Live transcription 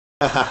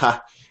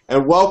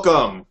And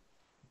welcome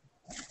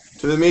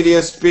to the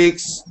Media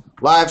Speaks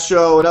live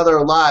show,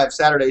 another live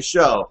Saturday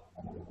show.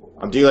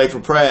 I'm D. Lake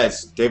from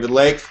Prez, David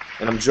Lake,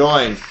 and I'm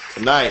joined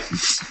tonight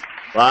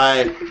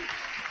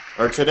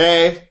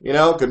today,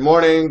 good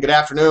morning, good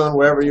afternoon,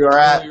 wherever you are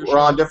at. We're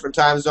on different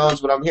time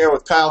zones, but I'm here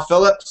with Kyle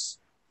Phillips,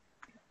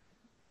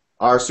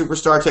 our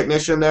superstar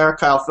technician there,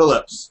 Kyle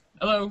Phillips.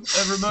 Hello,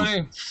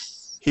 everybody.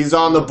 He's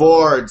on the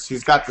boards.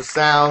 He's got the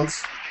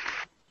sounds.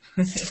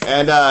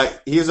 And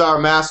he's our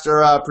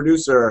master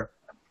producer.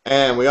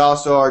 And we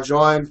also are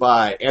joined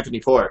by Anthony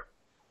Court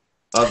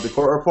of the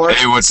Court Report.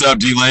 Hey, what's up,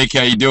 D. Lake?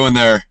 How you doing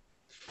there?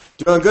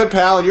 Doing good,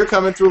 pal, and you're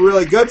coming through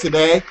really good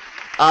today.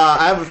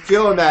 I have a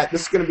feeling that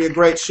this is going to be a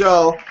great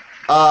show.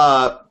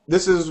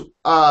 This is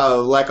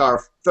like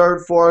our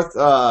third, fourth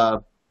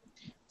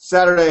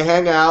Saturday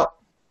hangout.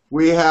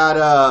 We had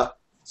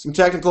some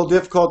technical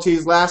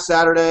difficulties last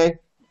Saturday,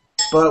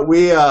 but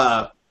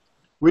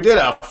we did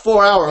a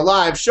 4-hour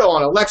live show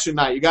on election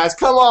night, you guys.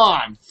 Come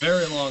on!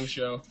 Very long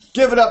show.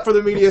 Give it up for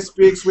the Media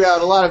Speaks. We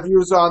had a lot of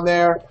views on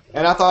there,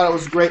 and I thought it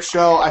was a great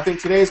show. I think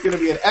today's going to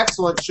be an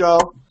excellent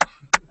show.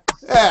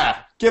 Yeah,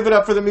 give it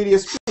up for the Media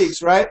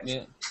Speaks, right?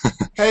 Yeah.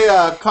 Hey,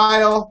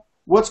 Kyle,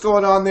 what's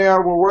going on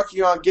there? We're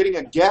working on getting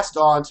a guest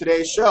on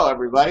today's show,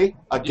 everybody.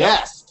 A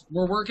guest.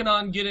 We're working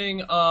on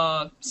getting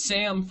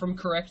Sam from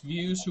Correct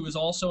Views, who is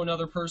also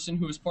another person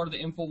who is part of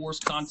the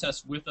InfoWars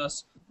contest with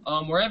us.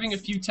 We're having a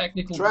few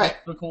technical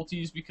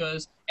difficulties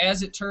because,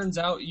 as it turns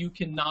out, you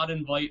cannot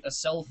invite a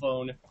cell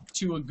phone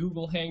to a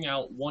Google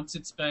Hangout once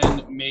it's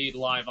been made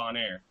live on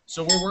air.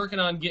 So we're working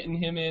on getting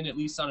him in, at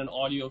least on an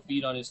audio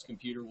feed on his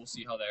computer. We'll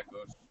see how that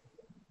goes.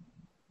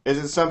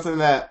 Is it something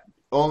that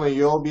only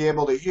you'll be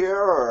able to hear,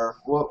 or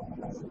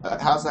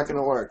how's that going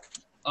to work?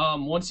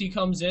 Once he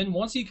comes in,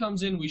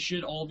 we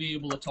should all be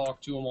able to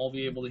talk to him, all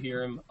be able to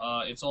hear him.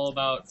 It's all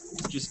about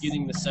just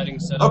getting the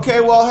settings set up. Okay,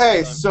 well,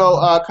 hey,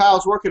 so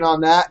Kyle's working on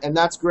that, and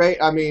that's great.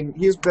 I mean,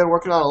 he's been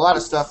working on a lot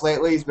of stuff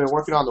lately. He's been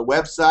working on the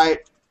website,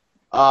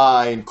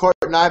 and Court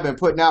and I have been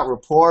putting out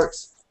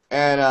reports,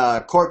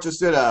 and Court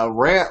just did a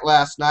rant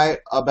last night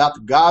about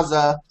the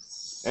Gaza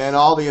and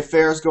all the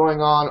affairs going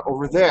on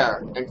over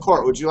there. And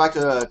Court, would you like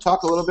to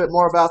talk a little bit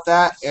more about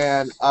that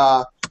and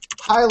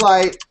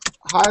highlight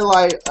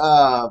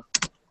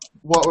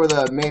what were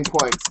the main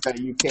points that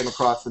you came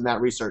across in that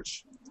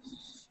research?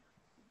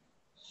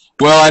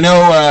 Well, I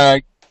know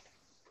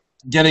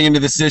getting into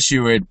this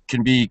issue, it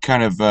can be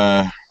kind of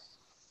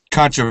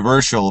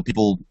controversial.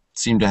 People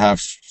seem to have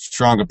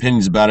strong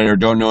opinions about it or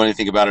don't know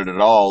anything about it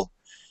at all.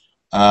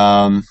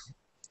 But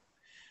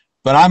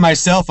I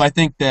myself, I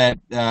think that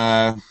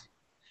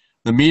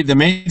the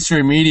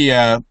mainstream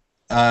media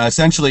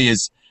essentially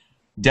is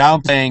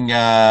downplaying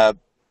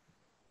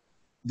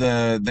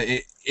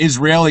the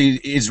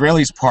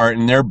Israelis' part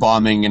in their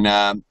bombing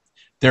and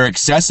their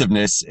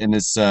excessiveness in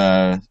this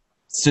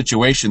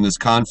situation, this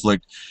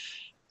conflict.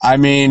 I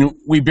mean,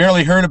 we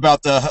barely heard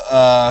about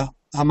the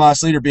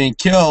Hamas leader being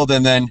killed,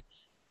 and then,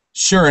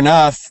 sure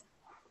enough,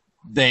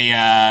 they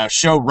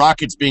show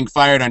rockets being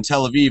fired on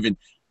Tel Aviv, and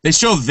they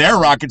show their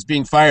rockets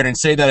being fired and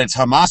say that it's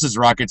Hamas's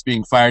rockets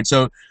being fired.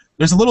 So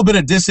there's a little bit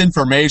of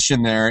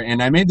disinformation there,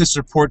 and I made this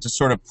report to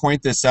sort of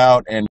point this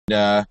out and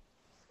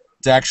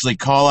to actually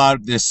call out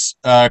this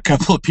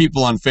couple of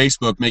people on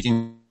Facebook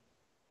making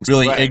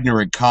really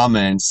ignorant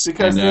comments.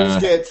 Because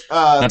and,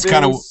 that's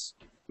kind of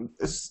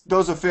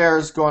those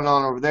affairs going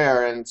on over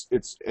there, and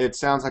it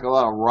sounds like a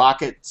lot of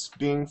rockets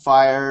being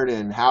fired,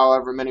 and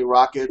however many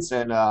rockets,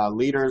 and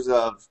leaders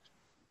of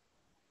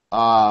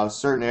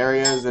certain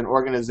areas and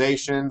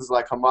organizations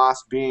like Hamas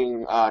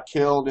being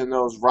killed in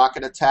those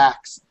rocket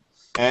attacks,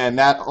 and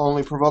that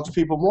only provokes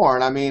people more.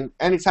 And I mean,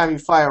 anytime you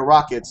fire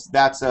rockets,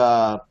 that's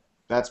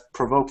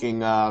provoking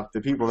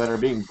the people that are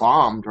being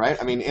bombed, right?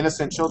 I mean,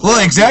 innocent children.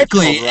 Well,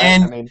 exactly, killed, right?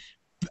 and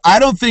I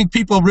don't think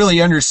people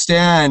really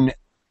understand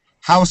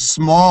how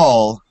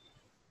small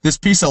this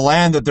piece of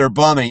land that they're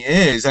bombing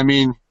is. I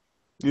mean,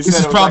 this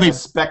is probably like a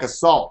speck of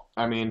salt.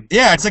 I mean,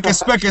 yeah, it's like a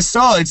speck of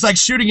salt. It's like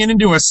shooting it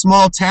into a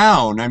small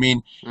town. I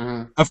mean,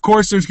 of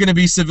course, there's going to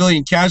be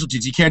civilian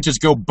casualties. You can't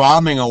just go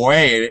bombing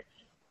away,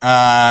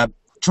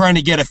 trying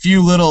to get a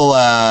few little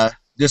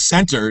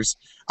dissenters.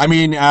 I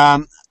mean,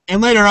 and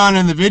later on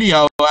in the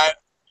video,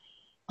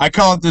 I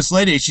call up this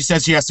lady. She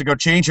says she has to go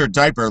change her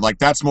diaper. Like,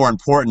 that's more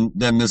important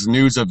than this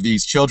news of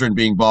these children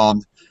being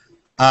bombed.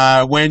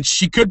 When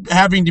she could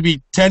having to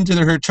be tend to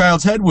her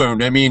child's head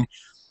wound. I mean,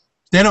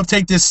 they don't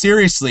take this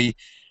seriously.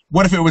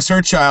 What if it was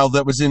her child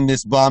that was in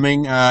this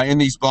bombing, in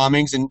these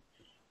bombings, and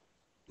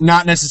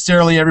not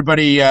necessarily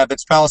everybody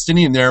that's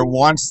Palestinian there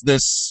wants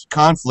this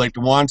conflict,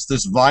 wants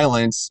this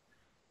violence.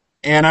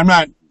 And I'm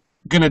not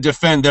going to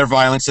defend their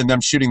violence and them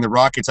shooting the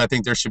rockets. I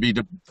think there should be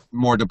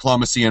more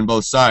diplomacy on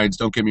both sides.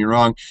 Don't get me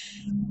wrong.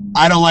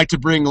 I don't like to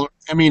bring,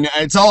 I mean,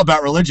 it's all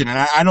about religion. And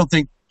I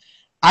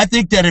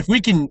think that if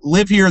we can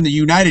live here in the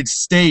United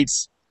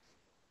States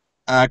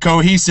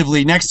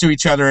cohesively next to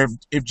each other,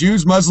 if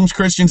Jews, Muslims,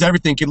 Christians,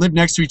 everything can live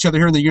next to each other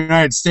here in the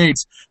United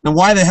States, then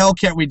why the hell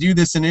can't we do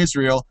this in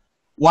Israel?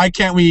 Why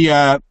can't we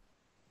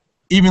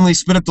evenly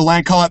split up the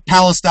land, call it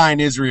Palestine,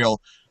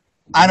 Israel.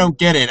 I don't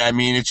get it. I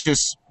mean, it's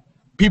just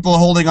people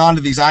holding on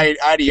to these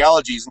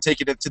ideologies and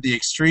taking it to the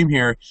extreme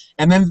here.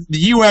 And then the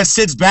U.S.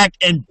 sits back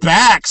and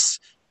backs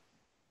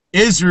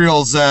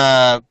Israel's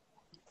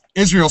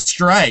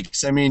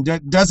strikes. I mean,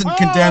 doesn't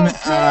condemn.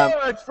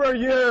 Good for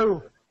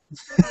you.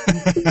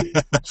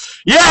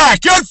 Yeah,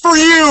 good for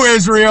you,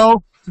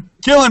 Israel.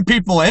 Killing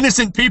people,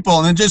 innocent people,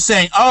 and then just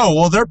saying, oh,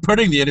 well, they're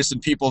putting the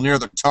innocent people near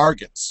the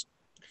targets.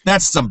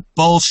 That's some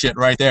bullshit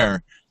right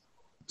there.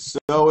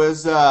 So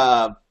is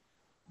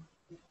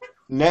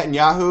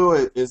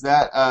Netanyahu, is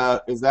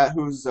that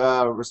who's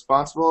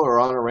responsible or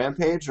on a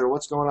rampage, or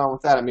what's going on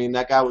with that? I mean,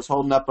 that guy was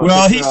holding up a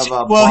picture of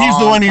a bomb, he's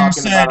the one who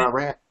said, about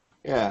Iran.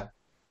 Yeah.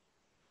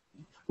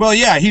 Well,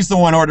 yeah, he's the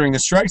one ordering the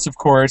strikes, of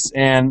course,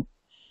 and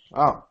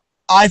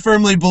I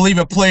firmly believe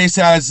a place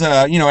has,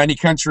 any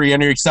country,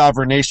 any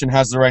sovereign nation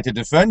has the right to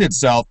defend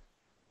itself.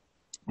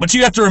 But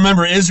you have to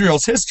remember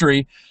Israel's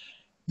history.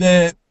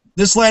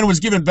 This land was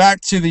given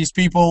back to these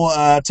people,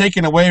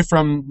 taken away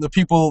from the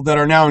people that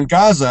are now in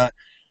Gaza.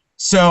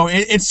 So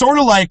it's sort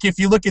of like if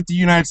you look at the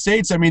United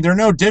States, I mean, they're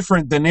no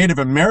different than Native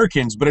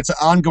Americans, but it's an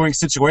ongoing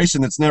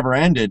situation that's never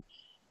ended.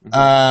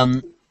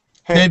 They've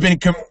been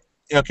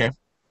okay.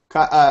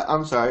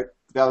 I'm sorry,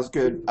 that was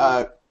good.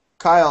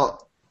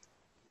 Kyle,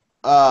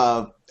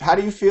 how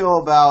do you feel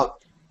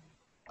about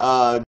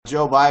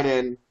Joe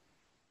Biden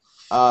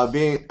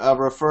being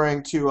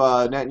referring to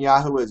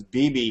Netanyahu as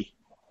Bibi?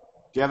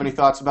 Do you have any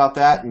thoughts about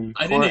that?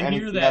 I didn't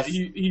hear that.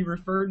 He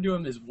referred to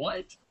him as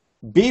what?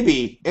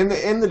 Bibi in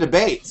the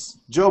debates.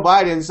 Joe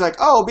Biden's like,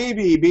 oh,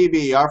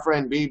 Bibi, our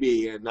friend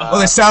Bibi, and well,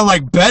 they sound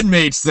like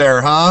bedmates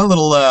there, huh?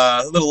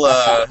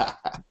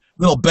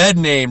 Little bed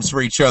names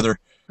for each other.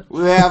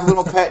 They have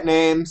little pet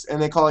names,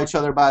 and they call each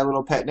other by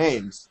little pet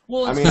names.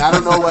 Well, I mean, I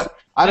don't know what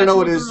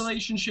the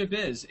relationship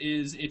is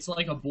it's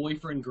like a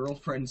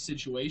boyfriend-girlfriend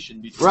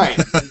situation between right.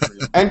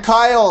 And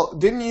Kyle,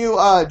 didn't you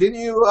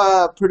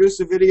produce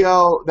a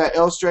video that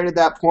illustrated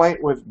that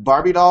point with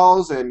Barbie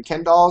dolls and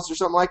Ken dolls or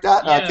something like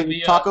that? Yeah, can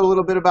you talk a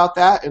little bit about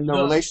that and the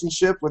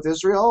relationship with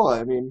Israel?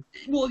 I mean,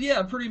 well,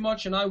 yeah, pretty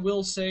much. And I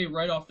will say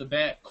right off the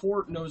bat,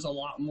 Court knows a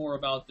lot more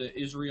about the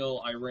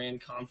Israel-Iran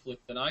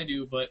conflict than I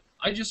do. But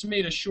I just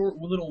made a short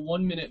little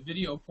 1-minute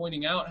video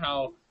pointing out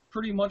how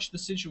pretty much the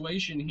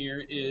situation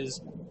here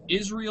is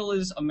Israel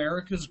is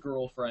America's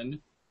girlfriend,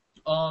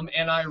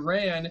 and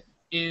Iran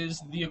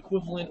is the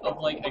equivalent of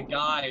like a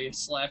guy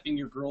slapping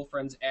your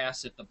girlfriend's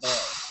ass at the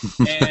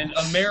bar. And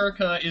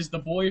America is the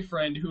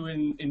boyfriend who,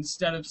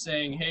 instead of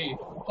saying, hey,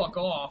 fuck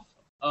off,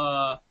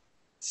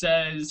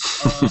 says,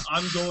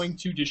 I'm going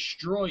to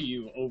destroy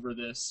you over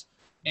this.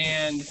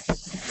 And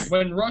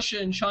when Russia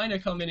and China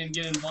come in and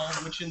get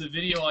involved, which in the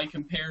video I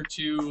compare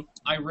to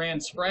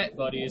Iran's frat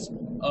buddies,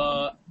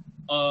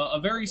 a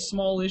very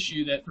small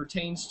issue that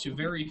pertains to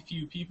very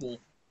few people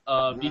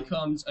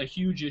becomes a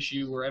huge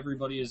issue where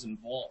everybody is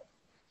involved.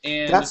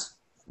 And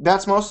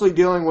that's mostly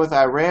dealing with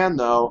Iran,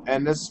 though,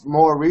 and this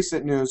more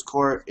recent news,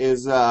 Court,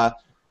 is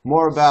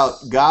more about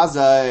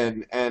Gaza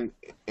and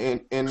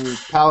in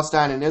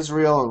Palestine and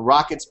Israel, and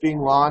rockets being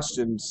launched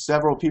and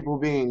several people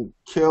being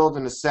killed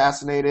and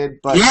assassinated.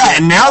 But yeah,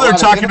 and now they're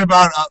talking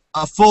about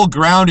a full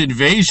ground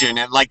invasion,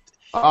 and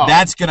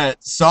that's gonna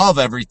solve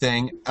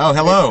everything. Oh,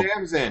 hello. Hey,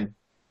 Sam's in.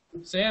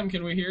 Sam,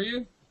 can we hear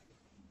you?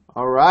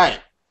 All right.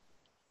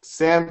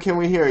 Sam, can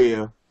we hear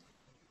you?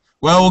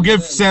 Well, we'll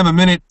give Sam a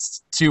minute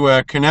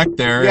to connect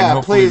there. Yeah,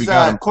 and please,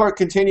 Court,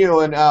 continue,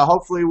 and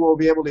hopefully we'll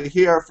be able to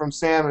hear from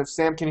Sam. If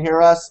Sam can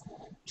hear us,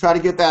 try to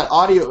get that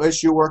audio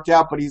issue worked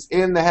out, but he's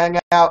in the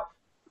Hangout.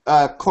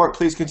 Court,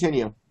 please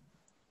continue.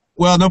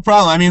 Well, no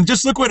problem. I mean,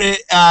 just look what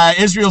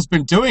Israel's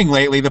been doing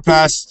lately, the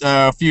past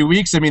few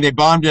weeks. I mean, they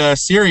bombed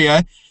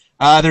Syria.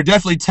 They're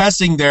definitely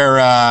testing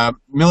their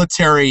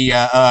military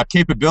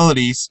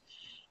capabilities.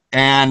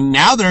 And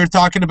now they're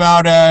talking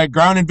about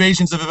ground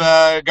invasions of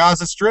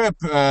Gaza Strip.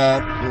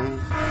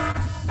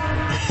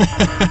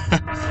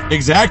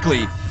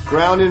 Exactly.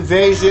 Ground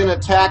invasion,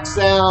 attack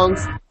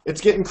sounds.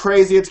 It's getting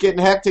crazy. It's getting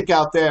hectic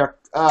out there.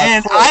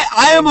 And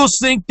I almost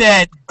think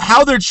that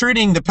how they're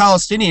treating the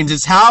Palestinians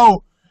is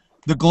how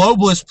the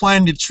globalists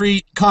plan to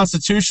treat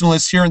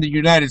constitutionalists here in the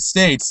United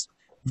States.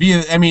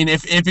 I mean,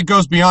 if it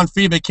goes beyond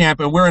FEMA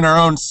camp and we're in our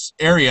own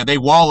area, they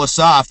wall us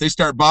off. They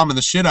start bombing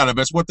the shit out of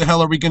us. What the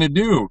hell are we going to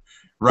do?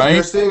 Right?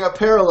 You're seeing a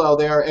parallel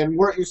there, and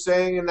weren't you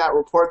saying in that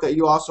report that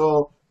you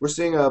also were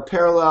seeing a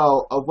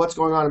parallel of what's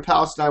going on in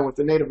Palestine with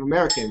the Native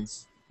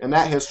Americans and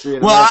that history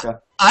in America?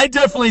 I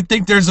definitely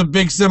think there's a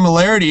big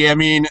similarity. I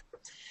mean,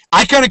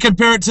 I kind of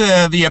compare it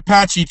to the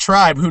Apache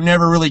tribe who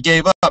never really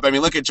gave up. I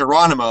mean, look at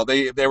Geronimo.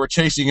 They were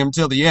chasing him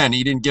till the end.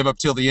 He didn't give up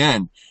till the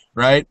end,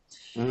 right?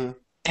 Mm-hmm.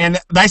 And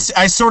I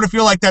sort of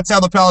feel like that's how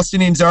the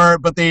Palestinians are,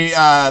 but they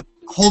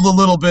pull a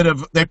little bit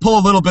of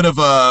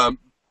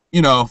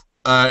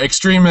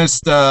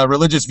extremist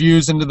religious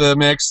views into the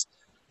mix,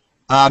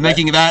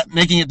 making it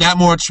that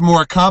much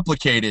more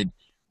complicated.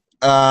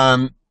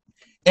 And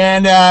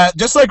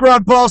just like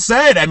Ron Paul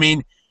said, I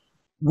mean,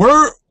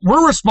 we're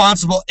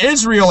responsible.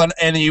 Israel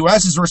and the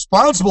U.S. is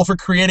responsible for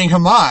creating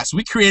Hamas.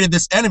 We created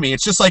this enemy.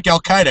 It's just like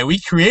Al Qaeda. We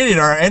created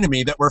our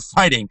enemy that we're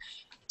fighting.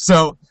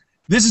 So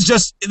this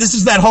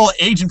is that whole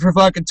agent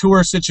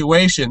provocateur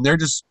situation. They're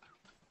just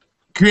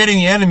creating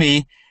the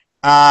enemy,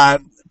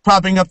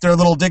 propping up their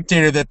little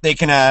dictator that they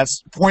can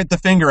point the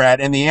finger at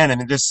in the end,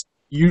 and just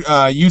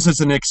use as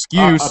an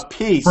excuse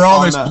for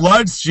all this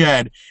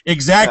bloodshed.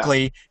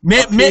 Exactly.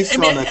 Yeah.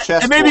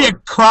 It may be a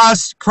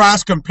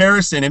cross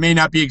comparison. It may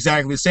not be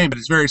exactly the same, but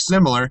it's very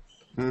similar.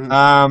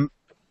 Mm-hmm.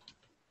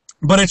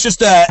 But it's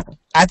just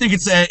I think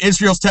it's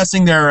Israel's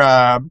testing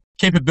their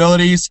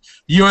capabilities.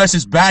 The U.S.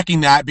 is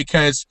backing that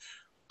because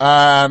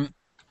they're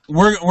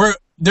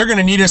going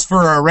to need us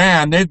for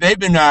Iran. They've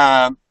been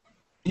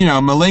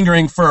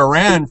malingering for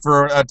Iran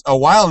for a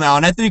while now,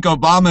 and I think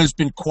Obama has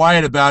been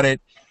quiet about it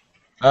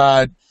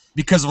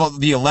because of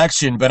the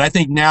election. But I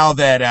think now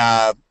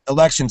that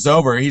election's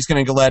over, he's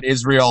going to let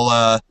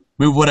Israel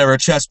move whatever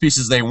chess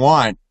pieces they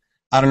want.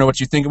 I don't know what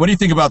you think. What do you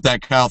think about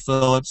that, Kyle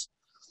Phillips?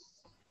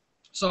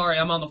 Sorry,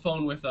 I'm on the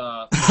phone with.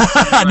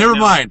 Never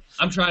mind.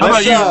 I'm trying. How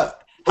about you?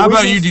 How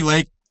about you, D.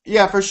 Lake?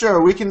 Yeah, for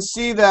sure. We can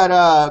see that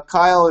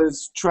Kyle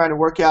is trying to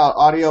work out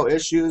audio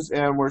issues,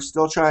 and we're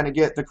still trying to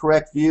get the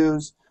correct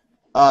views.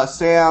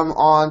 Sam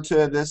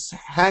onto this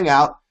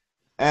hangout,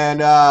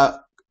 and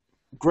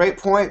great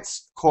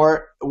points,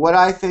 Court. What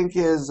I think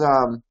is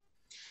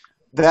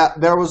that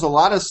there was a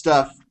lot of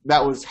stuff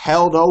that was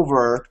held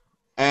over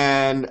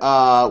and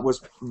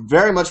was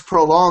very much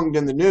prolonged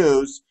in the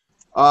news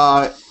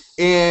on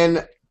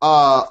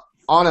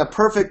a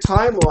perfect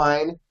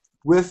timeline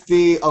with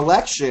the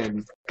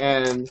election.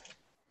 And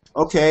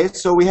okay,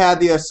 so we had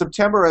the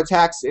September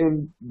attacks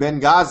in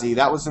Benghazi.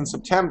 That was in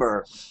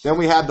September. Then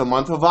we had the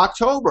month of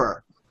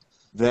October.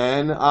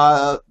 Then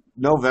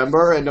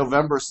November and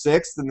November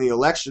 6th and the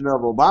election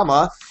of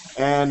Obama.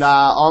 And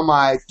on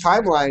my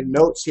timeline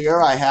notes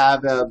here, I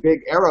have a big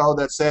arrow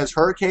that says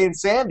Hurricane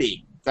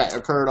Sandy that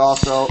occurred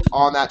also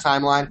on that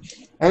timeline.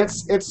 And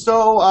it's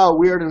so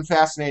weird and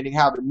fascinating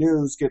how the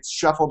news gets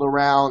shuffled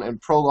around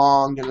and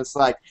prolonged. And it's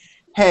like,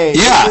 hey,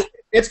 yeah,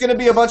 it's going to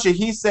be a bunch of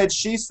he said,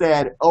 she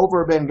said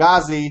over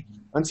Benghazi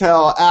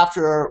until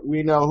after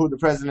we know who the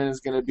president is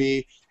going to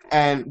be.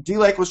 And D.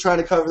 Lake was trying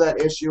to cover that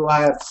issue.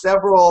 I have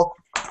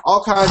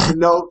all kinds of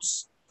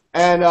notes.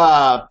 And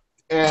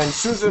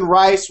Susan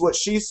Rice, what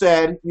she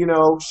said,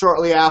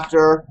 shortly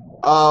after,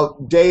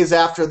 days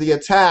after the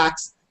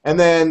attacks. And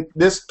then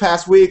this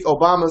past week,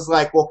 Obama's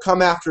like, well,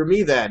 come after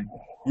me then.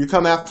 You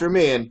come after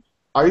me. And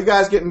are you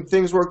guys getting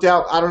things worked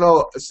out? I don't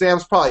know.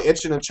 Sam's probably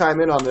itching to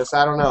chime in on this.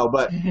 I don't know.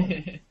 But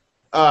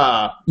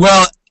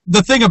well,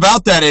 the thing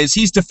about that is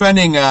he's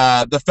defending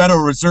the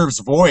Federal Reserve's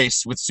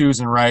voice with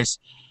Susan Rice.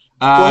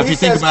 Well, he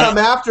says, come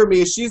after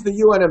me. She's the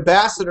UN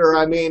ambassador.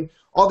 I mean,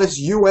 all this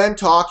UN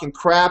talk and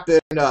crap,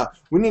 and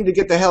we need to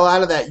get the hell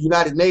out of that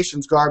United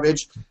Nations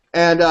garbage.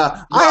 And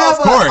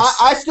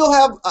I still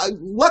have,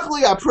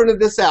 luckily I printed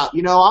this out.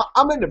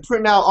 I'm into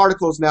printing out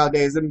articles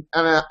nowadays, and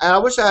I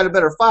wish I had a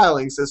better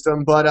filing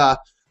system, but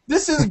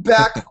this is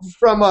back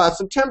from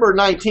September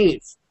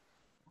 19th.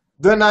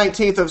 The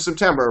 19th of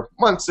September,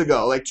 months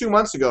ago, like 2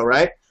 months ago,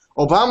 right?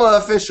 Obama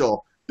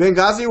official,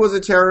 Benghazi was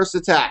a terrorist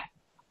attack.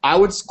 I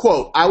would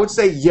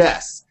say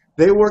yes.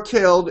 They were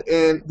killed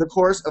in the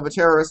course of a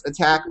terrorist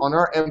attack on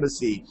our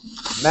embassy.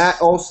 Matt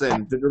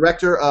Olson, the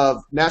director of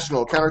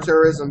National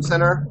Counterterrorism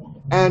Center.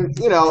 And,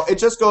 it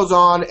just goes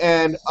on.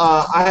 And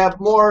I have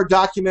more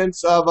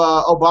documents of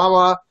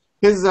Obama,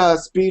 his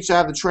speech. I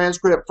have the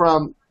transcript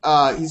from,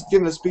 he's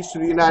given a speech to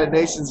the United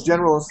Nations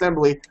General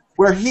Assembly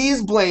where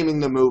he's blaming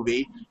the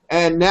movie.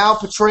 And now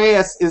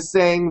Petraeus is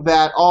saying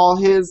that all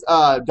his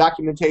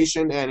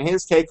documentation and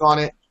his take on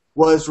it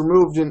was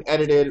removed and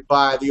edited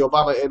by the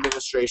Obama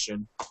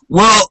administration.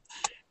 Well,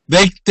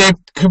 they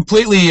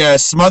completely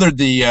smothered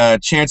the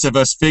chance of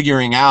us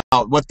figuring out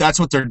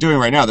that's what they're doing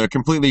right now. They're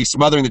completely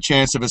smothering the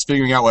chance of us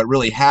figuring out what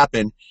really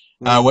happened,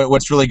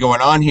 what's really going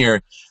on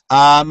here.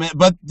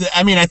 But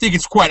I think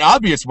it's quite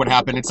obvious what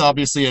happened. It's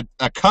obviously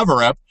a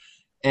cover-up,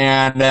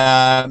 and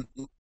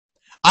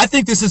I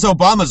think this is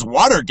Obama's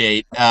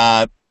Watergate,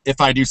 if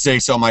I do say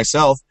so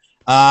myself.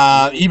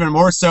 Even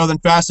more so than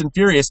Fast and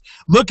Furious.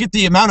 Look at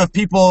the amount of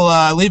people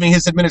leaving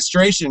his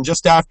administration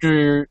just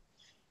after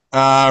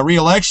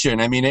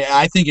re-election.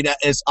 I think it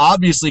is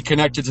obviously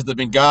connected to the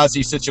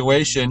Benghazi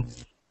situation.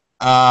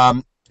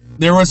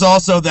 There was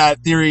also that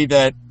theory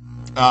that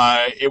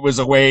it was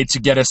a way to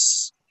get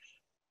us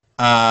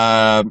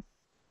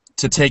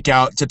to take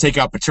out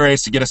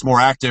Petraeus, to get us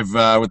more active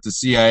with the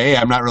CIA.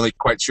 I'm not really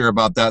quite sure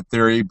about that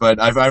theory, but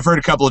I've heard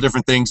a couple of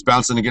different things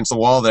bouncing against the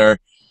wall there.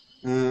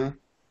 Mm-hmm.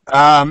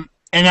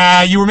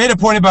 And you were made a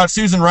point about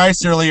Susan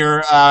Rice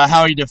earlier,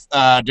 how he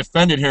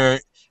defended her.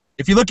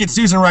 If you look at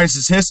Susan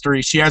Rice's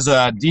history, she has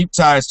deep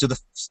ties to the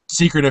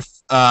secretive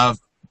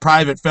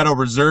private Federal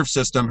Reserve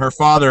System. Her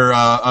father,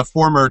 a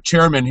former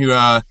chairman who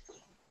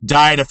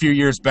died a few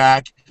years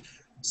back.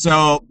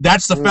 So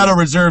that's the Federal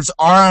Reserve's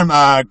arm,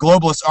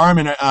 globalist arm,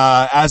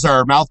 as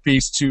our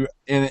mouthpiece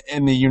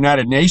in the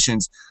United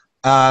Nations.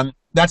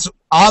 that's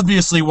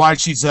obviously why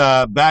she's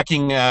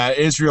backing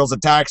Israel's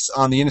attacks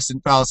on the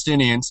innocent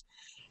Palestinians.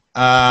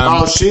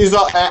 She's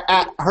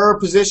at her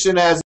position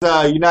as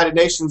United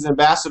Nations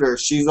ambassador.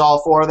 She's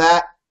all for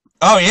that.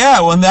 Oh yeah,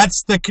 well, and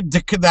that's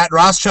that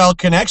Rothschild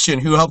connection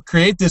who helped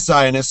create this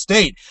Zionist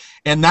state,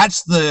 and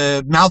that's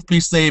the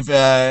mouthpiece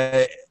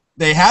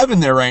they have in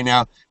there right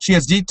now. She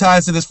has deep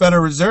ties to this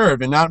Federal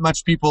Reserve, and not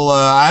much people.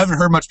 I haven't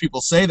heard much people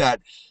say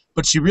that,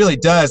 but she really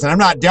does. And I'm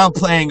not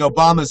downplaying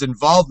Obama's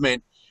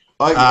involvement.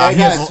 Hey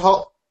guys,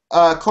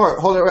 Court,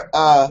 hold it.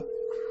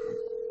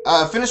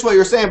 Finish what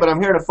you're saying, but I'm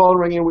hearing a phone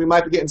ringing. We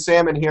might be getting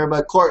Sam in here,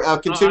 but Court,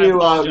 continue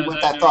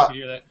with that thought.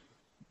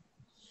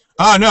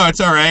 Oh no, it's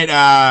all right.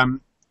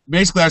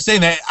 Basically, I was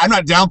saying that I'm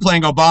not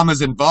downplaying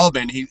Obama's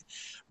involvement.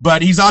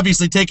 But he's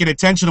obviously taken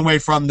attention away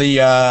from the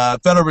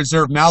Federal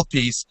Reserve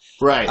mouthpiece.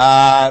 Right.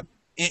 I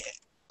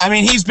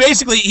mean,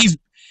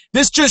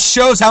 this just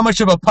shows how much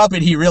of a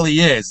puppet he really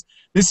is.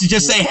 This is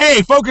just saying,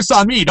 hey, focus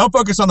on me. Don't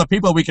focus on the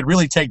people we can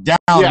really take down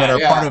that are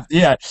part of.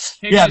 Yeah.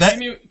 Hey guys,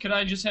 can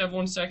I just have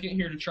 1 second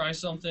here to try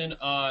something?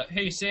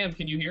 Hey Sam,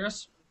 can you hear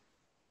us?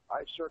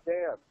 I sure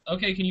can.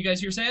 Okay, can you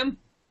guys hear Sam?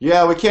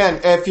 Yeah, we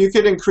can. If you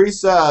could increase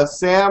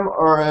Sam,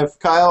 or if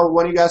Kyle,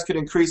 one of you guys could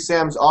increase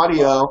Sam's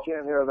audio. I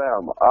can't hear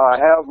them. I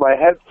have my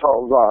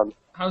headphones on.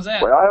 How's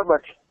that? Wait, I have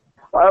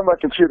my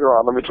computer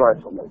on. Let me try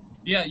something.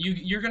 Yeah,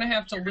 you're gonna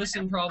have to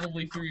listen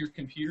probably through your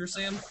computer,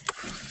 Sam.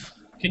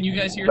 Can you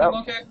guys hear them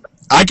okay?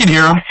 I can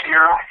hear him.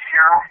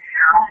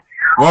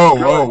 Whoa.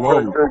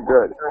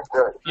 Good.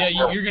 Yeah,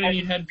 you're gonna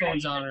need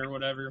headphones on or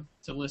whatever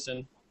to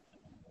listen.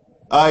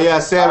 Yeah,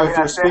 Sam, if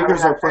your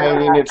speakers are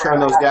playing, you need to turn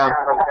those down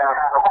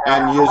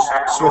and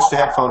switch to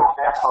headphones.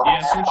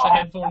 Yeah, switch to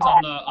headphones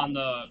on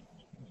the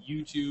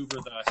YouTube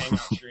or the Hangout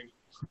stream.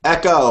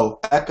 Echo.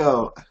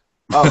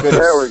 Oh, goodness.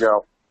 There we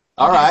go.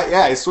 All right,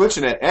 yeah, he's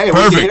switching it. Hey, we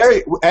can hear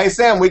you. Hey,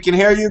 Sam, we can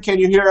hear you. Can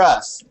you hear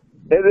us?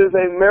 It is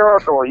a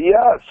miracle.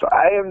 Yes,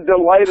 I am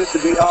delighted to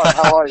be on.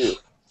 How are you?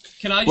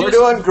 We're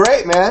doing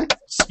great, man.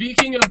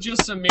 Speaking of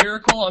just a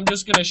miracle, I'm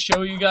just going to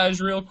show you guys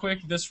real quick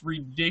this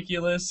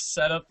ridiculous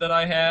setup that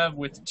I have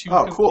with two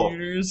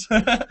computers.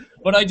 Cool.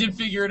 But I did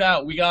figure it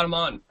out. We got him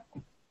on.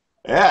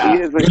 Yeah.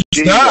 He is a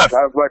genius.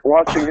 I was like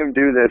watching him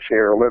do this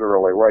here,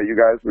 literally, while you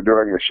guys were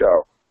doing the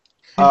show.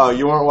 Oh,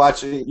 you weren't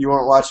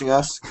watching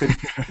us?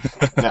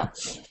 No.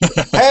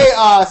 Hey,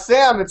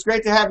 Sam, it's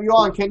great to have you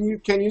on. Can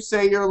you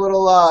say your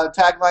little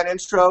tagline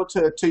intro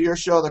to your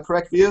show, The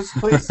Correct Views,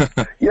 please?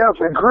 Yes,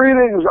 and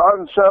greetings,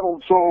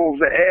 unsettled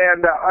souls,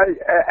 and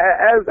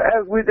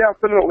as we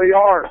definitely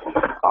are.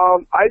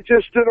 I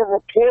just did a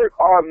report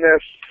on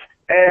this,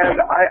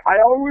 and I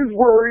always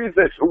worry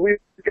that we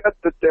forget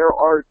that there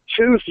are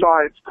two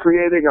sides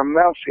creating a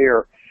mess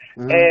here,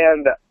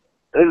 and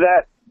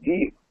that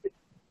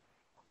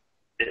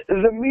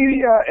the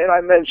media, and I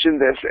mentioned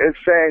this, is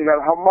saying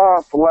that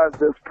Hamas led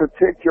this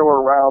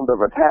particular round of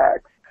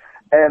attacks.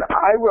 And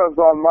I was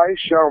on my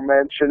show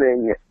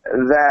mentioning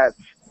that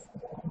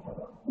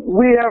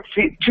we have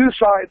two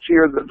sides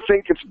here that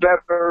think it's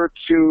better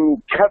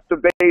to cut the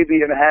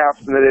baby in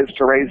half than it is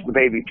to raise the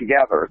baby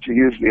together, to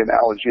use the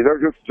analogy. They're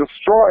just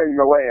destroying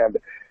the land.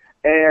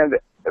 And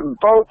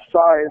both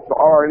sides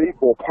are an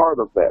equal part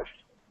of this.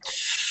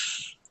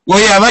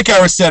 Well, yeah, like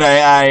I said,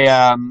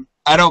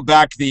 I don't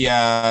back the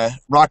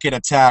rocket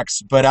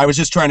attacks, but I was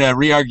just trying to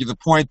re-argue the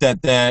point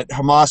that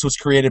Hamas was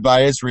created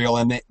by Israel,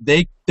 and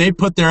they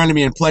put their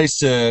enemy in place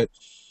to,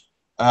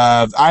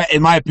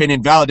 in my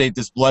opinion, validate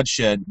this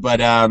bloodshed. But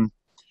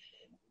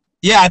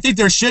yeah, I think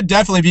there should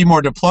definitely be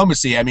more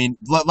diplomacy. I mean,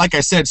 like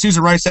I said,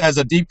 Susan Rice has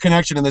a deep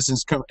connection in this and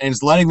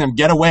is letting them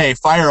get away,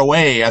 fire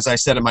away, as I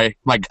said in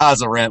my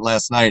Gaza rant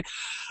last night.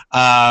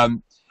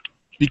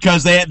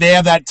 Because they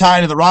have that tie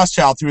to the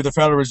Rothschild through the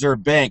Federal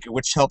Reserve Bank,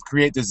 which helped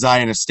create the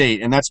Zionist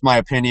state, and that's my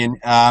opinion.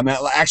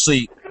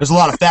 Actually, there's a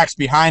lot of facts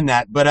behind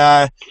that,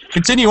 but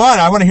continue on.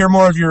 I want to hear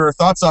more of your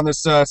thoughts on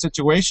this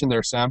situation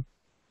there, Sam.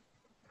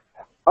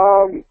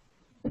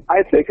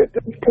 I think at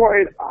this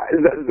point,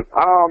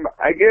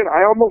 again,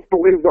 I almost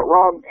believe that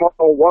Ron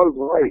Paul was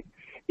right.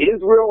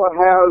 Israel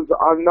has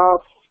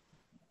enough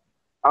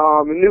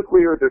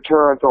nuclear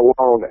deterrent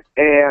alone,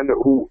 and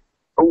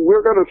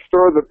we're going to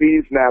stir the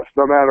bee's nest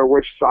no matter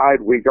which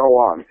side we go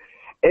on.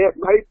 It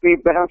might be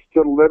best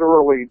to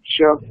literally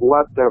just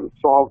let them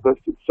solve this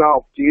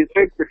itself. Do you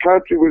think the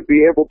country would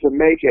be able to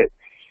make it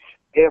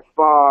if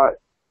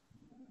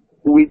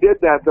we did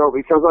that, though?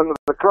 Because under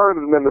the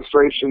current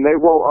administration, they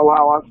won't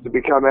allow us to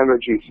become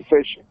energy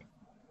sufficient.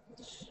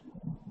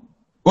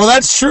 Well,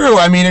 that's true.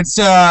 I mean, it's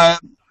I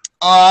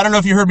don't know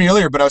if you heard me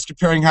earlier, but I was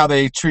comparing how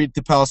they treat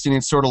the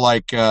Palestinians sort of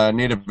like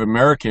Native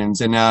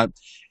Americans, and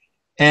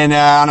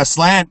on a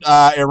slant,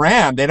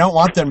 Iran, they don't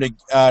want them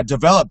to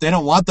develop. They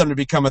don't want them to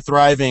become a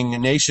thriving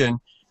nation.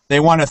 They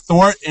want to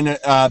thwart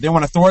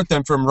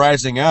them from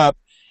rising up.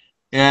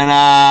 And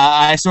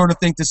I sort of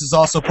think this is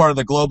also part of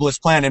the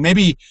globalist plan, and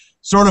maybe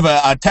sort of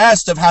a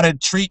test of how to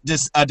treat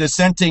a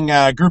dissenting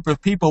group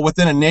of people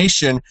within a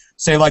nation,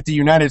 say like the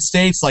United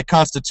States, like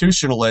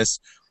constitutionalists.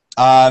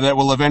 that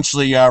will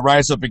eventually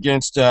rise up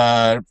against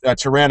a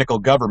tyrannical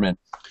government.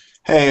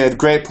 Hey, a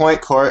great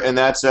point, Court, and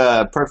that's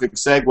a perfect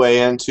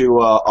segue into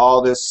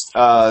all this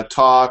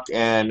talk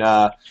and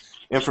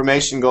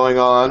information going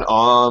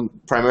on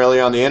primarily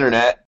on the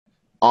internet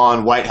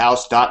on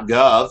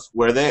whitehouse.gov,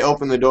 where they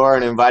opened the door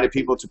and invited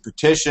people to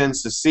petition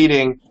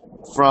seceding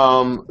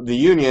from the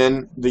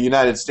Union, the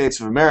United States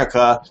of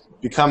America,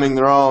 becoming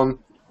their own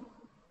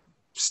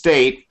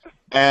state.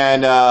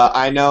 And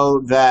I know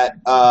that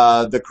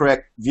the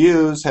Correct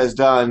Views has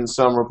done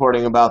some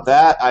reporting about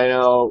that. I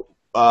know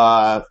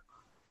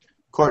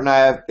Court and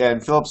I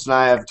and Phillips and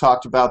I have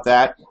talked about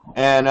that.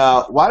 And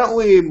why don't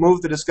we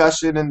move the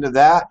discussion into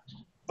that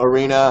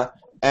arena?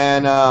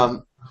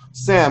 And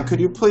Sam, could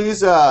you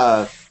please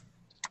talk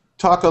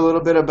a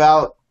little bit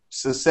about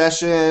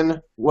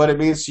secession, what it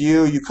means to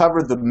you? You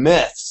covered the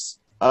myths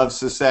of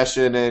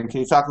secession, and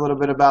can you talk a little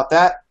bit about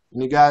that?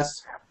 You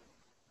guys?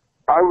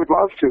 I would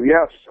love to,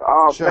 yes.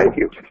 Sure. Thank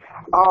you.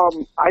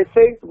 I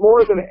think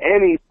more than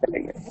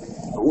anything,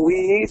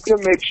 we need to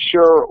make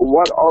sure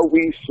what are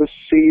we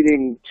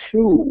seceding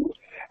to.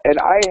 And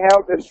I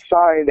haven't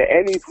signed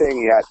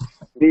anything yet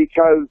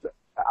because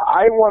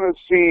I want to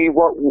see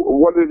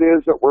what it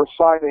is that we're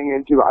signing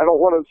into. I don't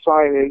want to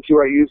sign into,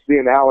 I use the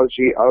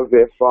analogy of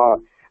if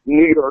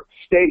New York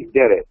State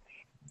did it.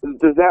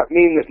 Does that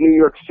mean that New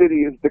York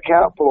City is the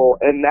capital,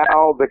 and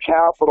now the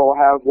capital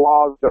has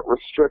laws that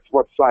restrict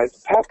what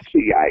size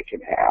Pepsi I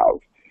can have?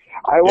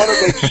 I want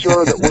to make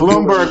sure that we're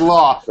Bloomberg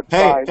law.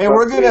 Hey,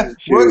 we're gonna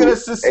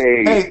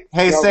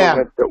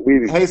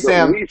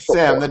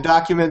Sam. The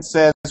document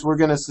says we're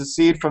gonna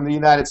secede from the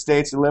United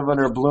States and live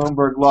under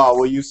Bloomberg law.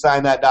 Will you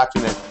sign that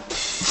document?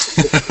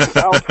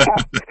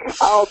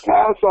 I'll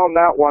pass on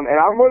that one, and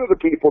I'm one of the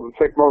people that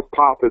think most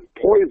pop is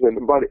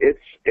poison, but it's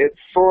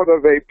sort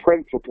of a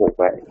principle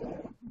thing.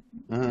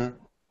 Mm-hmm.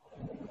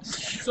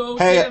 So,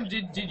 Sam,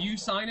 did you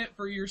sign it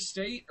for your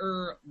state,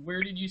 or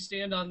where did you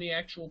stand on the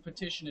actual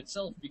petition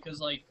itself? Because,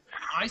 like,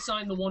 I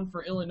signed the one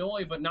for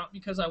Illinois, but not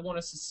because I want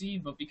to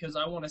secede, but because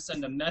I want to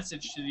send a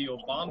message to the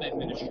Obama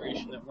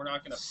administration that we're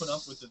not going to put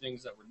up with the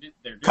things that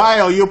they're doing.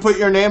 Kyle, you put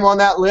your name on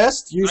that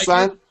list? You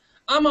signed?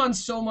 I'm on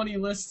so many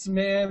lists,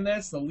 man.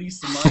 That's the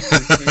least of my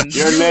concerns.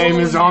 Your name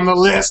is on the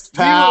list,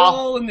 pal. We were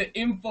all in the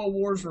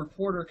InfoWars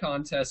reporter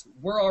contest.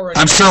 We're already.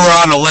 I'm sure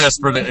we're on the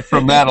list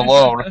from that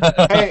alone.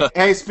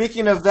 hey,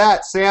 speaking of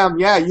that, Sam,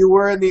 yeah, you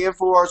were in the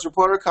InfoWars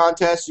reporter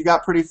contest. You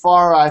got pretty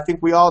far. I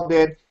think we all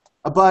did.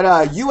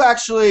 But you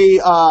actually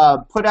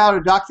put out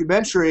a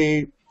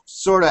documentary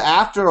sort of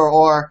after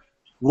or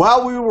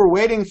while we were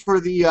waiting for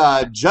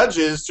the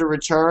judges to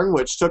return,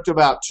 which took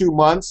about 2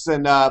 months,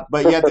 and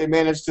but yet they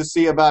managed to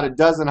see about a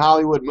dozen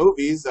Hollywood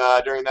movies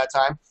during that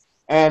time,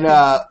 and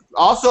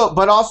also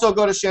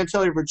go to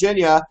Chantilly,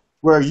 Virginia,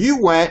 where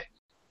you went,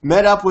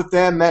 met up with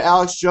them, met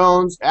Alex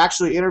Jones,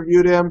 actually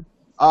interviewed him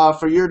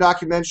for your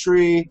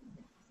documentary,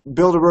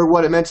 Bilderberg: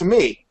 What It Meant to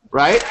Me,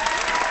 right?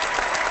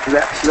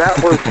 That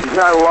was,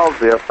 I love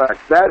the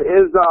effect. That's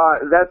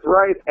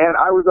right, and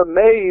I was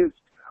amazed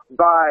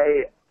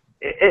by.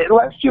 It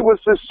left you with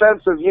this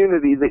sense of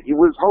unity that you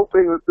was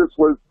hoping that this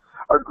was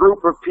a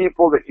group of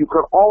people that you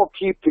could all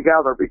keep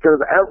together because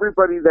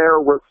everybody there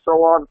was so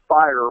on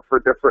fire for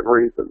different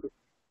reasons.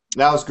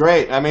 That was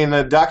great. I mean,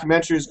 the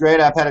documentary is great.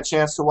 I've had a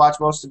chance to watch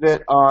most of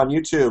it on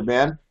YouTube,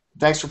 man.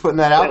 Thanks for putting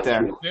that out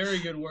there. Very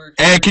good work.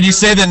 Hey, could you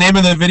say the name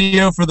of the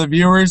video for the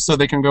viewers so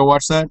they can go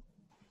watch that?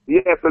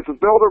 Yes, it's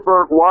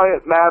Bilderberg: Why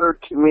It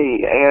Mattered to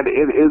Me, and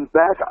it is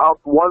back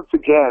up once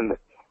again.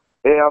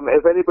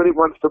 If anybody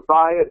wants to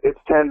buy it, it's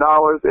 $10.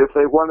 If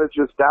they want to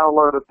just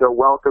download it, they're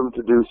welcome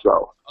to do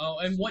so. Oh,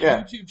 and what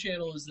YouTube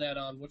channel is that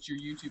on? What's your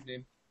YouTube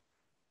name?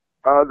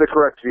 The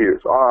Correct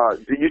Views.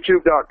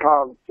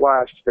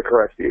 YouTube.com/The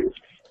Correct Views.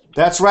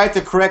 That's right, The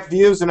Correct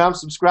Views, and I'm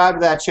subscribed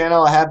to that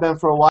channel. I have been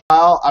for a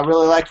while. I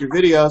really like your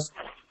videos.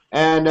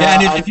 And,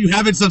 and if you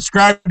haven't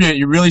subscribed to it,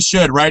 you really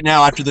should right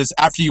now after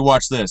you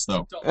watch this,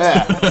 though.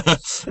 Yeah.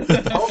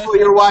 Hopefully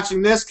you're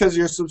watching this because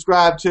you're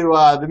subscribed to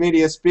The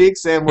Media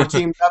Speaks, and we're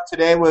teamed up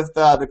today with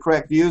The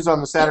Correct Views on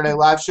the Saturday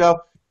Live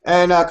Show.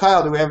 And,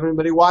 Kyle, do we have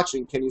anybody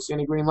watching? Can you see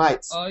any green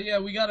lights? Yeah,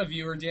 we got a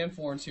viewer. Dan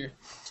Florence here.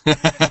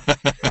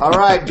 All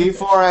right, D.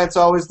 Florence,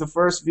 always the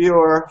first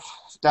viewer.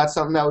 That's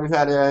something that we've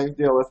had to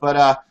deal with.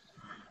 But,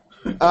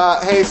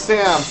 hey,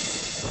 Sam.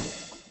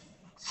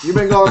 You've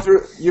been going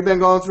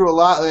through a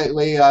lot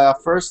lately.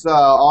 First,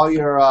 all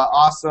your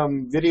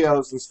awesome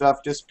videos and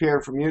stuff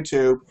disappeared from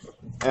YouTube,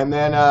 and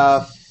then,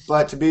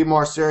 but to be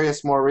more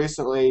serious, more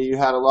recently, you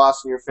had a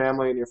loss in your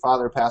family, and your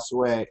father passed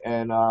away.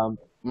 And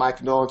my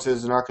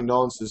condolences and our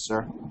condolences,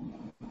 sir.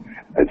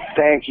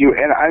 Thank you,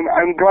 and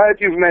I'm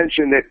glad you've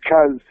mentioned it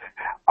because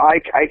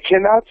I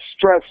cannot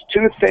stress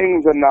two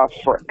things enough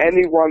for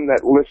anyone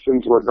that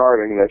listens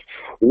regarding this.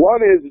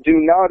 One is do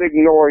not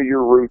ignore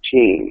your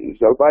routine.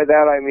 So by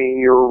that I mean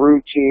your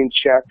routine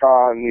check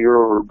on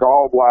your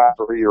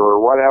gallbladder, your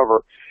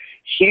whatever.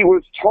 He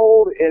was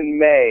told in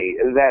May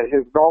that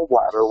his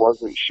gallbladder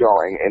wasn't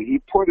showing, and he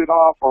put it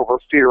off over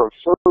fear of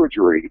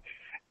surgery.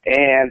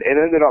 and it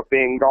ended up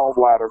being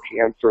gallbladder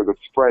cancer that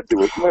spread to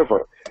his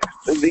liver.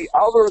 The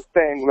other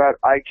thing that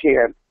I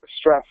can't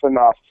stress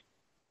enough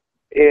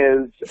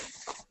is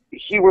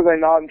he was a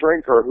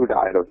non-drinker who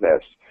died of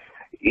this.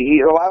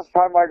 The last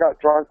time I got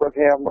drunk with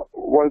him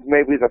was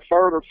maybe the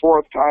third or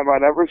fourth time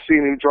I'd ever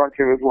seen him drunk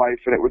in his life,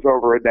 and it was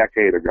over a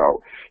decade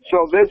ago.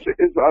 So this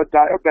is a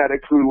diabetic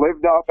who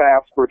lived off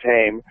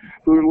aspartame,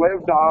 who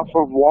lived off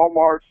of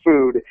Walmart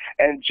food,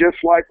 and just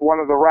like one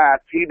of the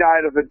rats, he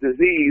died of a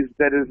disease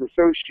that is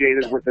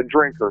associated with a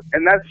drinker.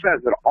 And that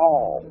says it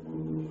all.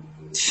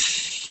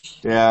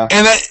 Yeah.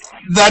 And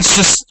that's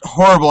just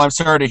horrible. I'm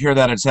sorry to hear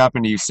that it's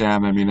happened to you,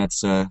 Sam. I mean,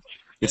 it's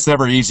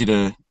never easy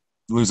to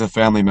lose a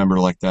family member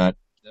like that.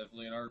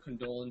 Definitely, and our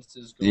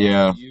condolences go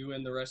out to you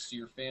and the rest of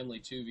your family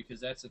too, because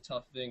that's a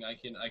tough thing. I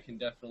can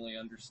definitely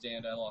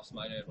understand. I lost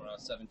my dad when I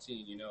was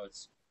 17. You know,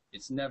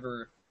 it's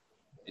never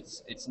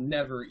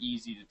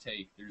easy to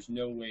take. There's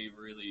no way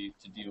really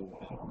to deal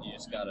with it. You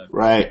just gotta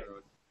right.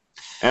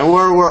 And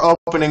we're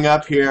opening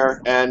up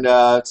here, and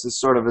it's a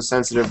sort of a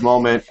sensitive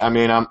moment. I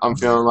mean, I'm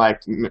feeling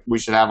like we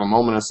should have a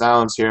moment of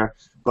silence here.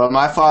 But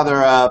my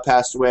father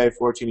passed away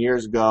 14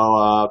 years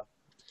ago.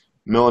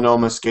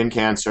 Melanoma, skin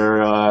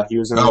cancer. He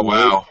was in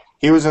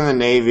he was in the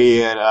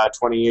Navy at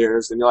 20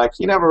 years, and you're like,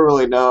 you never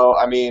really know.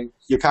 I mean,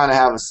 you kind of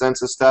have a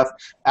sense of stuff.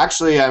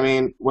 Actually, I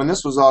mean, when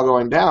this was all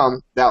going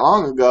down that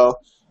long ago,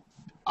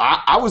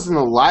 I was in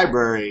the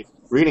library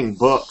reading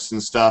books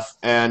and stuff,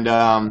 and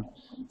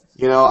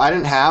you know, I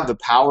didn't have the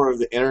power of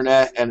the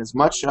internet and as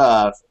much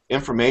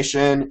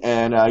information,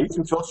 and you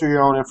can filter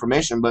your own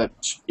information, but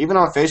even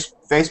on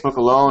Facebook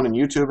alone and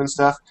YouTube and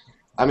stuff,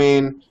 I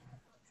mean,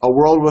 A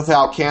World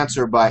Without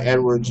Cancer by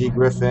Edward G.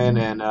 Griffin,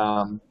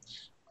 and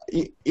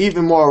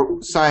even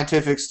more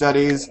scientific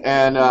studies.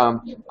 And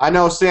I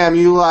know, Sam,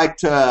 you like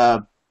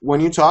to, when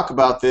you talk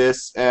about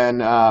this,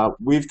 and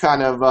we've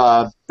kind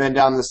of been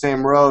down the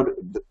same road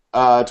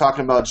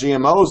talking about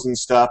GMOs and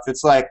stuff,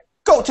 it's like,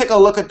 go take a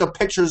look at the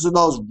pictures of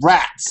those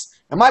rats.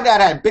 And my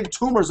dad had big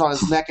tumors on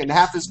his neck and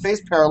half his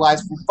face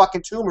paralyzed from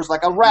fucking tumors,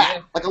 like a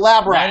rat, like a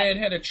lab rat. My dad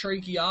had a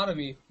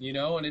tracheotomy, you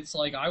know, and it's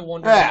like I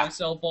wonder to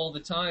myself all the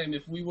time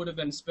if we would have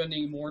been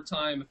spending more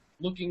time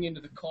looking into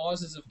the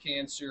causes of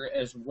cancer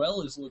as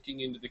well as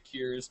looking into the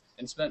cures,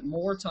 and spent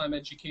more time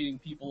educating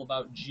people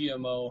about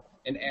GMO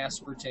and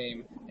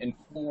aspartame and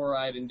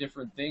fluoride and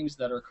different things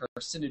that are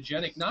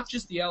carcinogenic, not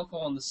just the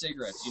alcohol and the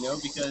cigarettes, you know,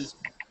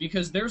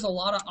 because there's a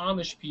lot of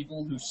Amish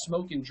people who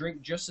smoke and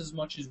drink just as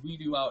much as we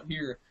do out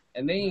here,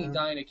 and they ain't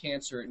dying of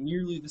cancer at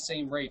nearly the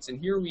same rates. And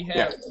here we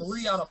have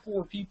 3 out of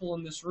 4 people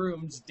in this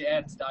room's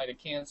dads died of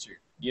cancer.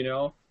 You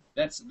know,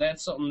 that's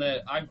something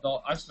that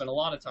I've spent a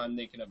lot of time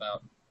thinking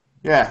about.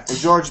 Yeah, and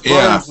George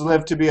Burns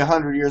lived to be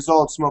 100 years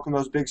old, smoking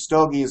those big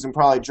stogies and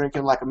probably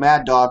drinking like a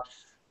mad dog.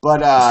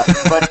 But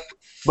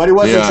he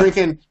wasn't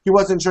drinking. He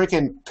wasn't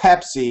drinking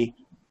Pepsi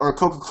or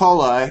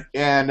Coca-Cola,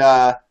 and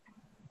I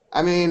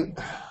mean,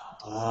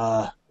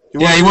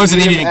 he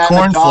wasn't eating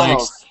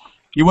cornflakes.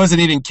 He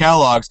wasn't eating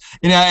Kellogg's.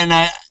 You know, and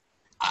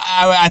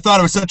I thought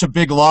it was such a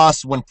big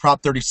loss when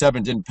Prop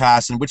 37 didn't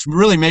pass, and which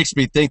really makes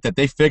me think that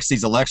they fixed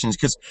these elections,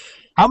 because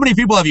how many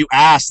people have you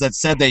asked that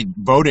said they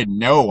voted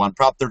no on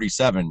Prop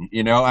 37?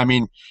 You know, I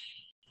mean,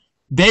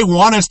 they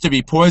want us to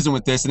be poisoned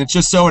with this, and it's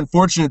just so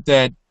unfortunate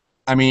that,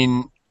 I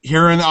mean,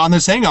 here on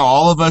this hangout,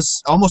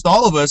 almost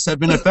all of us have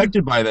been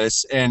affected by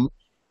this, and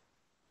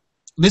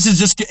this is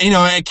just, you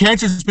know,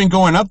 cancer's been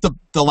going up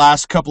the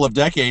last couple of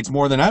decades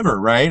more than ever,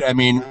 right? I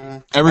mean,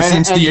 ever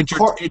since the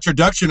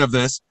introduction of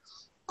this.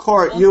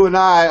 Court, you and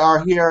I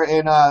are here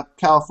in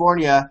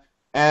California,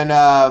 and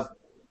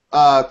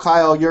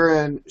Kyle, you're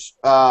in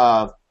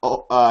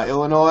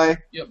Illinois.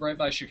 Yep, right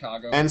by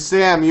Chicago. And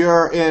Sam,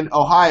 you're in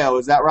Ohio.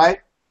 Is that right?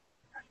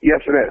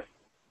 Yes, it is.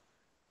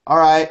 All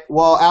right.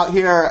 Well, out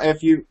here,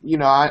 if you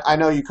know, I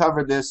know you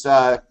covered this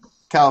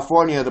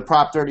California, the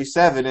Prop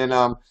 37, and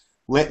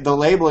the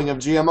labeling of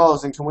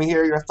GMOs. And can we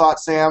hear your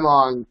thoughts, Sam,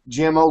 on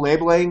GMO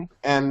labeling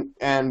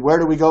and where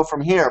do we go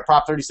from here?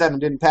 Prop 37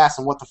 didn't pass,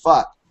 and what the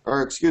fuck?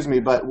 Or excuse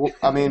me, but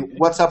I mean,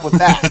 what's up with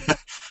that?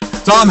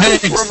 Tom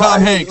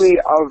Hanks. Me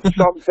of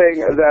something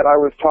that I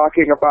was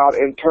talking about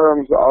in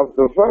terms of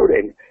the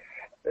voting.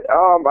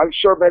 I'm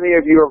sure many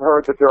of you have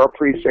heard that there are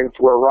precincts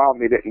where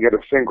Romney didn't get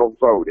a single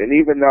vote, and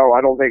even though I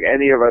don't think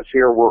any of us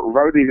here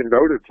even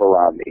voted for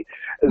Romney,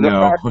 the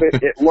fact that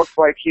it looked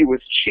like he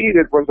was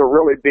cheated was a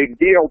really big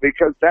deal,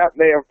 because that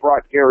may have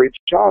brought Gary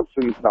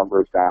Johnson's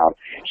numbers down.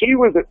 He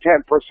was at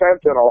 10%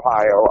 in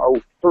Ohio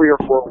 3 or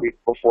 4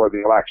 weeks before the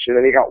election,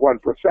 and he got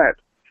 1%.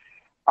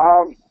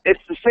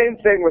 It's the same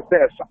thing with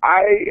this.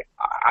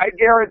 I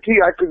guarantee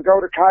I could go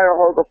to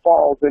Cuyahoga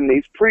Falls in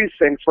these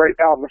precincts right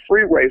down the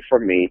freeway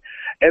from me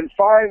and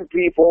find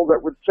people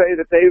that would say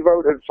that they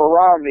voted for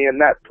Romney in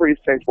that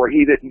precinct where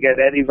he didn't get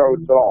any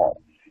votes at all.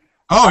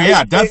 Oh,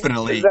 yeah,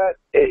 definitely. That,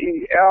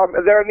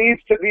 there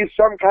needs to be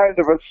some kind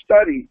of a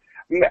study.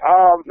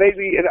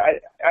 Maybe,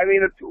 I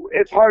mean,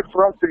 it's hard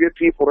for us to get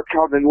people to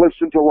come and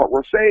listen to what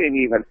we're saying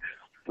even.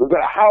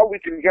 But how we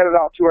can get it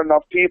out to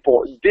enough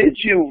people. Did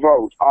you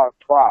vote on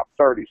Prop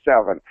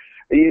 37?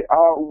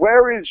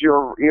 where is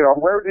your,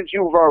 where did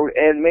you vote,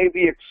 and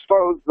maybe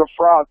expose the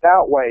fraud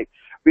that way.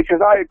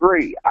 Because I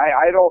agree.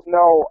 I don't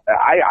know.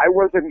 I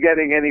wasn't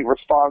getting any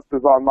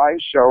responses on my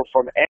show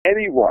from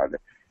anyone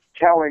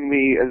telling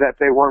me that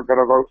they weren't going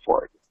to vote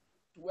for it.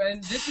 When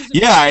this is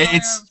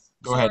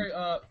Go ahead.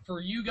 For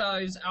you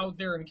guys out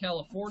there in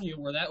California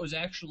where that was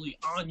actually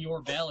on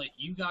your ballot,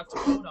 you got to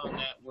vote on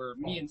that, where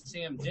me and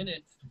Sam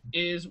didn't,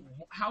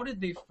 how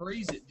did they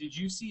phrase it? Did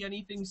you see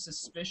anything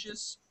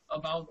suspicious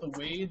about the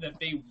way that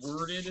they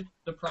worded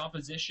the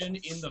proposition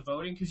in the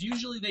voting? Because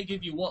usually they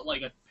give you,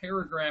 like a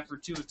paragraph or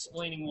two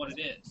explaining what it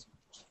is.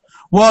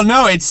 Well,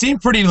 no, it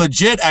seemed pretty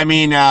legit. I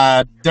mean,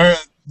 the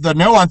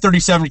No on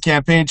 37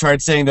 campaign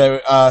tried saying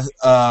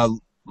that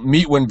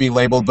meat wouldn't be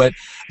labeled, but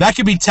that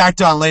could be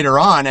tacked on later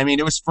on. I mean,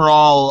 it was for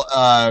all,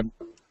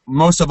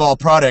 most of all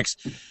products.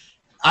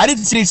 I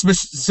didn't see any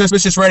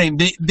suspicious writing.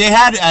 They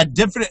had a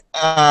different,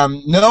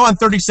 No on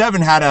 37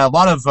 had a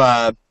lot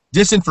of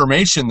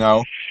disinformation,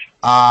 though,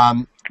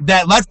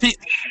 that left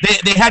people,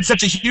 they had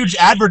such a huge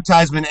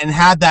advertisement and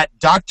had that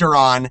doctor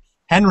on,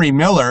 Henry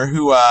Miller,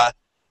 who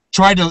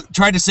tried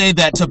to say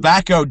that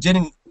tobacco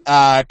didn't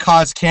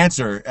cause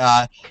cancer,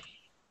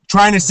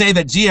 trying to say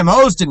that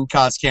GMOs didn't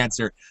cause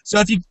cancer. So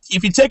if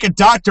you take a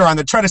doctor on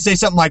that tried to say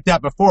something like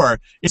that before,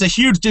 it's a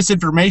huge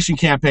disinformation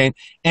campaign,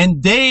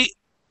 and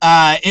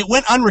it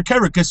went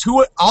unrecovered because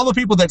all the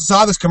people that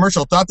saw this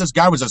commercial thought this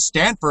guy was a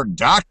Stanford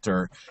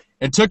doctor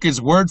and took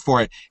his word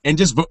for it, and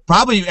just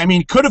probably, I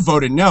mean, could have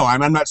voted no.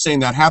 I'm not saying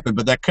that happened,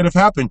 but that could have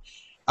happened.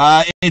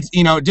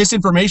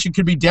 Disinformation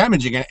could be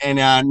damaging,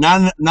 and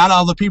not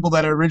all the people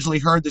that originally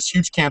heard this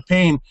huge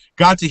campaign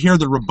got to hear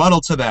the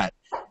rebuttal to that.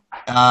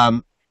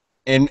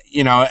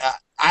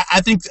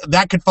 I think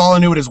that could fall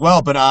into it as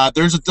well. But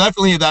there's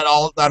definitely that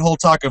whole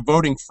talk of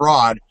voting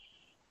fraud,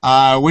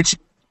 which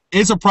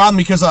is a problem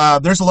because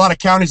there's a lot of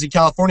counties in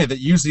California that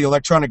use the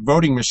electronic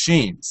voting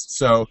machines.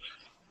 So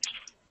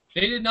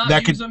they did not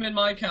use them in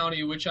my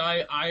county, which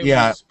I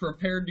was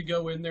prepared to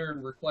go in there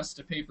and request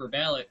a paper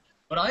ballot.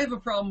 But I have a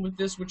problem with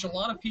this, which a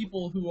lot of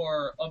people who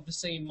are of the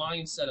same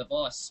mindset of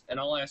us, and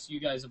I'll ask you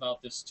guys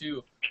about this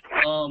too,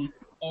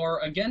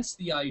 are against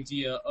the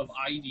idea of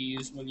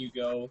IDs when you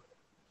go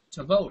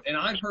to vote. And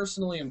I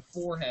personally am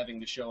for having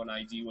to show an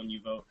ID when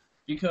you vote,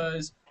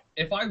 because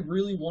if I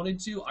really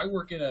wanted to, I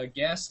work at a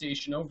gas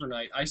station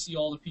overnight. I see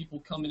all the people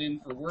coming in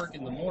for work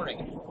in the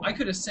morning. I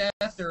could have sat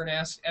there and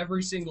asked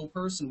every single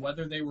person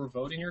whether they were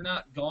voting or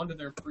not, gone to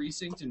their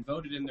precinct and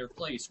voted in their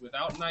place.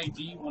 Without an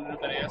ID, wouldn't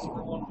have been asked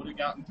for one, would have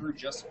gotten through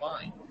just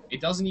fine.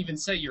 It doesn't even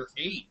say your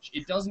age.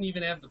 It doesn't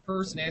even have the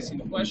person asking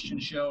the question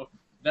show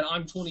that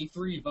I'm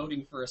 23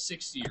 voting for a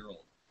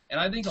 60-year-old. And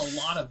I think a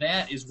lot of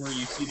that is where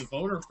you see the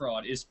voter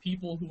fraud, is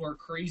people who are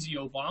crazy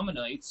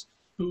Obamanites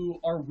who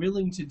are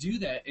willing to do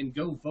that and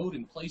go vote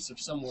in place of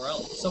someone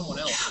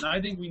else. And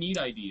I think we need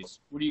IDs.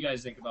 What do you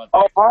guys think about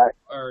that?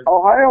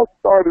 Ohio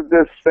started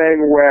this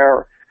thing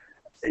where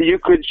you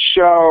could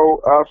show,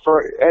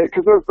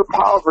 because there's the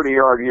poverty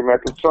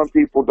argument that some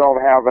people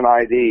don't have an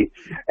ID,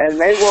 and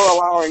they were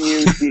allowing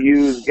you to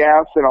use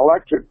gas and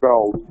electric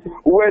bills,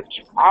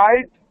 which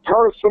I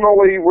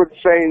personally would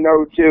say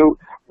no to.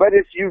 But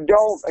if you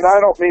don't, and I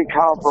don't mean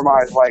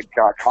compromise like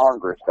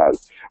Congress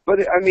does, but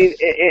I mean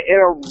in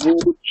a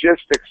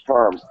logistics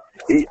term,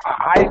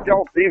 I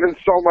don't even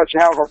so much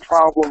have a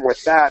problem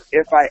with that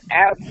if I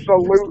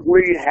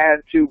absolutely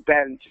had to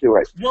bend to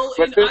it. Well,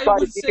 but this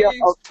idea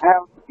of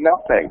having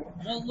nothing.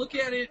 Well, look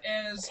at it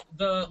as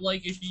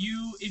if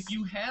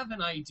you have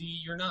an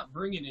ID, you're not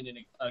bringing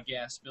in a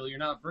gas bill, you're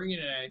not bringing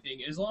in anything.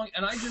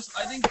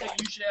 I think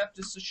that you should have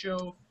to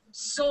show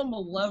some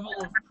level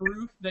of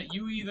proof that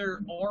you either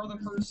are the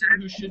person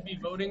who should be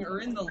voting, or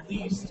in the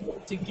least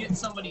to get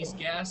somebody's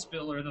gas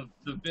bill or the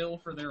bill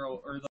for their,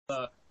 or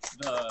the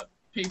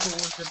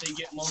paperwork that they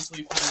get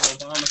monthly for their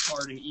Obama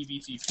card and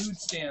EBT food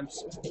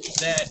stamps,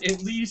 that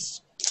at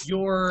least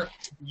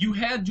you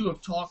had to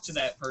have talked to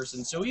that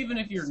person. So even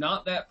if you're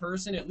not that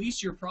person, at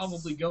least you're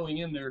probably going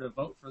in there to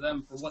vote for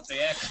them for what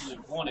they actually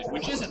wanted,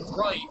 which isn't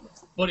right,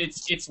 but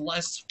it's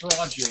less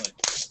fraudulent.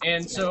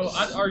 And so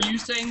are you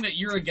saying that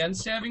you're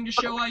against having to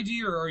show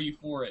ID, or are you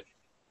for it?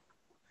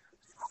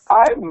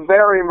 I'm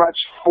very much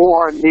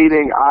for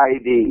needing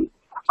ID.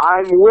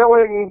 I'm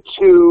willing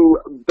to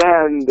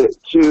bend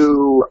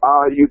to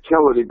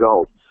utility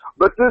bills.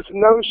 But this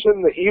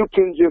notion that you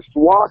can just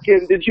walk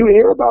in, did you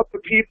hear about the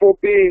people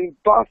being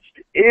bussed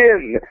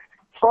in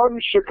from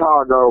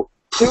Chicago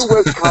to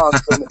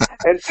Wisconsin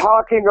and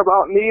talking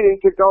about needing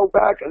to go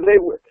back?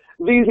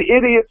 These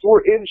idiots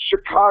were in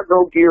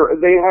Chicago gear.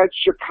 They had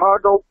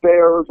Chicago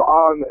Bears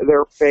on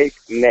their fake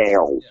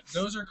nails. Yeah,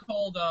 those are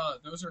called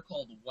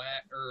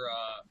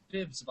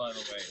bibs, by the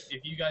way.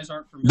 If you guys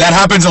aren't familiar, that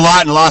happens a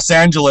lot in Los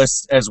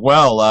Angeles as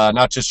well,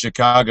 not just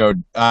Chicago.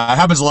 It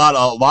happens a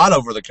lot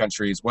over the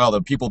country as well.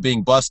 The people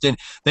being bussed in.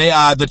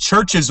 The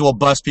churches will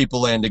bus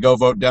people in to go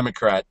vote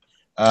Democrat.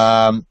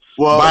 You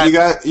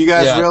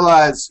guys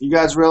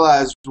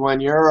realize when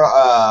you're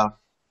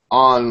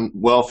on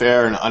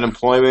welfare and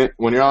unemployment,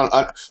 when you're on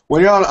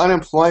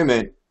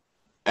unemployment,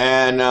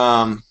 and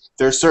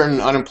there's certain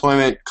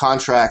unemployment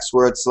contracts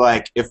where it's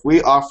like, if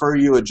we offer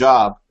you a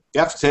job, you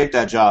have to take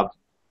that job,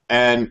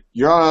 and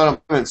you're on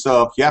unemployment,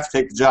 so you have to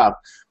take the job.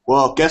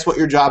 Well, guess what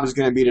your job is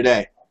going to be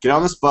today? Get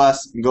on this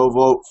bus and go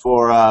vote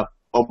for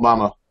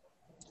Obama.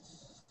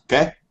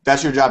 Okay,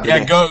 that's your job today.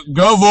 Yeah,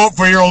 go vote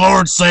for your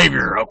Lord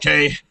Savior.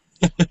 Okay.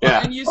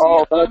 Yeah. And you see,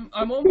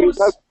 I'm almost.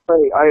 That's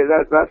great.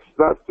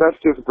 That's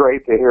just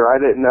great to hear. I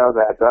didn't know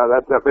that.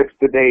 That makes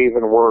the day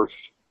even worse.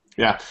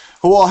 Yeah.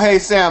 Well, hey,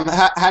 Sam,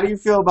 how do you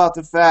feel about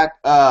the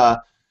fact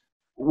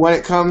when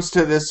it comes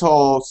to this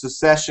whole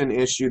secession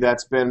issue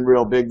that's been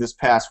real big this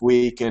past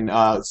week, and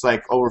it's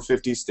like over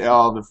 50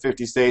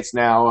 states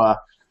now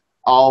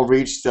all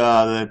reached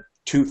the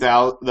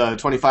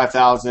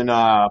 25,000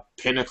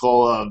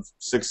 pinnacle of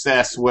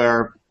success,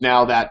 where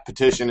now that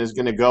petition is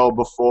going to go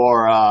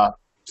before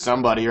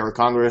somebody or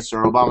Congress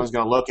or Obama's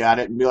going to look at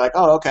it and be like,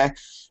 oh, okay.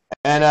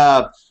 And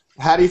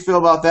how do you feel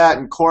about that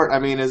in court? I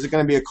mean, is it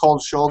going to be a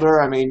cold shoulder?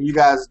 I mean, you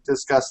guys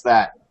discuss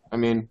that. I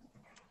mean,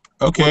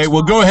 okay,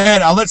 well, go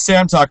ahead. I'll let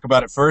Sam talk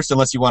about it first,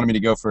 unless you wanted me to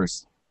go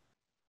first.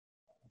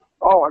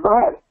 Oh, go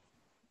ahead.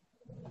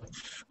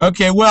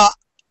 Okay, well,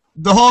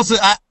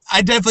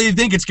 I definitely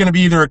think it's going to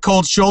be either a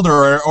cold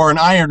shoulder or an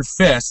iron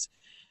fist.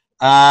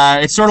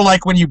 It's sort of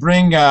like when you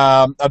bring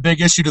a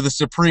big issue to the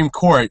Supreme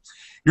Court.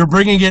 You're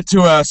bringing it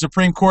to a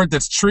Supreme Court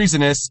that's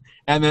treasonous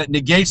and that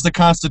negates the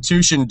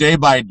Constitution day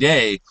by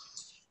day.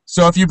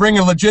 So if you bring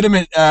a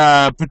legitimate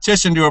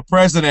petition to a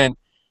president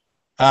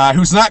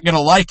who's not going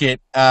to like it,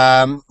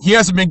 he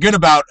hasn't been good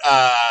about,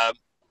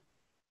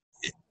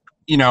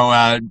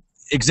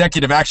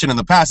 executive action in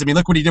the past. I mean,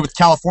 look what he did with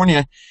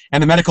California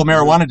and the medical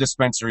marijuana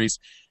dispensaries.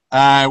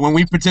 When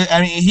we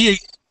he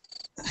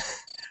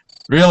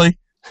really.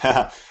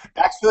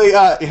 Actually,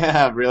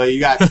 yeah, really, you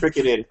got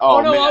cricketed. Oh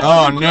no!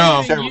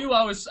 No! You,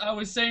 I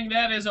was saying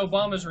that as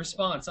Obama's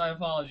response. I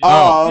apologize.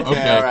 Oh,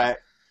 okay, all right.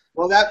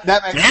 Well, that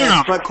makes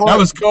sense. But Court, that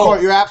was cool.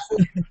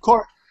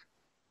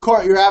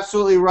 Court, you're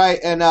absolutely right.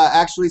 And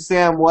actually,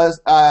 Sam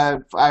was. I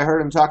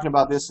heard him talking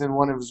about this in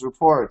one of his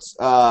reports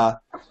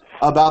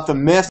about the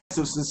myths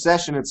of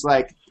secession. It's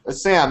like,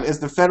 Sam, is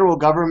the federal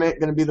government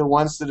going to be the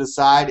ones to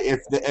decide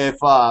if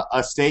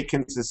a state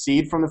can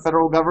secede from the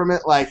federal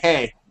government? Like,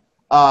 hey.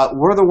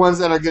 We're the ones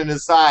that are going to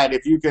decide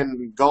if you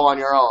can go on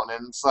your own.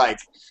 And it's like,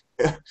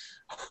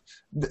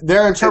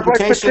 their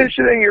interpretation. It's like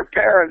petitioning your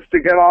parents to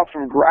get off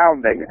of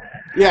grounding.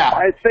 Yeah.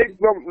 I think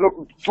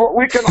what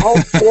we can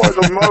hope for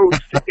the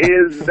most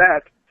is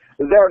that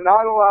they're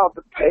not allowed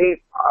to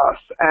paint us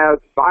as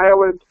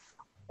violent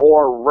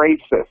or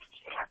racist.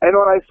 And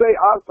when I say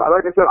us,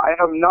 like I said, I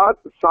have not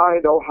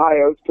signed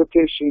Ohio's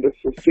petition to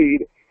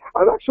secede.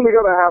 I'm actually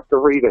going to have to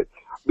read it,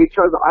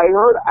 because I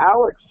heard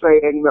Alex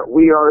saying that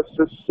we are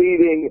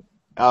seceding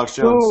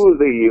to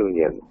the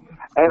Union.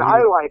 And I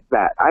like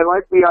that. I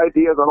like the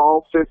idea that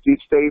all 50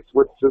 states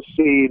would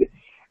secede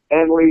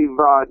and leave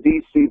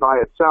D.C. by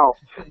itself.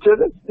 To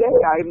this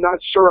day, I'm not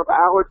sure if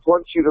Alex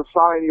wants you to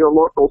sign your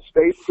local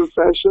state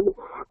secession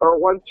or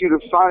wants you to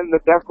sign the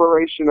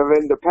Declaration of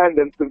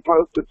Independence and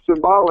post it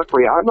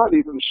symbolically. I'm not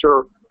even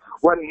sure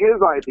what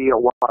his idea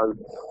was,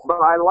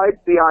 but I like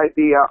the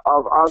idea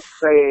of us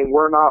saying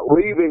we're not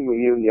leaving the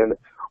Union.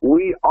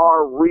 We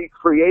are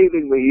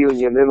recreating the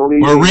Union and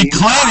leaving. We're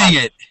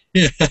reclaiming it.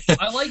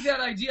 I like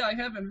that idea. I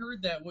haven't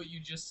heard that, what you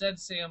just said,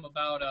 Sam,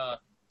 about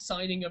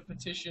signing a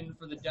petition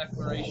for the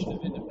Declaration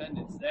of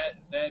Independence.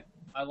 That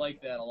I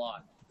like that a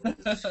lot.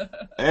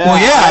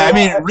 I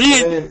mean,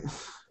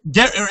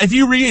 if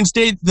you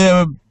reinstate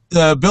the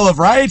Bill of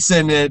Rights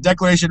and the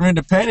Declaration of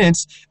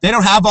Independence, they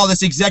don't have all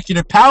this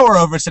executive power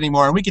over us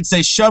anymore, and we can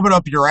say shove it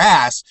up your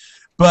ass.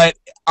 But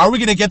are we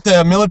going to get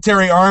the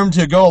military arm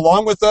to go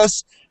along with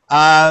us?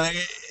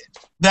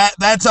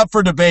 That's up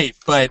for debate,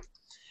 but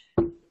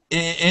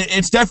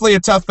it's definitely a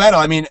tough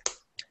battle. I mean,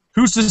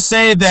 who's to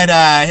say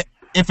that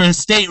if a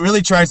state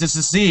really tries to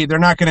secede, they're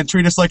not going to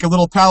treat us like a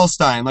little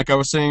Palestine, like I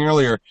was saying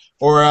earlier,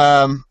 or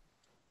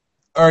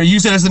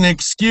use it as an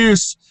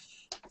excuse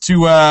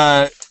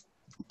to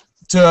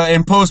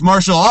impose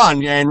martial law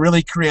and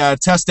really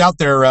test out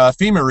their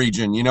FEMA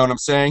region. You know what I'm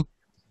saying?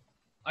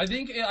 I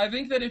think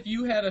that if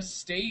you had a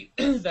state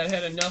that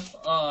had enough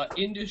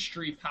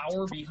industry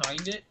power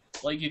behind it,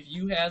 like if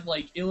you had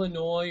like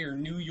Illinois or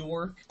New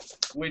York,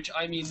 which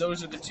I mean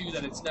those are the two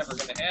that it's never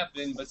going to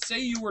happen. But say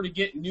you were to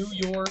get New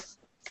York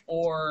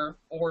or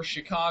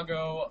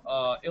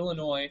Chicago,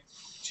 Illinois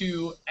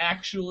to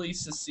actually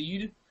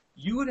secede,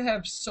 you would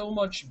have so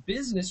much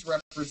business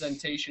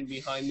representation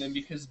behind them,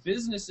 because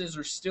businesses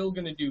are still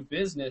going to do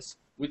business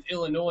with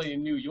Illinois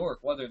and New York,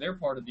 whether they're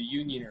part of the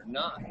union or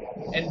not.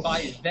 And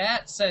by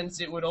that sense,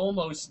 it would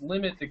almost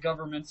limit the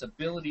government's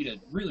ability to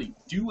really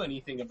do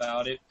anything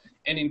about it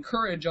and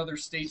encourage other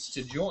states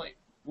to join.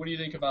 What do you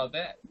think about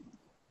that?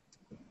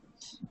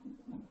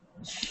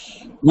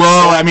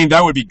 Well, I mean,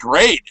 that would be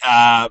great.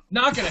 Not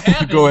going to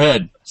happen. Go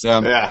ahead,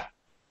 Sam. Yeah.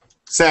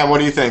 Sam, what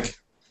do you think?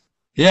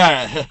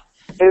 Yeah.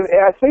 And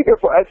I think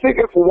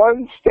if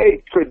one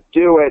state could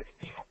do it,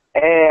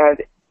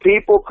 and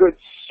people could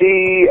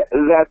see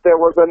that there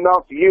was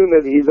enough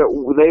unity that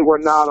they were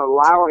not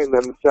allowing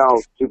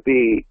themselves to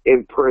be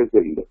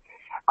imprisoned.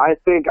 I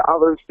think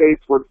other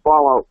states would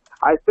follow.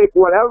 I think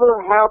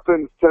whatever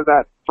happens to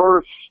that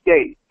first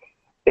state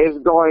is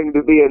going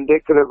to be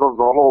indicative of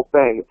the whole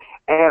thing.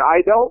 And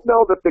I don't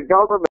know that the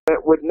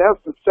government would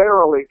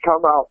necessarily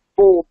come out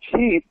full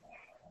teeth,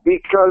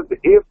 because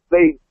if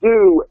they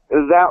do,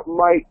 that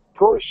might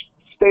push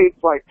states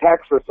like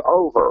Texas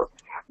over.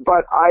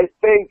 But I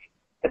think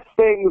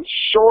things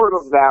short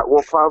of that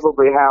will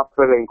probably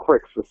happen in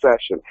quick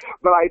succession.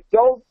 But I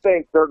don't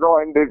think they're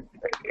going to,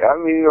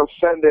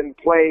 send in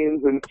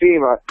planes and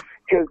FEMA,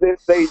 because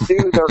if they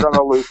do, they're going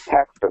to lose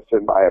Texas,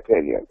 in my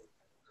opinion.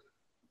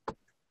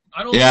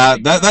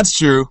 That's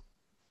true.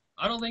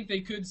 I don't think they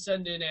could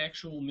send in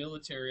actual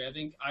military. I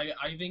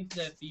think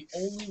that the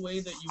only way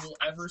that you will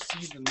ever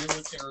see the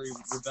military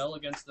rebel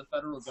against the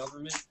federal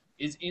government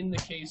is in the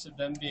case of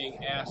them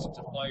being asked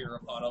to fire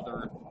upon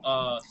other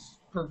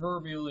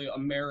proverbially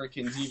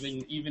Americans,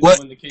 even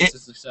in the case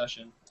of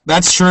secession.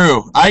 That's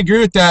true. I agree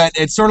with that.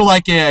 It's sort of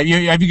like, have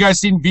you guys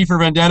seen V for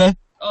Vendetta?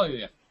 Oh,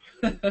 yeah.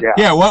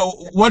 Yeah,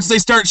 once they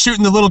start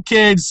shooting the little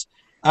kids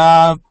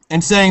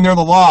and saying they're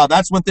the law,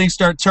 that's when things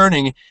start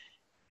turning.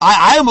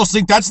 I almost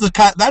think that's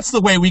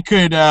the way we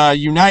could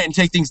unite and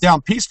take things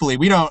down peacefully.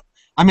 We don't.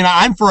 I mean,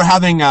 I'm for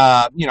having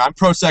I'm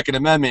pro Second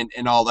Amendment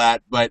and all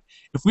that, but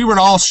if we were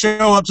to all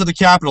show up to the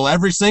Capitol,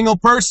 every single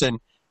person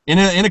in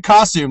a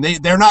costume,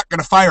 they're not going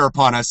to fire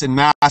upon us in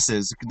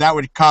masses. That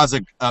would cause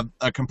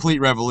a complete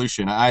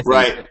revolution, I think.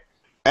 Right.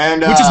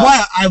 And which is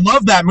why I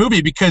love that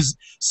movie, because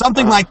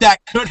something like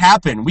that could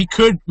happen. We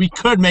could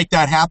make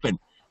that happen.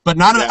 But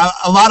not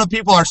a lot of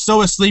people are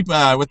so asleep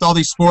with all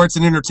these sports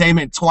and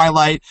entertainment.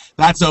 Twilight,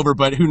 that's over,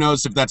 but who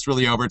knows if that's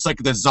really over? It's like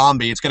the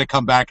zombie; it's going to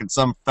come back in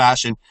some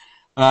fashion.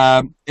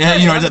 Don't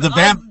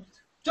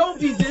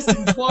be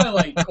dissing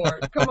Twilight,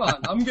 Court. Come on,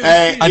 I'm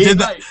gonna. I did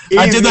that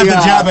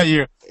to jab at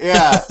you.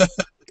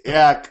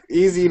 Yeah,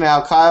 easy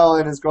now. Kyle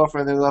and his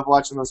girlfriend, they love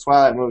watching those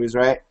Twilight movies,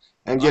 right?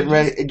 And getting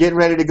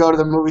ready to go to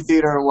the movie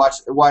theater and watch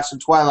the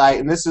Twilight.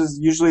 And this is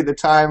usually the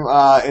time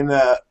in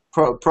the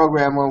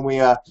program when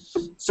we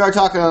start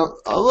talking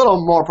a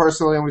little more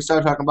personally, and we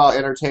start talking about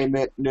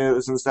entertainment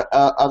news and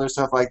other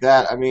stuff like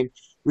that. I mean,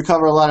 we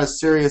cover a lot of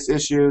serious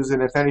issues,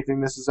 and if anything,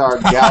 this is our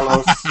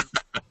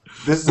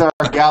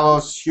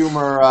gallows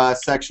humor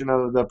section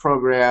of the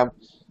program.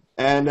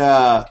 And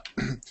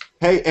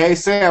hey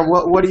Sam,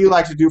 what do you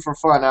like to do for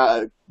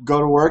fun? Go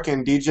to work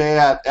and DJ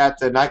at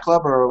the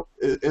nightclub, or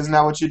isn't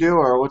that what you do,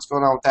 or what's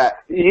going on with that?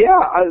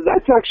 Yeah,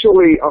 that's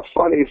actually a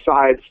funny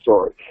side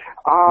story.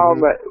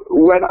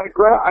 When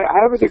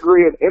I have a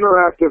degree in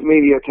interactive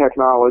media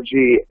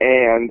technology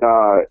and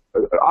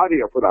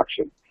audio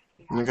production.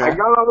 Okay. I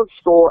got out of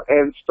school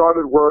and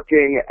started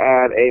working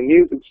at a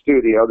music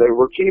studio. They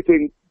were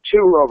keeping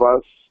 2 of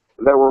us.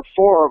 There were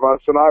 4 of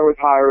us, and I was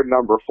hired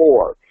number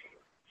 4.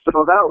 So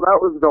that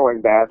was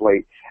going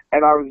badly.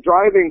 And I was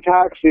driving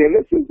taxi, and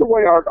this is the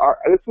way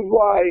this is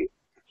why,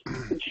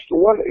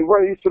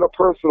 when you said a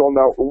personal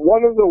note,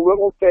 one of the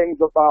little things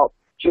about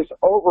just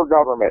over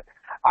government.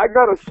 I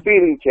got a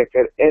speeding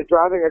ticket and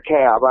driving a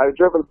cab. I've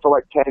driven for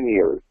like 10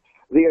 years.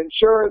 The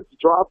insurance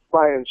dropped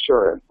my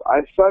insurance.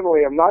 I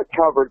suddenly am not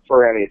covered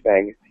for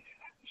anything.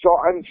 So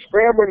I'm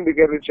scrambling to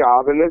get a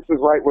job, and this is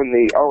right when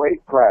the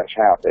 '08 crash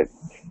happened.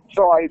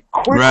 So I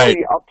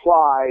quickly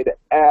applied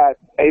at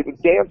a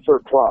dancer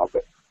club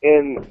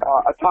in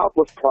a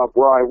topless club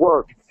where I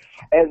work,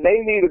 and they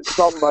needed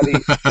somebody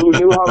who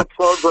knew how to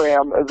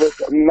program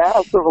this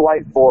massive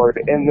light board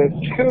in this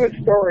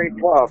 2-story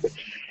club.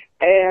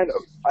 And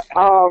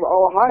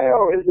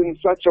Ohio is in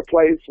such a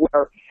place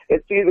where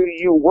it's either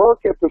you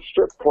work at the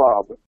strip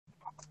club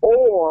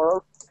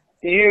or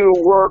you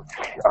work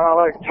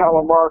like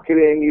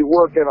telemarketing, you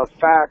work in a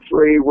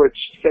factory, which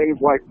things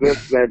like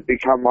this then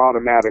become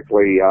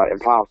automatically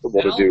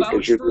impossible to do. I'll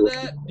vouch for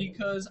that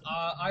because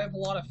I have a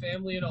lot of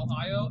family in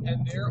Ohio,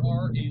 and there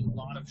are a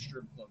lot of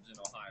strip clubs in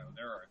Ohio.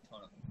 There are a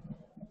ton of them.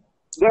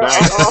 There are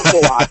an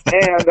awful lot.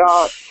 And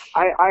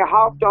I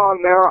hopped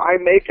on there. I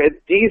make a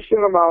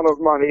decent amount of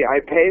money. I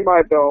pay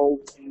my bills,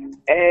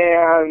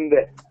 and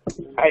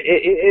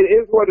it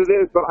is what it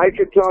is. But I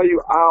can tell you,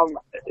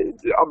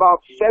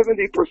 about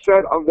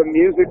 70% of the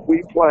music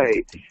we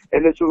play,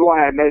 and this is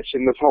why I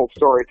mentioned this whole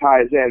story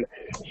ties in,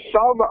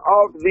 some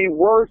of the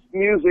worst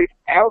music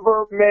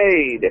ever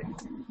made,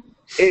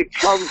 it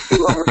comes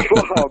to our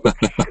club.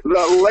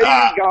 The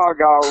Lady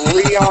Gaga,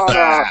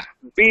 Rihanna,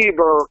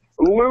 Bieber,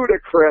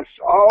 Ludacris.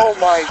 Oh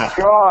my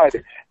God!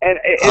 And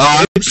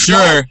I'm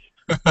sure.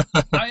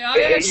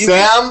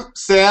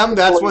 Sam,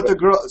 that's what the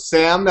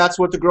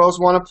girls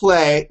want to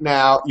play.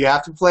 Now you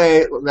have to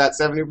play that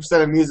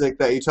 70% of music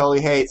that you totally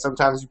hate.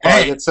 Sometimes you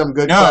probably get some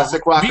good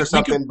classic rock or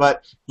something,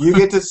 but you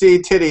get to see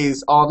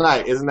titties all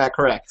night. Isn't that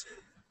correct?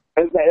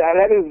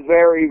 That is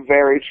very,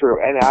 very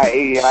true, and I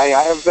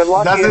have been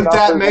lucky enough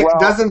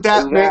Doesn't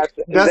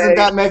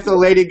that make the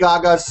Lady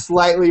Gaga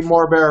slightly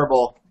more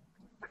bearable?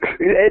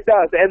 It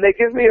does, and they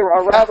give me a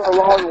rather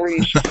long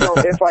leash. So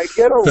if I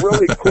get a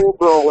really cool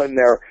girl in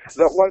there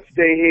that wants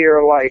to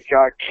hear like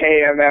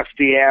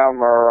KMFDM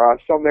or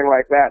something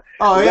like that,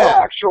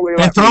 actually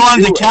and throw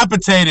on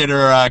Decapitated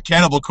or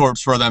Cannibal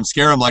Corpse for them.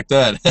 Scare them like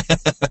that.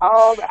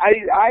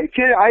 I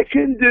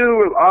can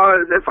do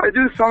if I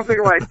do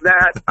something like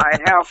that, I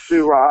have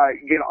to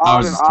get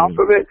on and off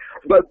of it.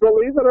 But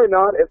believe it or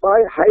not, if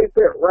I hype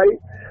it right,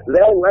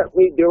 they'll let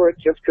me do it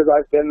just because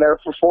I've been there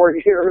for 4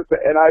 years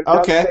and I've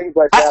done things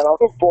like that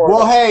before.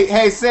 Well,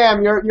 hey,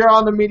 Sam, you're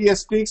on the Media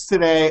Speaks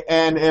today,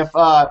 and if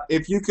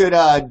you could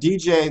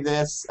DJ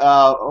this,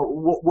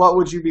 what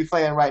would you be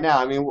playing right now?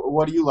 I mean,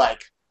 what do you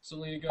like?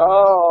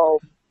 Oh,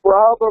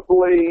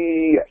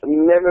 probably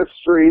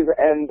Ministries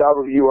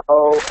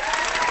NWO.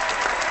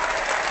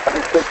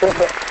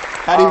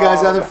 How do you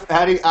guys I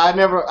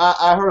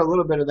heard a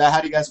little bit of that.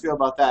 How do you guys feel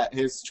about that?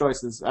 His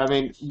choices. I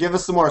mean, give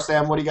us some more,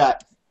 Sam. What do you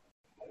got?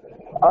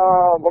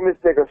 Let me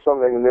think of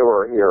something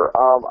newer here.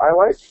 I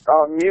like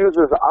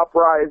Muse's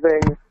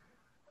Uprising.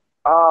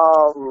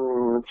 I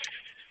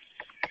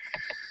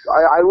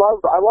love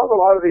a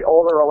lot of the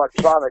older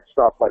electronic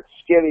stuff like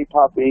Skinny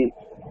Puppy.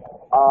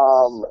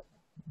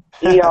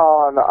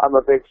 Eon, I'm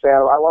a big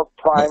fan of. I love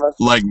Primus.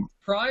 Like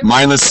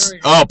Mindless.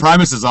 Oh,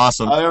 Primus is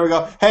awesome. Oh, there we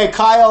go. Hey,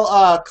 Kyle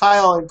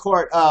and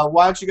Court,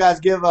 why don't you guys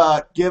give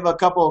a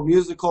couple of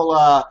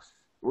musical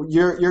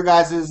your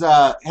guys's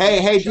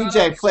hey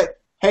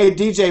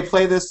DJ,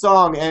 play this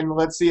song and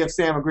let's see if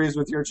Sam agrees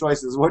with your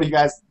choices.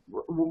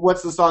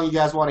 What's the song you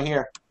guys want to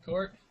hear?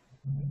 Court.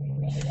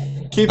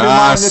 Keep in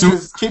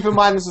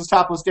mind this is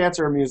Topless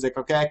Dancer music,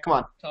 okay? Come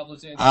on.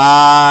 Topless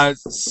Dancer.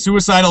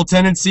 Suicidal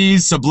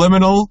Tendencies,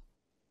 Subliminal.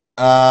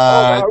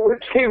 That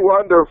would be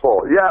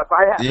wonderful. Yes,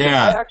 I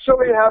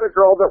actually had a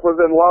girl that was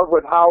in love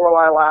with How Will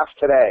I Laugh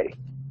Today.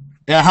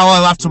 Yeah, How Will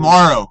I Laugh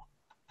Tomorrow.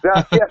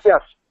 Yes.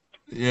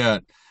 Yeah,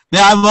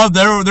 I love.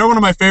 They're one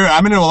of my favorite.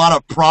 I'm into a lot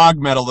of prog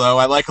metal though.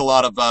 I like a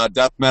lot of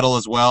death metal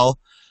as well.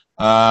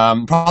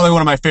 Probably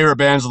one of my favorite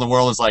bands in the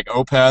world is like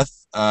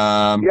Opeth.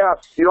 Yes,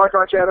 you like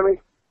Arch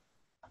Enemy?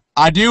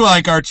 I do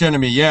like Arch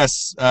Enemy.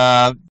 Yes,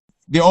 the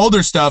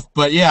older stuff,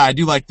 but yeah, I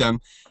do like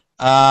them.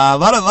 A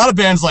lot of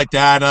bands like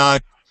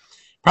that.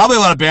 Probably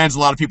a lot of bands a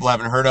lot of people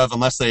haven't heard of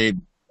unless they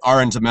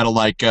are into metal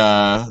like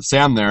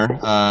Sam there.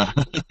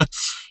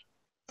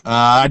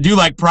 I do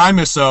like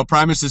Primus, though.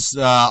 Primus is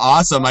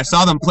awesome. I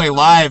saw them play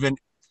live, and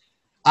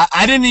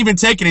I didn't even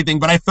take anything,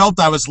 but I felt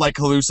I was like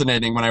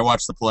hallucinating when I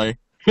watched the play.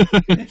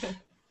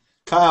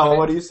 Kyle,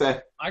 what do you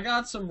say? I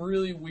got some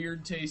really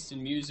weird taste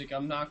in music,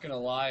 I'm not going to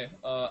lie.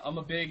 I'm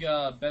a big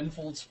Ben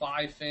Folds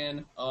 5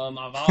 fan. I've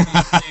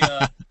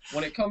obviously,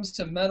 when it comes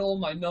to metal,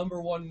 my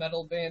 #1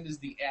 metal band is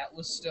the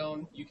Atlas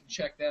Stone. You can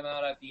check them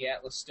out at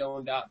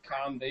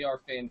theatlasstone.com. They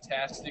are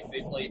fantastic.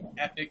 They play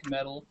epic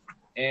metal,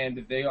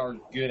 and they are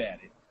good at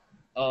it.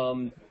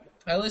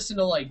 I listen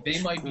to, like,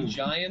 They Might Be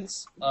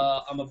Giants.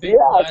 I'm a big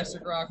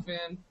classic rock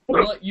fan.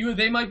 You a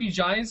They Might Be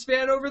Giants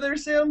fan over there,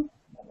 Sam?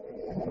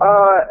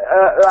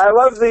 I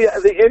love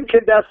the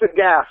incandescent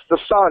gas, the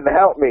sun,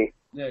 help me.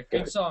 Yeah,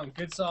 good song.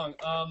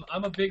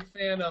 I'm a big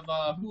fan of,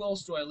 who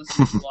else do I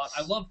listen to a lot?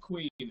 I love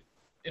Queen.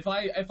 If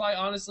I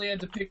honestly had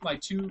to pick my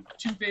two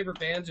favorite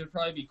bands, it would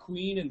probably be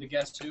Queen and The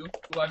Guess Who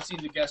I've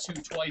seen The Guess Who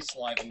twice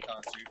live in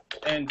concert,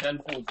 and Ben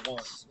Folds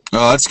once.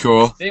 Oh, that's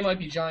cool. They Might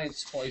Be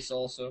Giants twice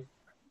also.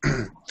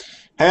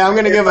 Hey, I'm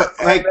going to give if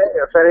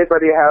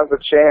anybody has a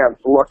chance,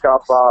 look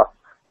up,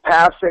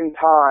 Passing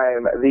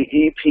Time, the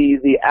EP,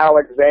 The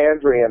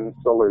Alexandrian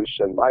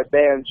Solution. My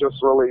band just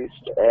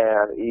released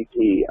an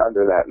EP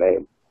under that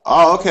name.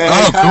 Oh, okay.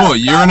 Oh, cool.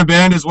 You're in a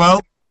band as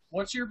well?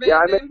 What's your band name?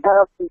 Yeah, I'm in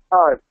Passing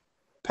Time.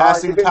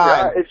 Passing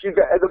Time.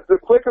 The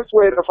quickest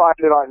way to find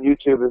it on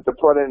YouTube is to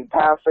put in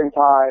Passing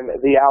Time,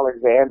 The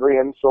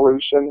Alexandrian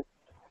Solution.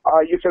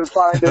 You can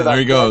find it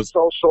at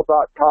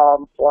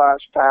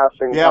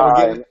social.com/passing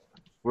time.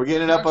 We're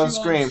getting it up on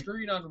screen. On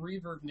screen on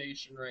Reverb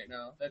Nation right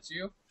now. That's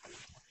you?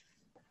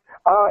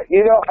 I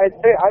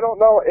don't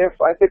know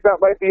I think that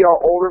might be our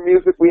older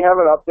music. We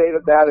haven't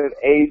updated that in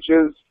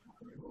ages.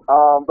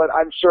 But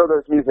I'm sure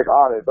there's music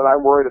on it, but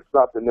I'm worried it's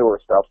not the newer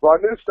stuff. So our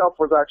new stuff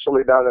was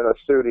actually done in a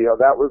studio.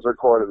 That was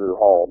recorded at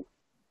home.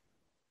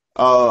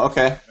 Oh,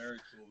 okay. Very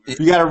cool.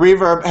 You got a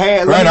reverb.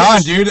 Hey, right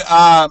on, dude.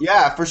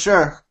 Yeah, for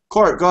sure.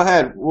 Court, go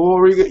ahead.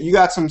 You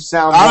got some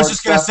sound. I was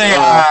just going to say,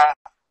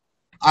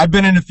 I've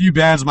been in a few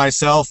bands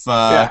myself.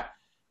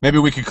 Maybe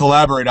we could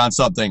collaborate on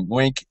something.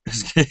 Wink.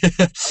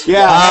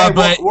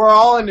 But we're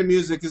all into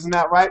music, isn't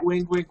that right?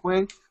 Wink, wink,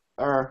 wink.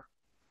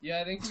 Yeah,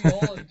 I think we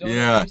all have done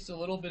at least a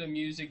little bit of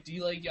music.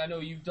 D-Lake, I know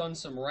you've done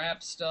some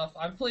rap stuff.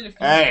 I've played a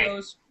few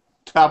shows.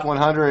 Top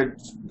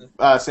 100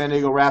 San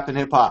Diego rap and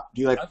hip hop.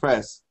 Do you like the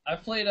press?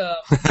 I've played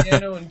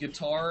piano and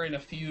guitar in a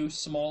few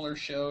smaller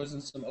shows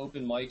and some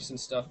open mics and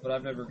stuff, but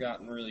I've never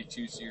gotten really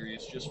too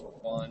serious, just for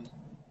fun.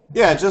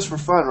 Yeah, just for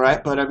fun,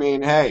 right? But I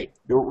mean, hey,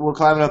 we're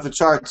climbing up the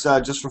charts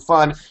just for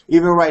fun.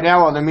 Even right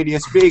now on the Media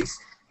Speaks.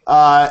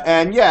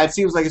 And yeah, it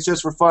seems like it's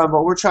just for fun,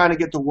 but we're trying to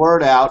get the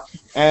word out.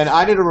 And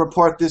I did a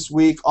report this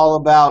week all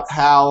about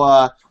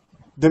how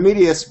The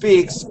Media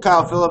Speaks,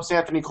 Kyle Phillips,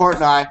 Anthony Court,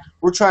 and I,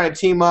 we're trying to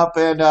team up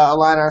and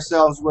align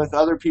ourselves with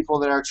other people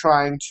that are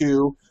trying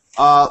to,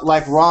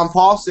 like Ron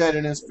Paul said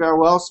in his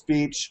farewell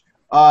speech,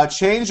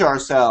 change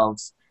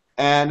ourselves.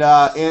 And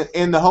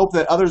in the hope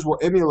that others will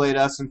emulate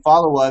us and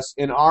follow us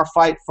in our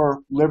fight for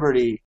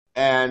liberty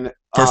and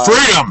for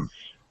freedom.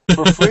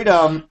 For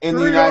freedom in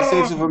the United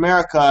States of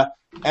America.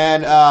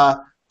 And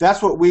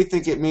that's what we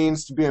think it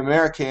means to be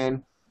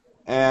American.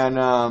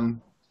 And,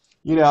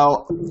 you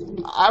know,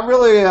 I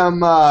really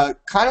am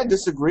kind of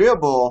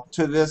disagreeable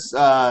to this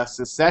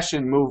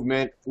secession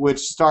movement, which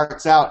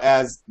starts out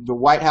as the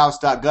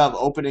WhiteHouse.gov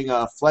opening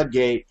a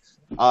floodgate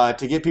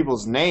to get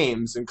people's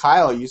names. And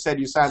Kyle, you said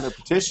you signed the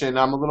petition.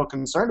 I'm a little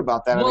concerned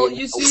about that. Well,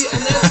 you see,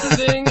 and that's the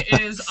thing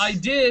is I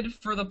did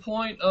for the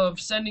point of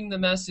sending the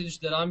message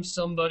that I'm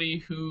somebody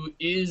who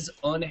is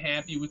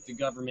unhappy with the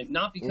government,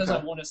 not because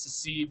I want to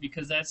secede,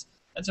 because that's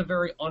a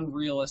very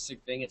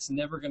unrealistic thing. It's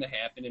never going to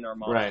happen in our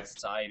modern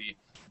society.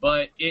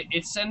 But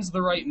it sends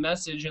the right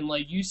message, and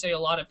like you say, a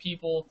lot of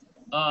people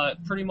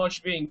pretty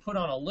much being put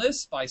on a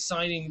list by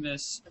signing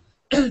this.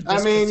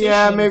 I mean,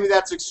 yeah, maybe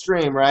that's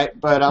extreme, right?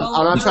 But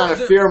I'm not trying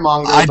to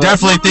fearmonger. I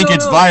definitely think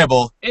it's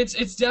viable.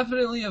 It's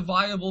definitely a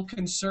viable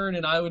concern,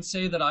 and I would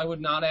say that I would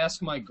not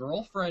ask my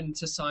girlfriend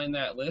to sign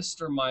that list,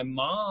 or my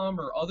mom,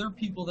 or other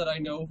people that I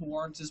know who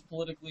aren't as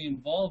politically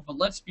involved. But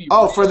let's be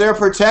real. For their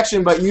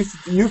protection, but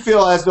you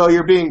feel as though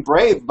you're being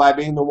brave by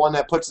being the one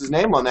that puts his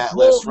name on that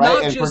list,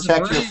 right? And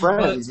protect your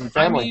friends and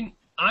family. I mean,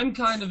 I'm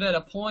kind of at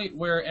a point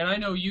where, and I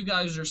know you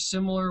guys are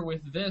similar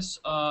with this.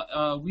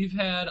 We've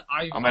had.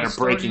 I'm at a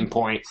breaking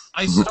point.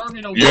 I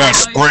started a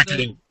yes,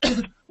 breaking.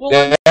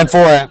 Well, and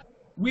for it.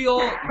 We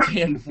all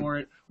stand for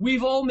it.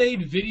 We've all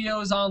made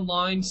videos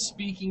online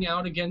speaking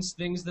out against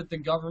things that the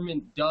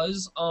government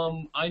does.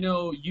 I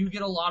know you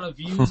get a lot of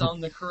views on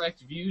the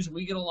Correct Views.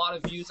 We get a lot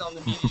of views on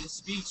the Media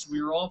Speaks. We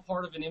are all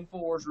part of an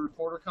InfoWars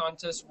reporter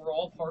contest. We're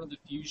all part of the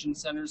Fusion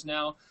Centers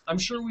now. I'm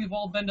sure we've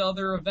all been to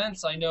other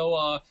events. I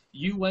know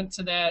you went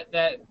to that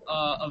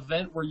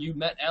event where you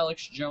met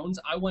Alex Jones.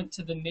 I went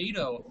to the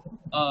NATO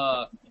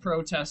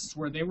protests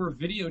where they were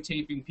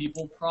videotaping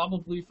people,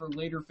 probably for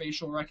later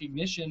facial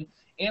recognition.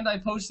 And I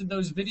posted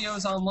those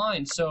videos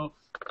online, so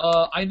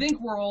I think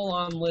we're all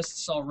on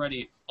lists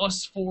already.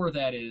 Us four,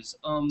 that is.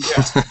 I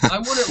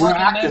wouldn't we're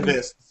recommend.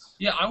 Activists.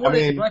 Yeah, I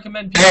wouldn't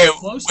recommend people hey,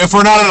 close. If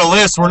we're not on a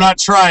list, we're not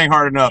trying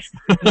hard enough.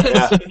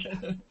 Yeah.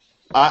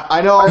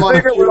 I know. I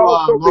think it would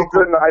also be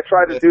good, and I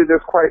try to do this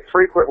quite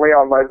frequently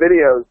on my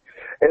videos,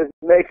 is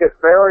make it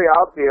very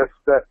obvious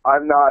that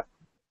I'm not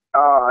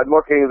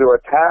looking to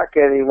attack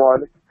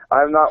anyone.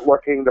 I'm not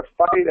looking to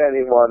fight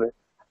anyone.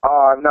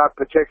 I'm not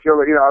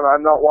particularly,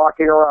 I'm not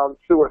walking around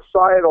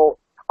suicidal.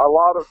 A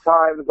lot of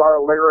times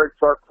our lyrics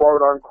are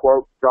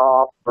quote-unquote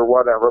goth or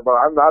whatever, but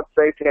I'm not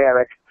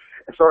satanic.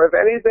 So if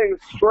anything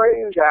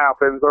strange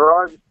happens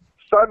or I'm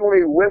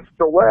suddenly whisked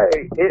away,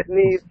 it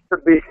needs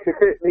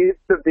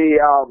to be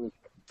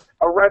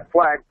a red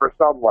flag for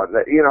someone.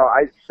 That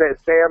I said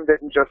Sam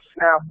didn't just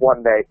snap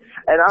one day,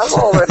 and I've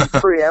already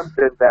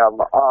preempted them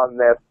on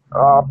this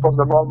from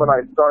the moment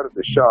I started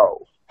the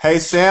show. Hey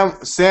Sam,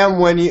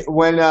 when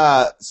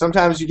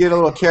sometimes you get a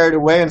little carried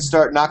away and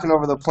start knocking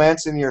over the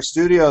plants in your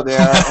studio there,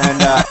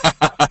 and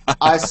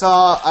I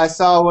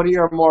saw one of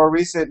your more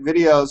recent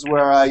videos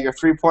where your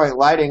 3-point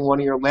lighting, one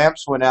of your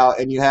lamps went out,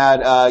 and you had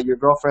your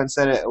girlfriend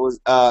said it was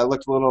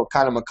looked a little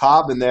kind of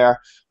macabre in there,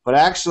 but I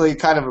actually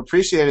kind of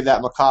appreciated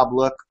that macabre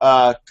look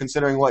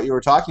considering what you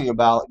were talking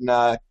about.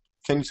 And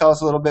can you tell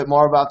us a little bit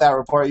more about that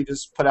report you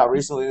just put out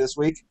recently this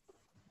week?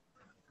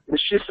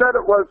 She said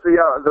it was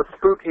the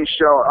spooky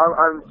show.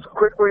 I'm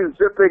quickly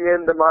zipping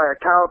into my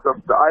account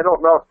of, I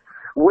don't know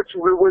what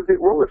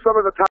were some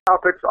of the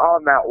topics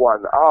on that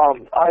one.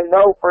 I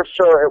know for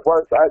sure it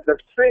was the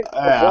Sphinx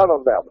was one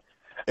of them.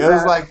 It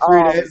was like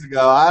 3 days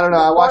ago. I don't know.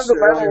 I watched it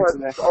earlier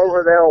today.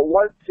 Over there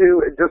want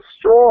to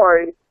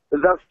destroy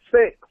the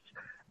Sphinx.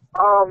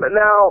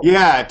 Now.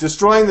 Yeah,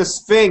 destroying the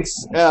Sphinx.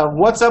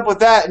 What's up with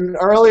that? And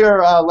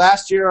earlier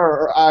last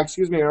year,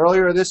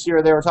 earlier this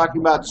year, they were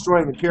talking about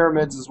destroying the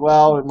pyramids as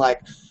well. And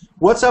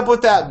what's up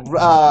with that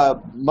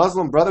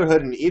Muslim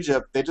Brotherhood in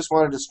Egypt? They just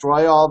want to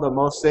destroy all the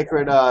most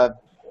sacred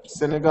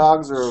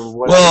synagogues or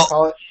whatever you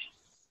call it.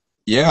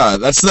 Yeah,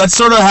 that's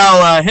sort of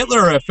how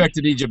Hitler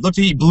affected Egypt. Look,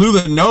 he blew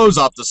the nose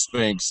off the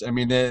Sphinx. I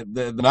mean,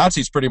 the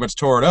Nazis pretty much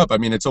tore it up. I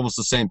mean, it's almost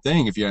the same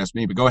thing if you ask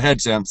me. But go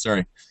ahead, Sam.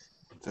 Sorry.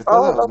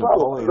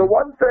 The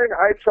one thing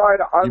I try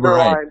to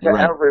underline to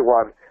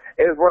everyone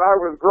is when I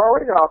was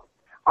growing up,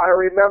 I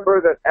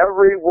remember that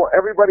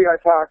everybody I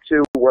talked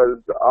to was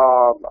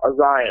a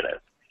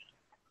Zionist.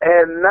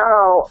 And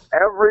now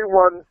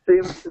everyone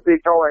seems to be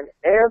going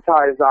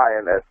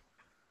anti-Zionist.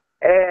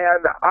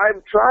 And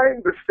I'm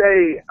trying to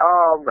stay,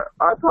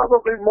 I'm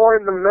probably more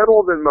in the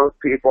middle than most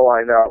people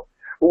I know,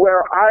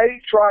 where I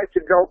try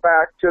to go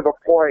back to the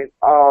point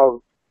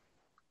of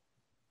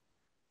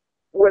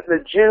when the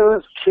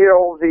Jews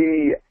kill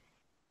the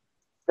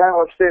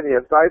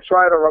Palestinians. I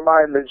try to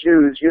remind the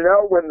Jews,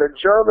 when the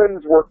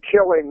Germans were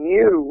killing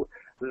you,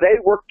 they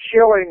were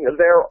killing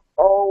their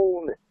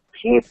own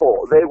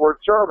people. They were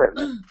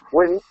Germans.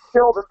 When he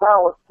killed the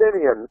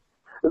Palestinians,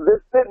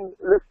 this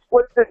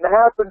split didn't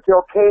happen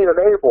till Cain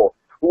and Abel,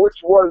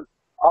 which was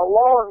a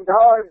long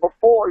time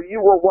before you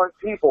were one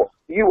people.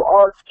 You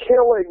are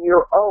killing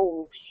your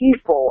own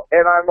people,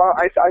 and I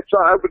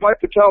would like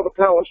to tell the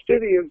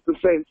Palestinians the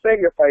same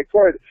thing if I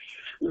could.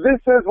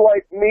 This is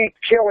like me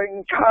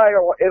killing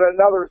Kyle in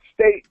another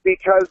state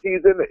because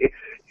he's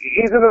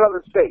in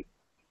another state.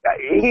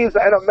 He's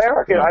an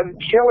American. I'm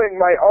killing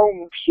my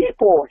own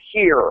people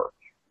here.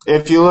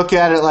 If you look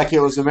at it like it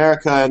was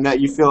America and that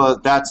you feel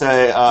that's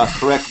a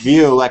correct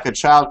view, like a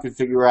child could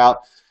figure out.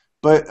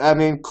 But, I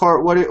mean,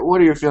 Court, what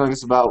are your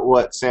feelings about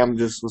what Sam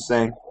just was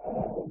saying?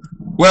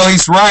 Well,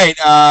 he's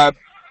right.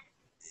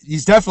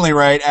 He's definitely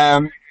right.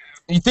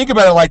 You think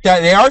about it like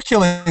that, they are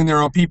killing their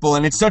own people,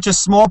 and it's such a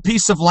small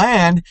piece of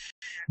land.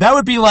 That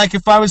would be like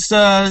if I was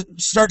to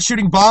start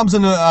shooting bombs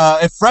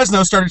if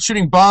Fresno started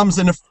shooting bombs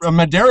in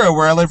Madera,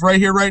 where I live right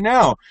here, right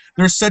now.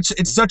 It's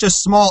such a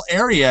small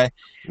area.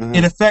 Mm-hmm.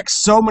 It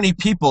affects so many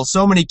people,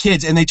 so many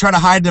kids, and they try to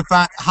hide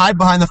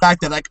behind the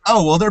fact that, like,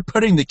 oh, well, they're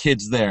putting the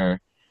kids there.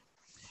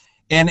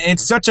 And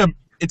it's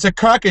a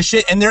crock of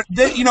shit. And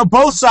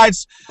both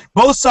sides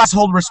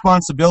hold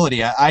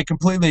responsibility. I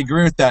completely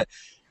agree with that.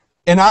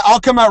 And I'll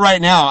come out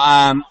right now.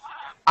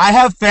 I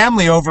have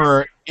family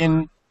over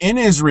in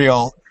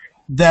Israel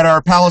that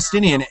are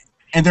Palestinian,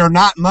 and they're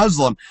not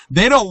Muslim.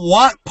 They don't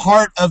want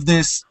part of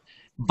this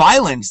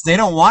violence. They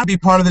don't want to be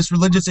part of this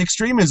religious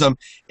extremism.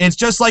 It's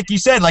just like you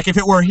said, like if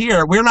it were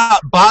here, we're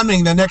not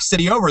bombing the next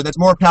city over that's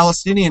more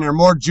Palestinian or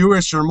more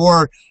Jewish or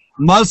more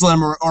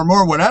Muslim or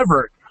more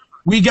whatever.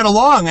 We get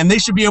along, and they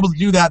should be able to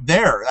do that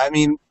there. I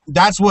mean,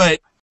 that's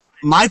what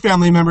my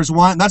family members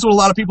want. That's what a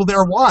lot of people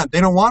there want. They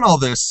don't want all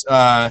this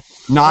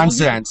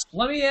nonsense.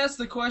 Let me ask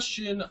the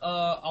question.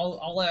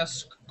 I'll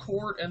ask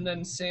Court and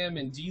then Sam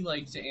and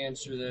D-Like to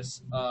answer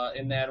this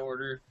in that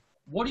order.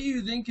 What do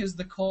you think is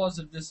the cause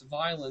of this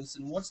violence,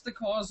 and what's the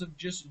cause of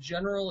just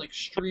general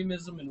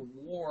extremism and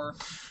war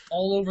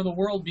all over the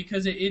world?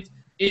 Because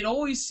it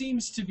always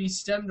seems to be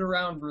stemmed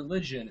around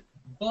religion.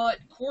 But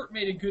Court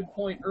made a good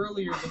point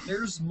earlier that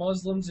there's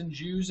Muslims and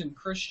Jews and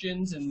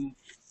Christians and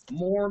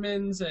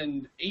Mormons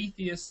and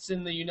atheists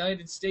in the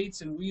United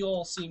States, and we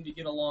all seem to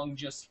get along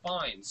just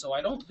fine. So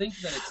I don't think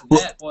that it's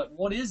that, but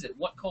what is it?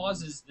 What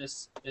causes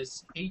this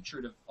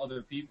hatred of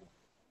other people?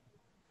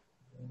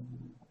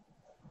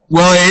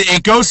 Well,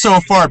 it goes so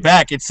far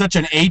back. It's such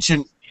an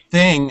ancient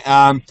thing.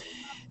 And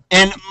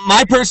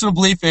my personal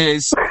belief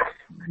is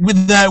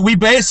we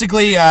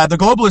basically, the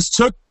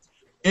globalists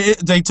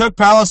they took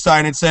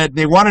Palestine and said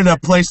they wanted a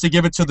place to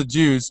give it to the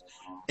Jews.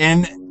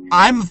 And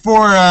I'm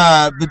for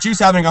the Jews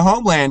having a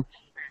homeland,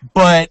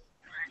 but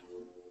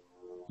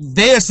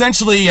they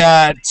essentially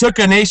took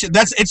a nation.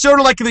 It's sort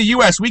of like the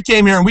U.S. We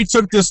came here and we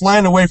took this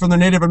land away from the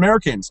Native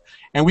Americans,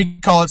 and we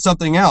call it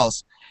something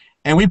else.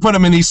 And we put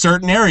them in these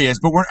certain areas,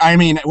 but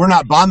we're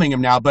not bombing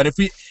them now. But if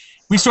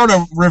we sort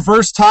of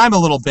reverse time a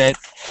little bit,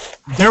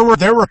 there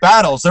were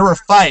battles, there were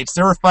fights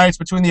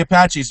between the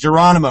Apaches,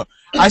 Geronimo.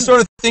 I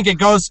sort of think it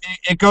goes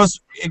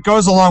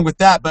along with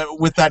that, but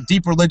with that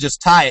deep religious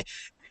tie.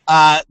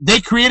 They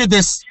created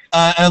this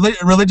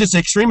religious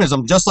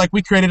extremism, just like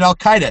we created Al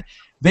Qaeda.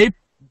 They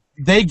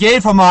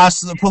gave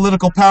Hamas the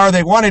political power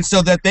they wanted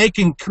so that they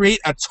can create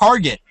a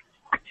target.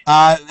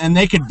 And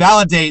they could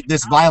validate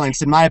this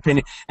violence, in my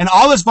opinion. And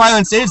all this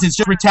violence is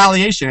just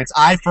retaliation. It's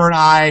eye for an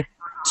eye,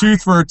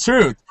 tooth for a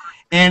tooth.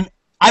 And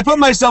I put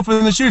myself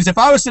in the shoes. If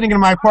I was sitting in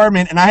my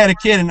apartment and I had a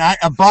kid and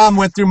a bomb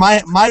went through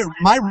my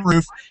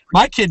roof,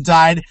 my kid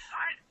died,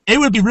 it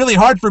would be really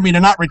hard for me to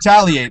not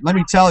retaliate, let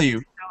me tell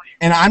you.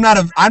 And I'm not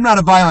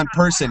a violent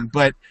person,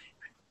 but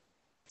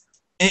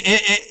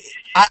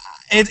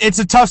it's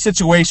a tough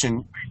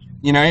situation.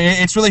 You know,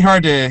 it's really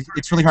hard to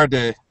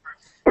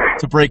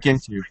break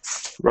into.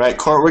 Right,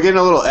 Court. We're getting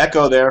a little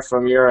echo there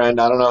from your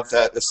end. I don't know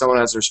if someone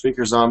has their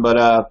speakers on,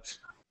 but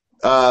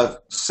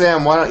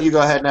Sam, why don't you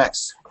go ahead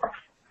next?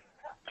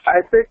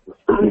 I think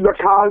the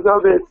cause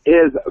of it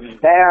is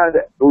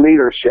bad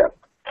leadership,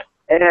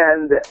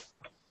 and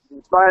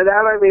by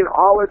that I mean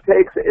all it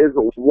takes is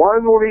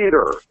one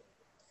leader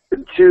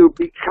to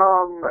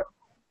become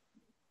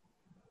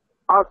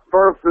us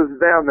versus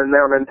them in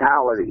their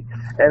mentality,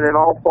 and it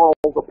all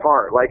falls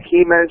apart. Like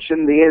he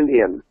mentioned the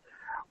Indians.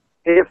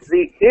 If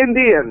the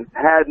Indians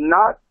had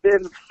not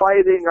been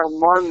fighting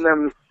among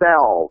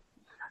themselves,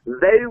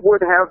 they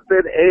would have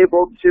been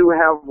able to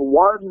have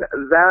won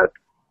that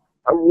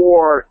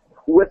war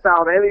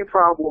without any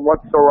problem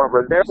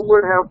whatsoever. There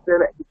would have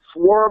been a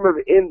swarm of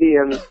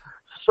Indians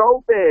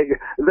so big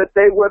that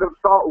they would have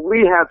thought we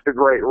had the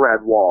Great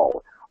Red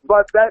Wall.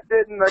 But that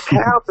didn't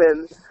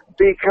happen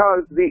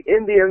because the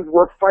Indians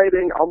were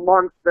fighting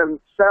amongst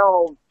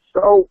themselves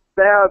so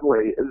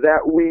badly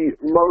that we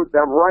mowed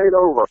them right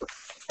over.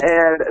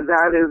 And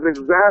that is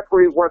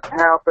exactly what's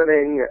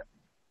happening,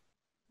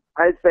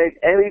 I think,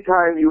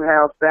 anytime you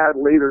have bad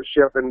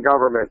leadership in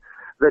government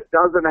that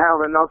doesn't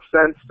have enough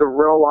sense to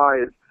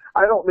realize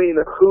I don't mean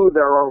who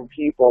their own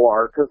people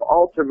are, because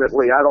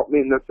ultimately I don't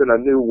mean this in a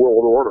new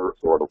world order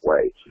sort of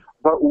way.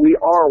 But we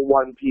are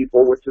one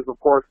people, which is, of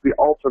course, the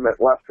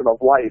ultimate lesson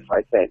of life,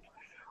 I think.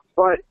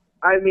 But,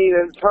 I mean,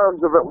 in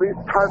terms of at least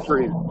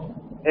countries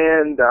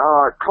and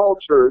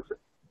cultures,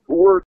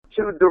 we're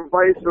too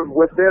divisive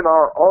within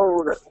our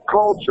own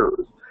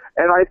cultures.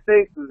 And I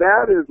think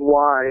that is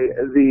why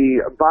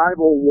the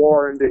Bible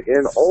warned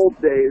in old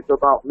days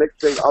about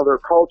mixing other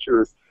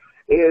cultures,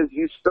 is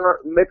you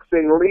start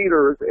mixing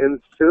leaders,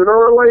 and sooner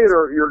or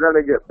later you're going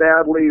to get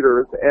bad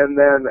leaders, and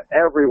then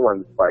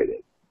everyone's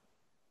fighting.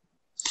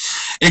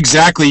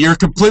 Exactly. You're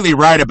completely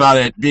right about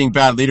it being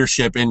bad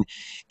leadership. And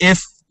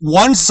if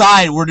one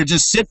side were to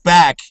just sit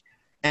back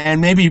and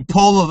maybe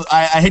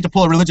I hate to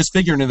pull a religious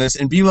figure into this,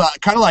 and be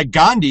kind of like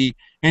Gandhi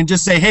and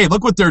just say, hey,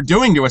 look what they're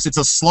doing to us. It's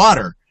a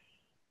slaughter.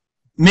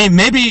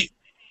 Maybe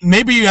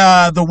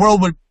the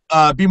world would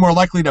be more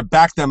likely to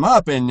back them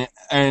up and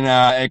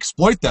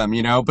exploit them,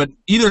 you know. But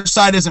either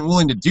side isn't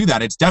willing to do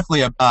that. It's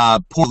definitely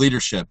a poor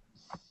leadership.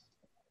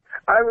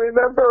 I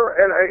remember,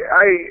 and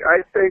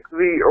I think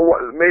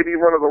maybe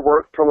one of the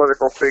worst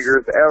political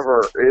figures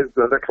ever is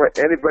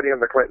anybody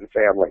in the Clinton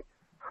family.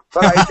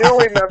 But I do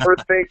remember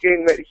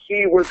thinking that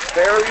he was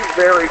very,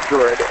 very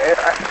good. And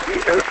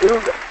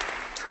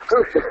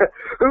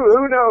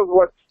who knows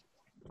what?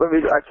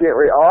 I can't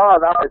read. Oh,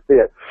 now I see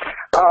it.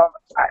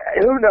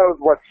 Who knows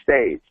what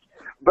stage?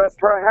 But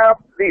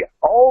perhaps the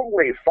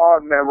only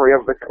fond memory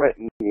of the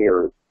Clinton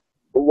years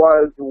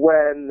was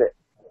when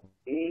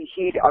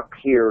he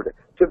appeared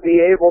to be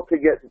able to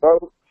get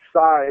both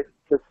sides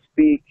to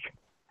speak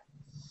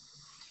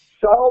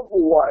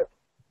somewhat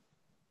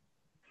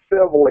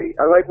civilly.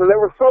 Like, there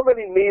were so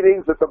many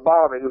meetings that the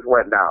bombings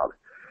went down,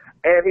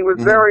 and he was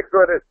very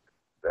good at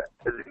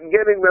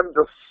getting them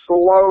to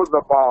slow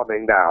the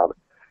bombing down.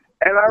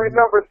 And I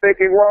remember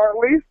thinking, well,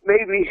 at least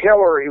maybe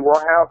Hillary will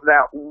have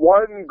that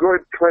one good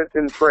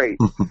Clinton trait.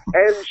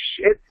 And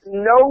it's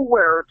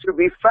nowhere to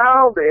be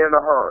found in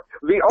her.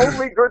 The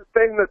only good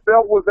thing that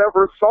Bill was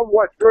ever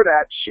somewhat good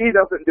at, she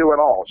doesn't do at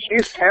all.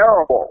 She's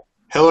terrible.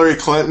 Hillary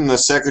Clinton, the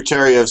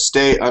Secretary of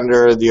State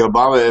under the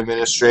Obama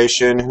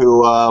administration,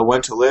 who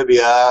went to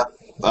Libya.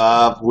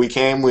 We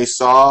came, we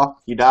saw,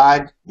 he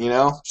died, you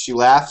know, she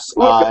laughs.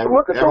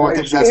 Look at the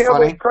way she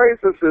handled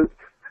crises.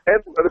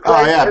 And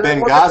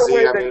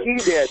Benghazi. That he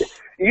did,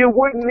 you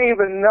wouldn't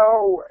even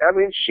know. I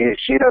mean,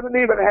 she doesn't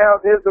even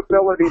have his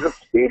ability to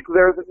speak.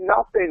 There's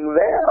nothing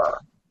there.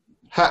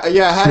 How do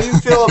you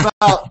feel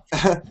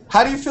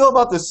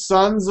about the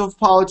sons of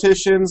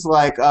politicians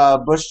like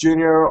Bush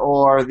Jr.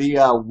 or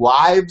the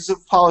wives of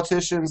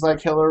politicians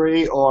like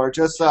Hillary, or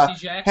just Jesse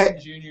Jackson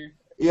Jr.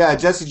 Yeah,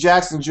 Jesse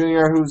Jackson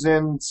Jr., who's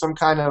in some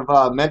kind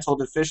of mental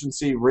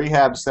deficiency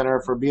rehab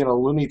center for being a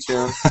Looney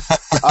Tune.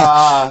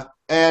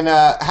 And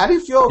how do you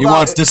feel about He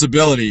wants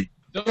disability.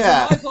 Those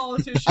are my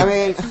politicians. I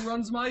mean, who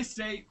runs my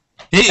state.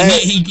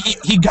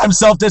 He got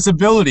himself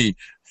disability.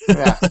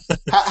 Yeah.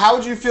 How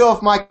would you feel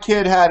if my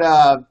kid had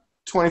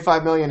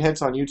 25 million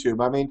hits on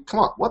YouTube? I mean, come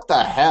on, what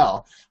the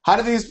hell? How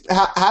do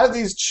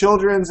these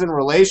children's and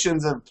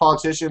relations of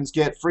politicians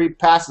get free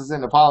passes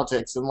into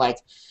politics? And like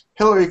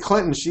Hillary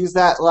Clinton, she's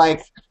that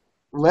like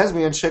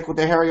lesbian chick with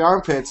the hairy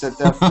armpits at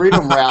the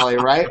Freedom Rally,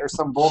 right? Or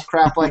some bull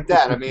crap like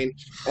that. I mean,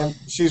 and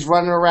she's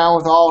running around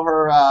with all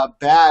her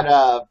bad,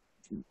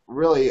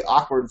 really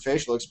awkward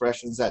facial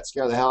expressions that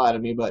scare the hell out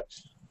of me. But,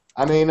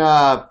 I mean...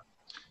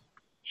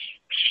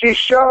 she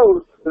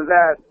shows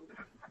that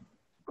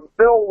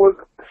Bill was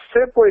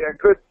simply a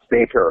good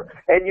speaker.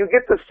 And you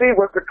get to see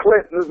what the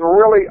Clintons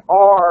really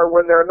are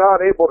when they're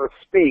not able to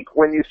speak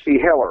when you see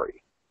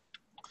Hillary.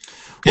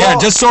 Yeah,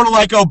 just sort of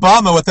like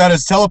Obama without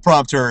his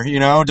teleprompter, you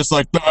know, just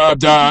like da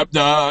da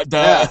da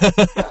da.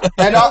 Yeah.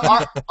 And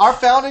our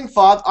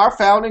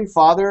founding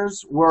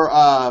fathers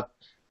were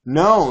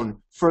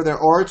known for their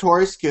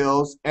oratory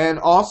skills, and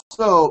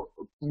also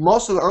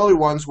most of the early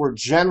ones were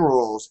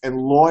generals and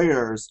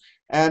lawyers.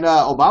 And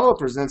Obama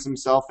presents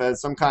himself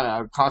as some kind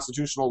of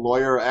constitutional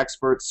lawyer,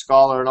 expert,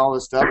 scholar, and all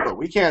this stuff, but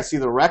we can't see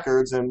the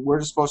records, and we're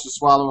just supposed to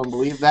swallow and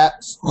believe that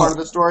part of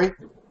the story.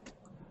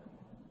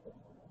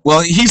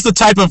 Well, he's the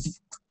type of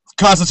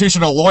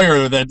constitutional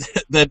lawyer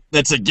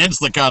that's against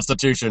the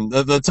Constitution,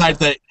 the type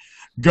that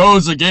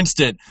goes against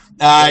it.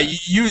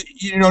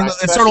 You know,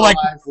 it's sort of like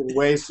in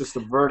ways to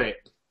subvert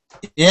it.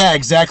 Yeah,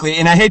 exactly.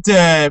 And I hate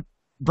to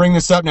bring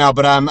this up now,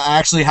 but I'm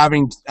actually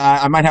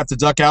I might have to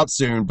duck out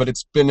soon. But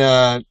it's been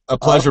a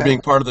pleasure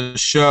being part of the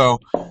show.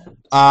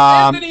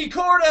 Anthony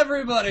Court,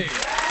 everybody.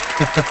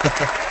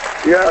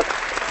 Yes.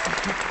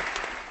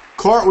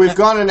 Court, we've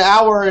gone an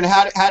hour, and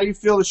how do you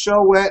feel the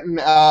show went? And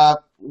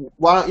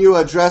why don't you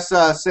address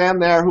Sam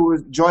there,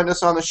 who joined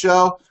us on the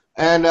show,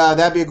 and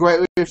that'd be a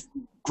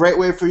great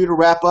way for you to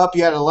wrap up.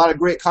 You had a lot of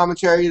great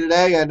commentary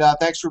today, and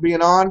thanks for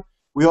being on.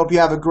 We hope you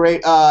have a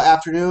great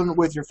afternoon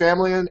with your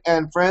family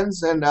and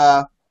friends. And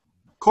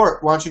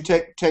Court, why don't you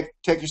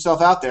take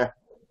yourself out there?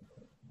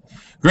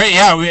 Great,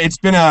 yeah, it's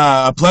been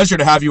a pleasure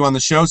to have you on the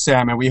show,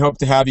 Sam, and we hope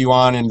to have you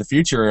on in the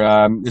future.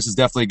 This is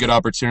definitely a good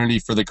opportunity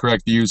for the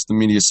Correct Views, the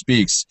Media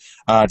Speaks,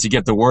 to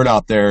get the word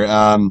out there.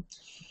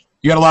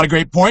 You got a lot of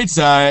great points.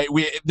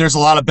 There's a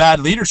lot of bad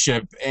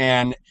leadership,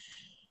 and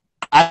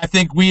I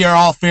think we are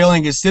all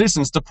failing as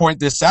citizens to point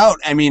this out.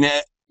 I mean,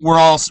 we're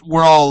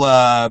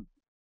all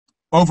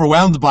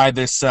overwhelmed by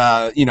this,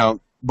 by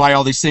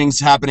all these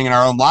things happening in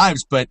our own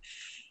lives, but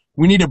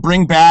we need to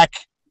bring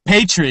back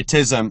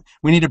patriotism.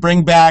 We need to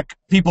bring back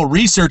people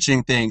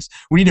researching things.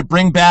 We need to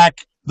bring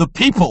back the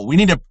people. We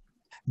need to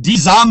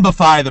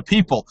de-zombify the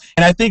people.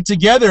 And I think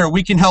together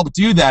we can help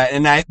do that.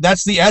 And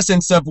that's the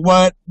essence of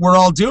what we're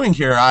all doing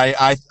here.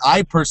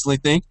 I personally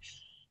think.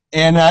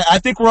 And I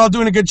think we're all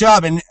doing a good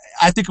job. And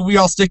I think if we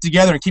all stick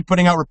together and keep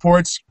putting out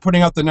reports,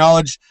 putting out the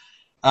knowledge,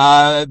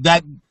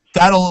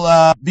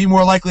 that'll be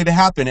more likely to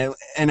happen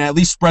and at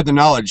least spread the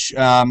knowledge,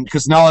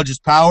 because knowledge is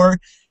power.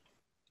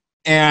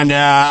 And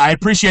I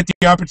appreciate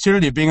the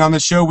opportunity of being on the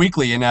show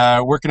weekly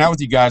and working out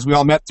with you guys. We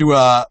all met through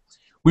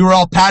we were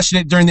all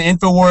passionate during the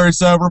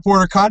InfoWars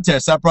reporter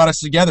contest. That brought us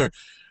together.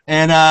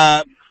 And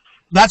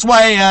that's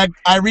why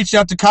I reached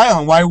out to Kyle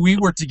and why we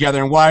worked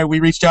together and why we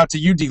reached out to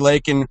you,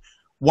 D-Lake, and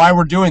why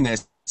we're doing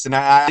this. And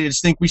I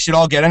just think we should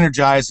all get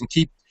energized and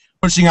keep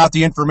pushing out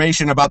the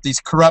information about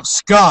these corrupt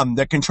scum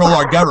that control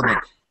our government.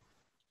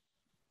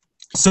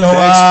 So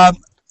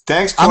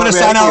thanks I'm going to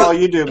sign out. All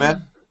you do,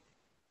 man.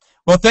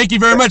 Well, thank you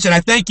very much, and I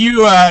thank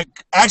you.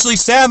 Actually,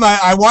 Sam,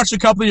 I watched a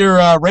couple of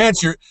your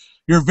rants. You're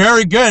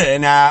very good,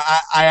 and I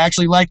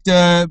actually liked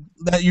that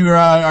you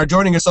are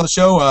joining us on the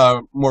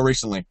show more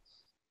recently.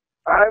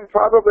 I'm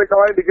probably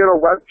going to get a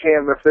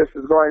webcam if this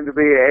is going to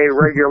be a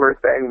regular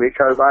thing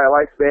because I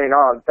like being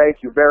on.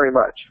 Thank you very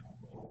much.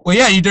 Well,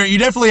 yeah, you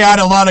definitely had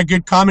a lot of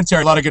good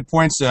commentary, a lot of good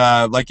points.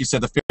 Like you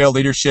said, the failed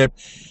leadership.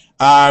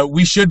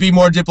 We should be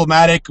more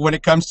diplomatic when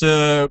it comes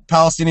to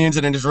Palestinians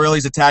and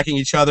Israelis attacking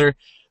each other.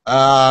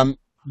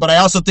 But I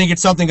also think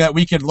it's something that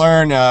we could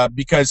learn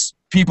because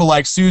people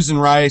like Susan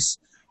Rice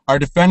are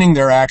defending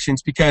their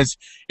actions, because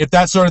if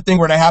that sort of thing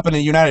were to happen in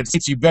the United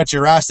States, you bet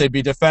your ass they'd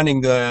be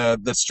defending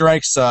the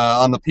strikes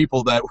on the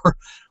people that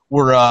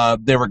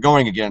they were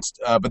going against.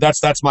 But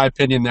that's my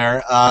opinion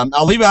there.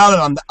 I'll leave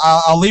on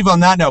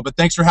that note, but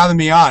thanks for having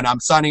me on. I'm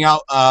signing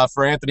out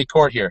for Anthony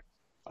Court here.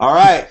 All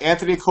right,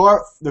 Anthony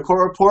Court, the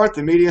Court Report,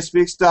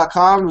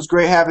 themediaspeaks.com. It was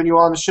great having you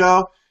on the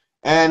show,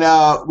 and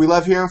we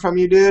love hearing from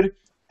you, dude.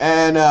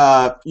 And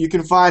you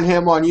can find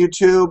him on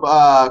YouTube,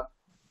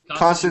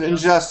 Constant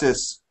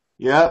Injustice.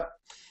 Yep.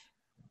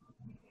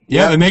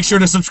 Yeah, and make sure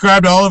to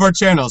subscribe to all of our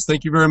channels.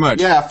 Thank you very much.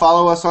 Yeah,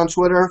 follow us on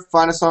Twitter.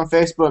 Find us on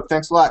Facebook.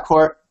 Thanks a lot,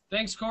 Court.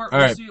 Thanks, Court. All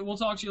right. We'll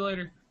talk to you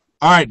later.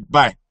 All right,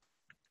 bye.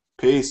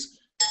 Peace.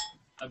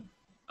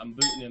 I'm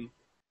booting him.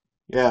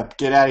 Yeah,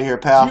 get out of here,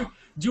 pal.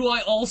 Do I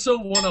also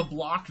want to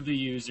block the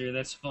user?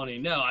 That's funny.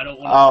 No, I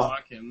don't want to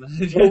block him.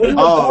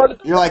 Oh,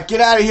 you're like,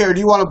 get out of here. Do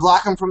you want to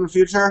block him from the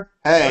future?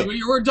 Hey.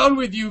 We're done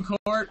with you,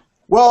 Court.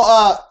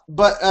 Well,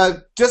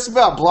 but just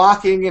about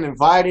blocking and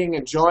inviting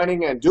and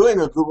joining and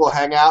doing a Google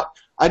Hangout,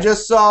 I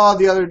just saw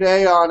the other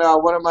day on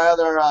one of my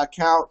other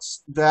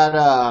accounts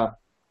that,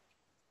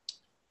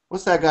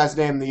 what's that guy's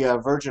name? The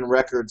Virgin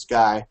Records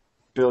guy,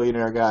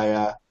 billionaire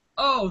guy.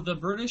 Oh, the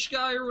British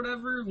guy or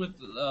whatever with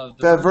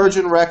the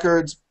Virgin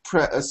Records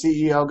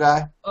CEO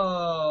guy.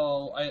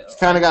 Oh, he's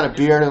kind of got a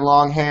beard and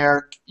long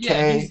hair.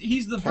 Yeah,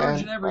 he's the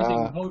Virgin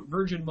everything.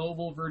 Virgin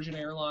Mobile, Virgin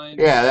Airlines.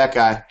 Yeah, that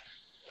guy.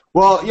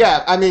 Well,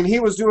 yeah, I mean,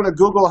 he was doing a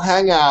Google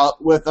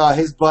Hangout with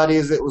his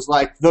buddies. It was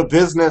like the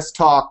business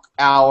talk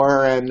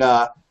hour, and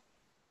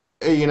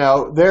you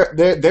know,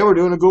 they were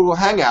doing a Google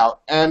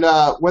Hangout. And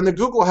when the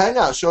Google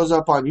Hangout shows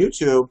up on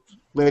YouTube,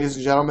 ladies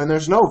and gentlemen,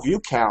 there's no view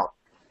count.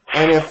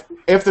 And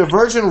if the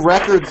Virgin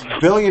Records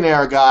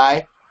billionaire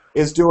guy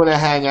is doing a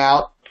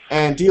hangout,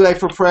 and D-Lake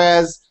for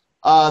Prez,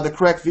 the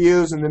Correct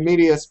Views, and the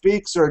Media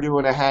Speaks are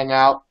doing a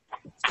hangout,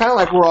 it's kind of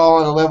like we're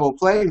all on a level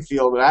playing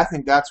field, and I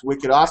think that's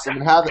wicked awesome.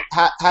 And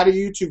how do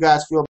you two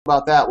guys feel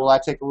about that? Will I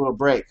take a little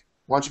break?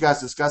 Why don't you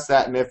guys discuss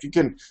that? And if you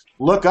can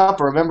look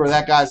up or remember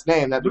that guy's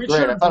name, that'd be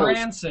great. Richard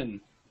Branson.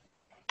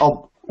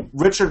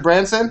 Richard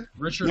Branson?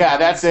 Yeah,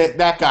 that's it.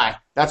 That guy.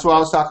 That's what I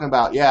was talking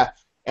about. Yeah.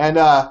 And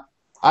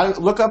I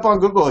look up on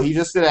Google. He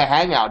just did a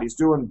hangout. He's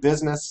doing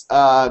business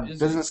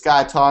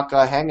guy talk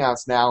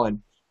hangouts now, and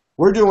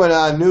we're doing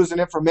news and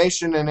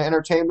information and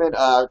entertainment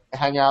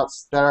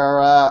hangouts that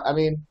are, I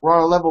mean, we're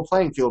on a level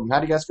playing field.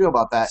 How do you guys feel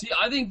about that? See,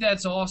 I think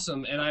that's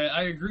awesome, and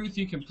I agree with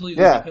you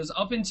completely, because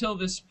up until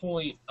this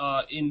point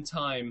in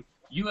time,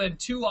 you had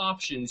two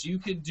options. You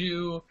could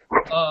do,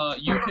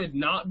 you could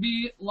not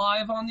be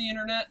live on the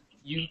internet.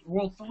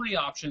 Well, three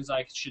options,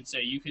 I should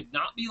say. You could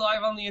not be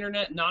live on the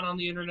internet, not on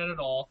the internet at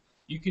all.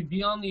 You could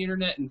be on the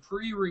internet in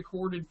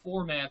pre-recorded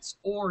formats,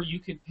 or you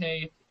could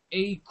pay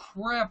a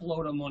crap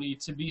load of money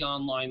to be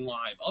online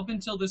live. Up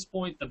until this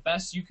point, the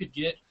best you could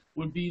get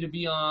would be to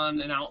be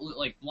on an outlet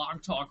like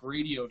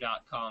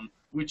blogtalkradio.com,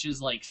 which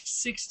is like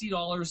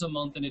 $60 a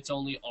month and it's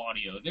only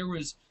audio. There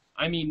was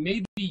I mean,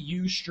 maybe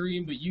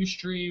Ustream, but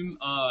Ustream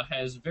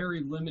has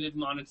very limited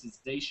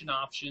monetization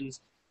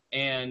options,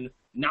 and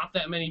not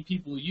that many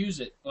people use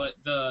it. But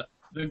the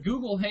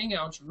Google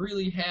Hangouts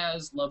really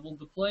has leveled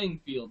the playing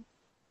field.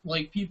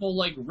 Like, people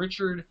like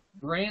Richard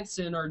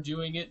Branson are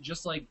doing it,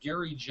 just like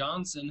Gary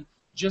Johnson,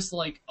 just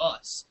like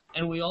us.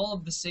 And we all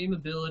have the same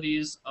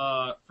abilities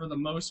for the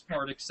most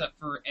part, except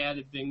for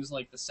added things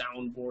like the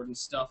soundboard and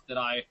stuff that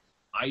I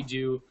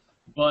do.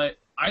 But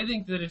I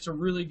think that it's a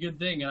really good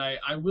thing, and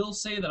I will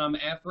say that I'm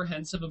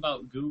apprehensive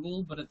about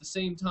Google, but at the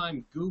same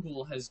time,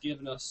 Google has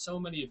given us so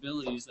many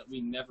abilities that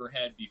we never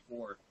had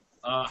before.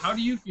 How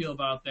do you feel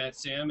about that,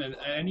 Sam,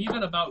 and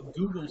even about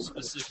Google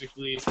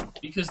specifically,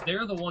 because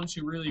they're the ones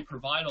who really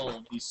provide all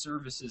of these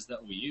services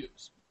that we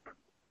use?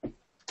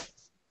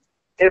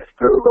 If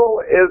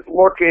Google is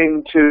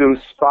looking to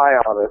spy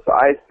on us,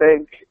 I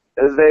think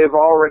they've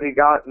already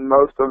gotten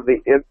most of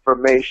the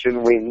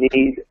information they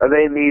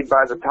need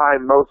by the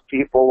time most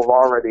people have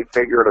already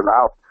figured it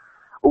out.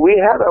 We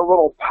had a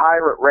little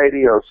pirate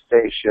radio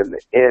station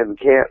in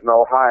Canton,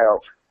 Ohio,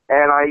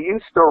 and I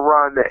used to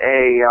run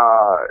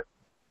a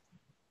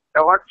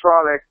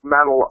electronic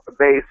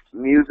metal-based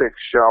music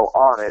show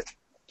on it.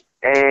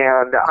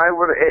 And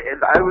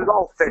it was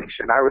all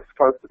fiction. I was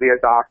supposed to be a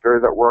doctor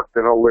that worked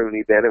in a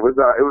loony bin. It was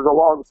a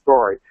long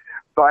story,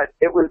 but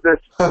it was this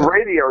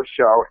radio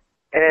show,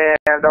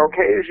 and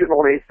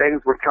occasionally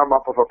things would come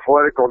up of a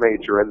political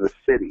nature in the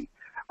city,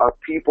 of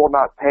people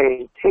not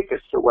paying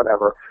tickets or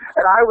whatever.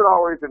 And I would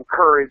always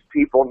encourage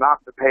people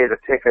not to pay the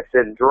tickets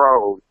in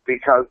droves,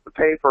 because the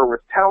paper was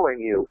telling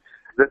you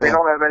that they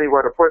don't have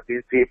anywhere to put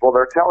these people.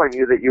 They're telling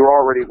you that you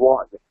already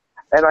won.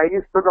 And I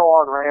used to go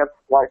on rants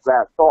like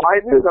that. So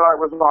I knew that I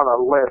was on a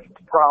list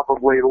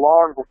probably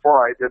long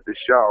before I did the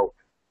show.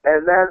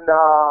 And then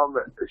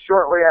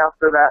shortly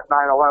after that,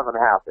 9/11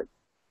 happened.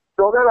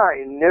 So then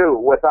I knew,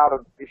 without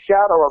a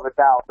shadow of a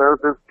doubt,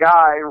 there's this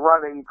guy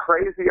running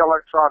crazy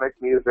electronic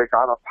music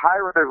on a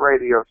pirated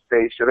radio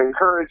station,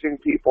 encouraging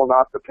people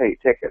not to pay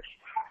tickets.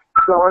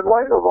 So in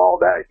light of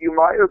all that, you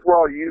might as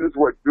well use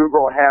what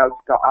Google has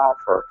to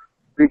offer.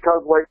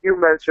 Because like you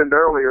mentioned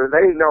earlier,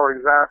 they know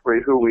exactly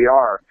who we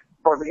are.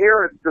 From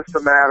here, it's just a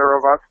matter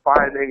of us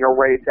finding a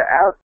way to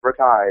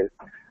advertise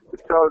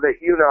so that,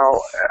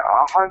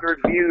 100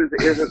 views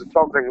isn't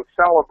something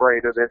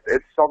celebrated.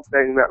 It's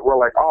something that we're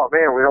like, oh,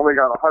 man, we only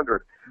got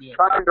 100. Yeah.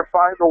 Trying to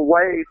find a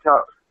way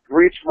to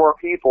reach more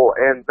people,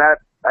 and that,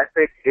 I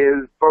think,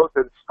 is both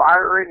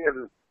inspiring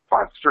and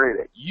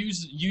frustrating.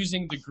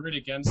 Using the grid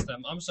against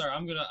them. I'm sorry,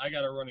 I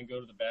gotta run and go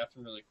to the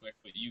bathroom really quick,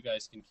 but you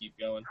guys can keep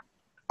going.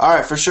 All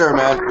right, for sure,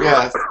 man.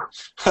 Yeah.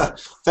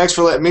 Thanks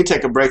for letting me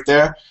take a break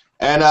there.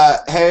 And,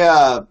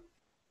 hey,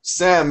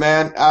 Sam,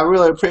 man, I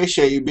really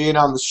appreciate you being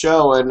on the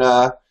show, and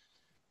I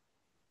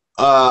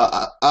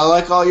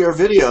like all your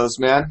videos,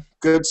 man.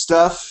 Good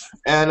stuff.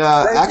 And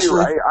Thank you.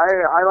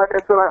 I like I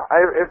said,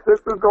 if this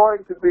is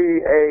going to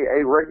be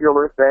a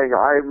regular thing,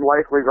 I'm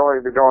likely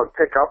going to go and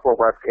pick up a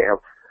webcam.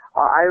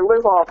 I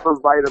live off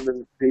of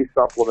vitamin C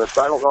supplements.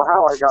 I don't know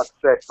how I got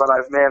sick, but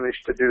I've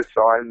managed to do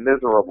so. I'm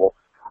miserable.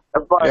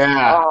 But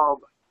yeah.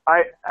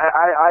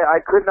 I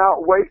could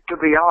not wait to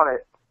be on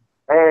it.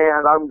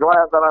 And I'm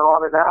glad that I'm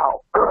on it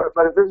now.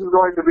 But if this is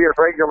going to be a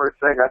regular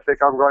thing, I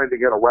think I'm going to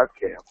get a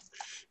webcam.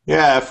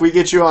 Yeah, if we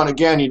get you on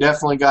again, you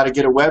definitely got to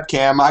get a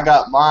webcam. I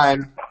got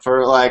mine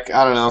for like,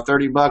 I don't know,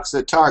 $30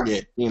 at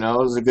Target. It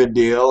was a good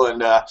deal.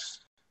 And, I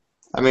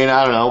mean,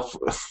 I don't know.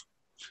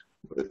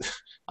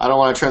 I don't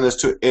want to turn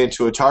this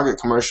into a Target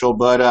commercial,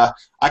 but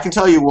I can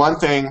tell you one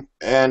thing,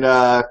 and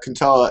can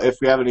tell if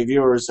we have any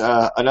viewers,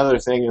 another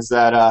thing is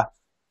that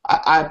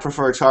I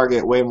prefer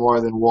Target way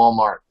more than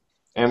Walmart.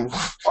 And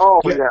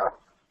yeah.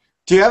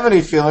 Do you have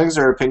any feelings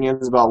or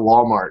opinions about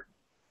Walmart?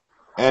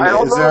 And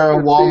is there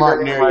a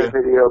Walmart near you?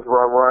 Videos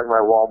where I'm wearing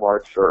my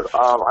Walmart shirt.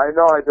 I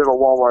know I did a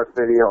Walmart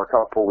video a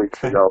couple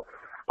weeks ago.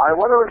 I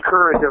want to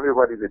encourage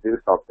everybody to do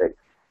something.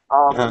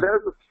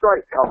 There's a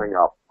strike coming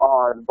up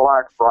on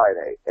Black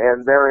Friday,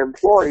 and their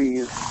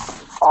employees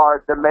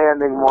are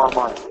demanding more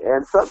money.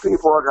 And some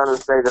people are going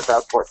to say that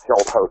that's what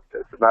killed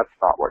Hostess, and that's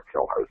not what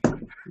killed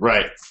Hostess.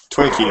 Right.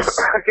 Twinkies.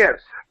 Again,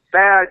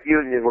 bad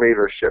union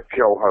leadership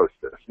killed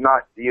Hostess,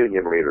 not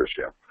union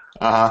leadership.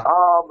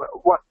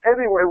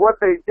 Anyway, what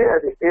they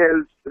did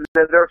is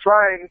that they're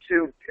trying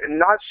to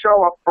not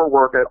show up for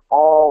work at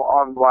all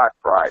on Black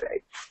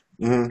Friday.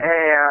 Mm-hmm.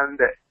 And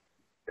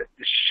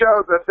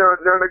show that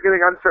they're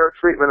getting unfair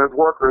treatment as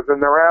workers,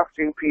 and they're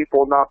asking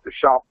people not to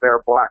shop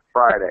there Black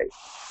Friday.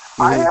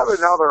 Mm-hmm. I have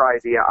another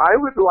idea. I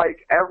would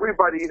like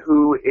everybody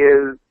who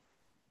is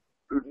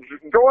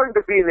going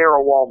to be near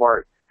a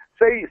Walmart,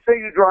 say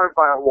you drive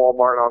by a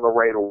Walmart on the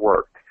way to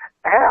work,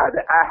 add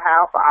a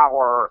half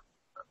hour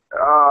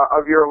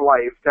of your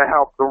life to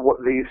help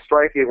the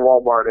striking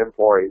Walmart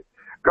employees.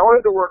 Go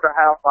into work a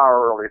half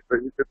hour early so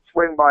you could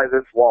swing by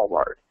this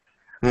Walmart.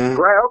 Mm-hmm.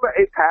 Grab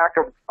a pack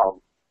of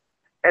gum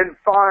and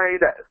find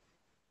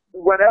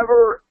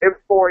whatever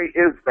employee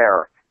is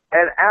there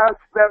and ask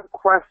them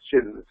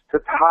questions to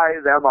tie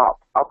them up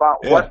about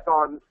what's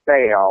on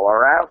sale,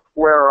 or ask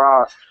where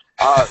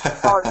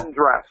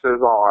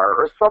sundresses are,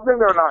 or something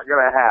they're not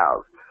going to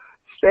have.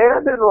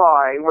 Stand in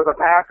line with a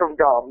pack of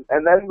gum,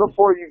 and then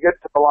before you get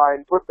to the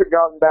line, put the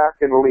gum back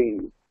and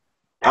leave.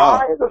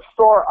 Tie the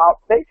store up,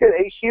 make it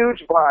a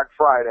huge Black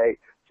Friday,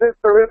 since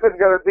there isn't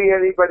going to be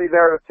anybody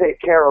there to take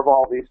care of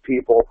all these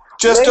people.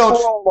 Just don't.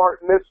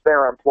 Walmart miss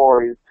their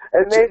employees,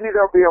 and maybe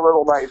they'll be a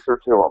little nicer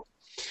to them.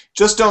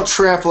 Just don't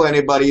trample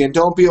anybody, and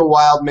don't be a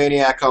wild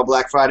maniac on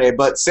Black Friday.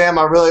 But Sam,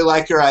 I really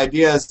like your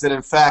ideas. And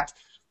in fact,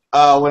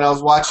 when I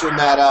was watching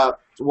that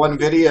one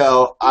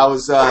video, I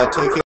was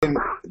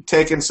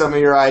taking some of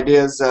your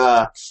ideas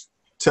to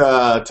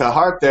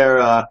heart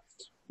there.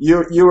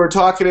 You were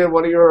talking in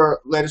one of your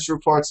latest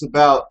reports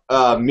about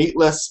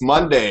meatless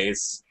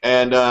Mondays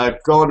and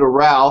going to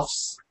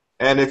Ralph's.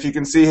 And if you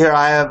can see here,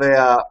 I have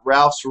a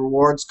Ralph's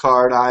rewards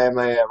card. I am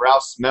a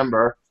Ralph's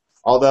member,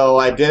 although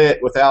I did it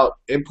without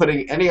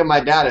inputting any of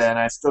my data, and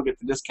I still get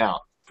the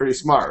discount. Pretty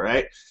smart,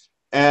 right?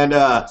 And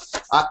I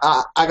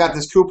got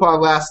this coupon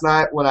last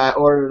night when I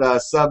ordered a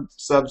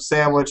sub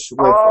sandwich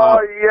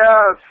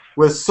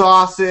with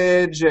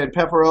sausage and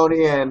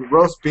pepperoni and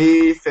roast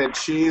beef and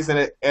cheese in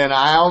it, and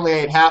I only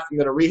ate half. I'm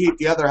gonna reheat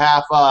the other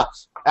half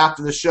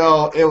after the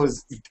show. It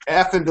was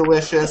effing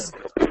delicious.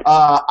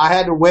 I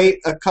had to wait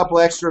a couple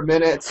extra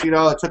minutes. You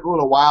know, it took a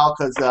little while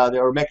because they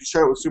were making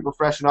sure it was super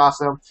fresh and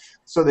awesome.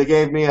 So they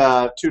gave me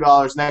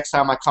 $2 next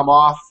time I come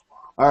off.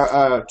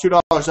 Or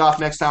 $2 off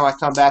next time I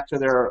come back to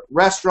their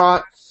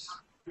restaurant,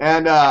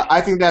 and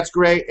I think that's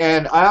great.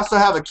 And I also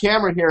have a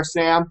camera here,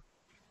 Sam.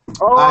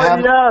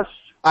 Yes.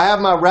 I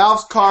have my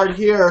Ralph's card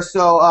here.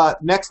 So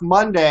next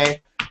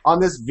Monday on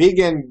this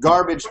vegan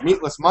garbage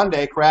meatless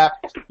Monday crap,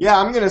 yeah,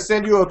 I'm gonna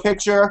send you a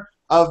picture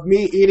of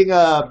me eating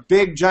a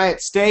big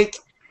giant steak.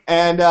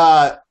 And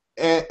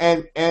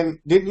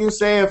didn't you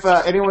say if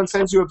anyone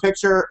sends you a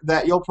picture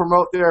that you'll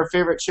promote their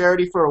favorite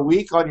charity for a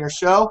week on your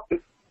show?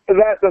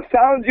 That the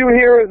sound you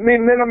hear is me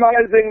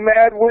minimizing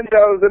Mad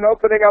Windows and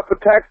opening up a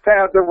text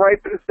tab to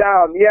write this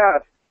down.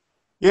 Yes.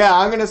 Yeah,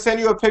 I'm going to send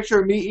you a picture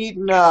of me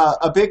eating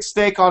a big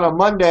steak on a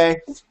Monday,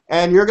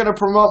 and you're going to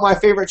promote my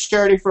favorite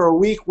charity for a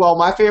week. Well,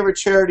 my favorite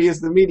charity is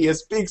the Media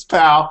Speaks,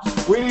 pal.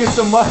 We need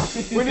some money.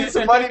 We need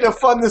some money to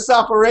fund this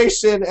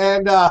operation,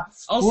 and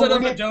I'll set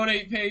up a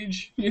donate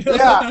page.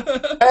 Yeah.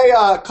 Hey,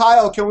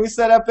 Kyle, can we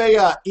set up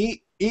a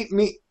eat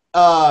meat?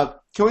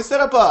 Can we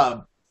set up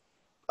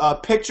a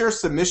picture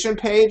submission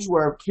page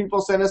where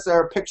people send us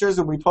their pictures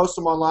and we post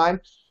them online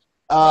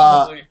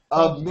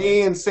of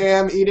me and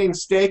Sam eating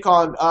steak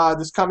on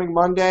this coming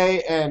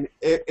Monday? And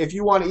if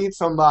you want to eat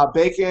some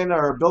bacon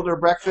or Builder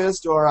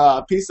breakfast or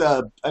a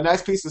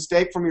nice piece of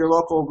steak from your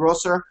local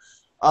grocer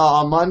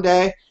on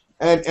Monday,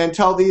 and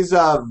tell these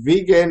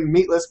vegan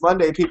meatless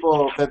Monday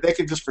people that they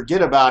can just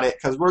forget about it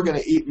because we're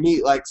gonna eat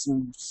meat like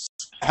some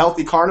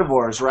healthy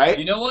carnivores, right?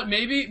 You know what?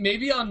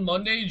 Maybe on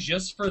Monday,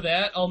 just for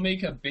that, I'll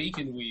make a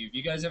bacon weave.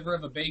 You guys ever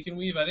have a bacon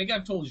weave? I think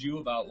I've told you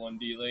about one,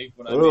 D-Lake,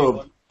 when I made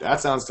one. That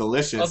sounds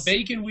delicious. A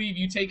bacon weave,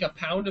 you take a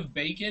pound of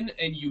bacon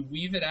and you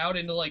weave it out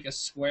into like a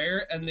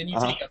square, and then you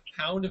take a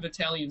pound of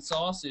Italian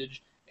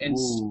sausage and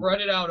spread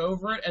it out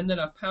over it, and then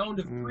a pound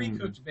of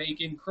pre-cooked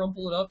bacon,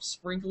 crumple it up,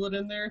 sprinkle it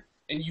in there,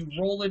 and you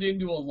roll it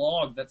into a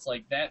log that's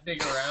like that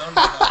big around,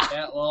 about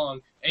that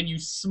long, and you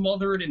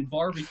smother it in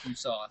barbecue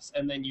sauce,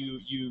 and then you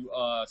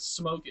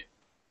smoke it.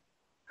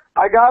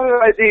 I got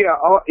an idea.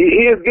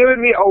 He has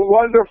given me a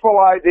wonderful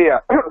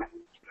idea.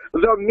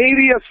 The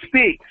Media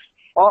Speaks.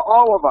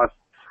 All of us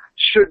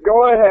should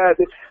go ahead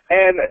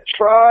and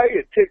try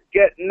to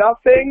get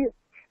nothing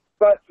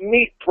but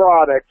meat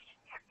products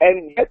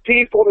and get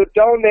people to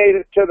donate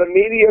it to the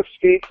Media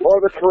Speak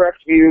or the Correct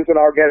Views, and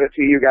I'll get it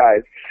to you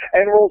guys.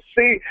 And we'll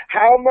see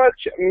how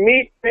much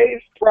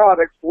meat-based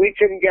products we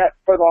can get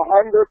for the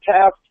Hunger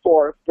Task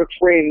Force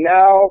between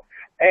now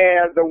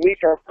and the week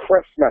of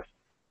Christmas.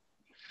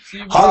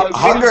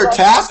 Hunger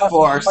Task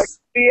Force? Like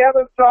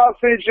Vienna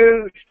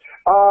sausages,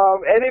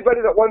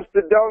 anybody that wants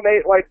to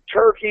donate, like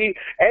turkey,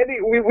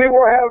 we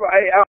will have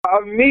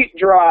a meat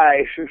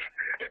drive.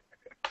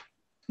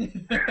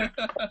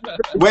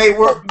 Wait,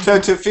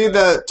 to feed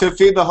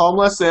the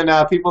homeless and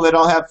people that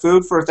don't have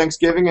food for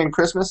Thanksgiving and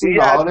Christmas and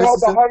the holidays. Yeah,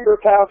 it's called the Hunger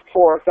Task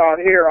Force out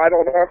here. I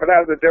don't know if it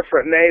has a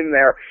different name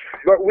there,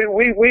 but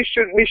we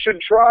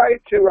should try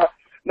to.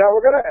 Now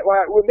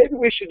maybe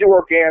we should do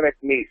organic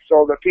meat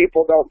so that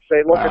people don't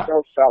say, look at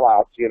those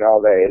sellouts. You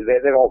know,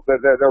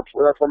 they're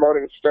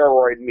promoting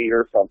steroid meat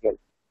or something.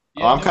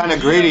 Yeah, I'm kind of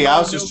greedy. I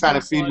was just trying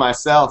to feed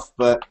myself,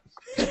 but.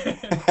 No,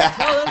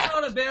 that's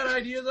not a bad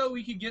idea though.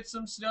 We could get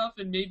some stuff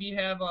and maybe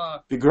have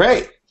be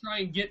great.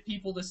 Try and get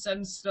people to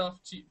send stuff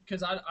to,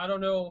 because I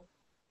don't know.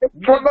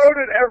 Promote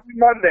it every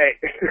Monday.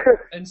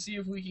 And see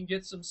if we can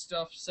get some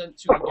stuff sent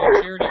to a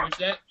good charity.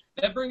 Which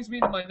that brings me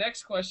to my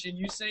next question.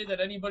 You say that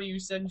anybody who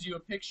sends you a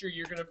picture,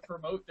 you're going to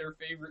promote their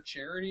favorite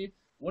charity.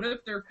 What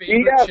if their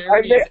favorite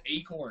charity is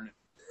Acorn?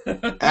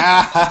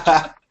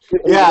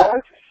 Yeah.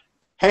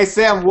 Hey,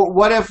 Sam,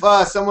 what if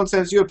someone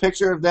sends you a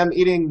picture of them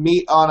eating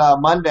meat on a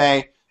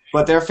Monday,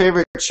 but their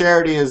favorite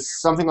charity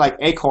is something like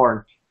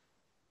Acorn?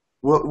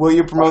 Will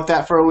you promote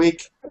that for a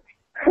week?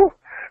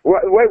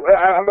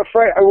 I'm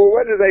afraid.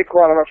 What is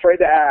Acorn? I'm afraid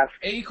to ask.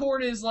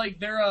 Acorn is like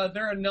they're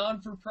a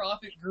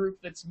non-for-profit group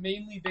that's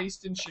mainly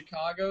based in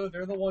Chicago.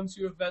 They're the ones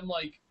who have been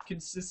like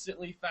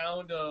consistently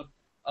found of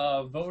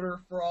voter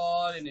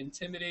fraud and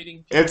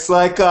intimidating people. It's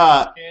like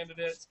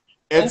candidates.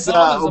 It's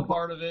Obama's a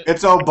part of it.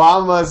 It's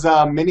Obama's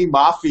mini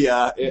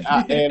mafia in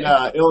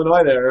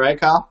Illinois, there, right,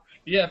 Kyle?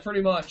 Yeah,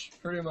 pretty much.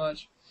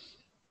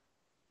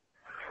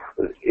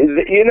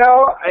 You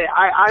know,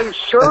 I'm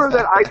sure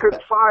that I could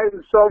find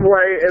some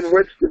way in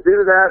which to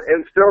do that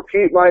and still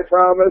keep my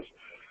promise,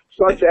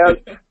 such as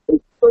a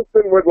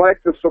person would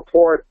like to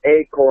support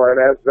Acorn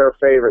as their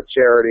favorite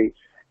charity.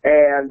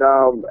 And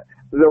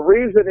the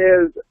reason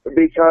is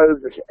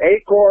because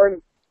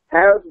Acorn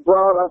has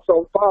brought us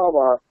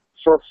Obama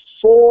for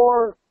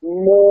 4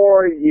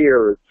 more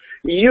years.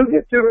 You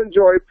get to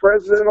enjoy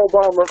President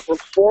Obama for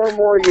 4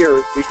 more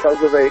years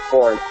because of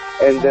Acorn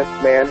and this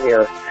man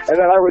here. And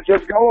then I would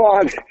just go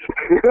on.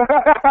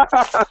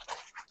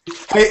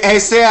 Hey,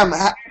 Sam,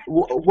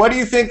 what do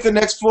you think the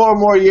next 4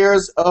 more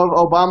years of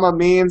Obama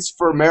means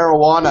for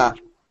marijuana?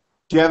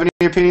 Do you have any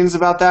opinions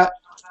about that?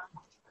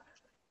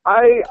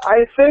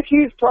 I think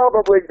he's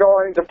probably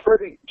going to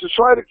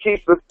try to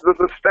keep the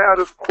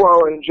status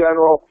quo in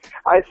general.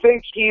 I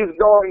think he's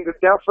going to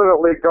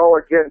definitely go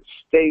against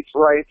states'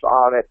 rights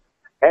on it.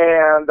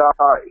 And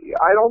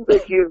I don't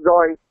think he's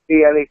going to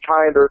be any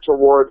kinder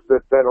towards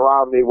it than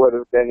Romney would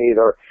have been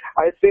either.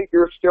 I think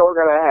you're still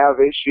going to have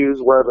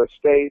issues where the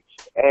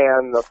states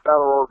and the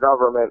federal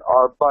government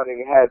are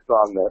butting heads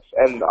on this,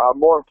 and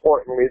more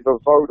importantly, the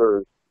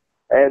voters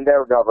and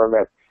their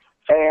government.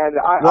 And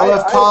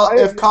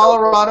if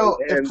Colorado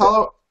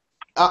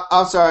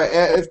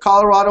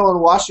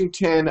and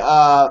Washington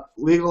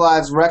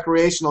legalize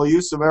recreational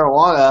use of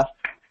marijuana,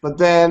 but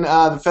then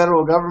the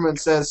federal government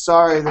says,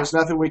 sorry, there's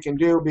nothing we can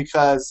do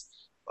because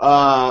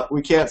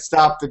we can't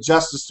stop the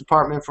Justice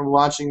Department from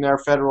launching their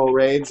federal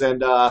raids.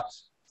 And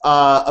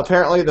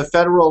apparently the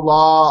federal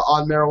law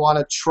on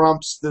marijuana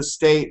trumps the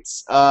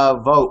state's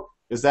vote.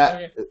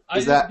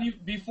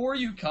 Before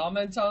you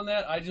comment on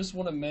that, I just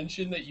want to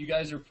mention that you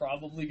guys are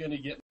probably going to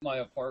get my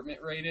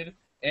apartment raided.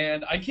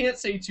 And I can't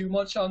say too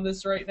much on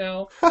this right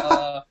now.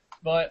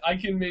 But I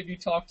can maybe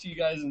talk to you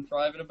guys in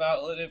private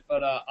about it.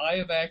 But I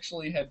have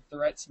actually had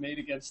threats made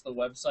against the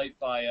website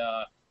by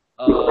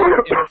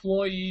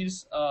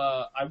employees.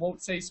 I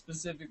won't say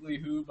specifically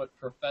who, but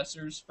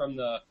professors from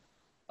the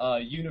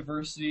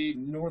university,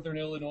 Northern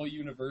Illinois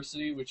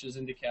University, which is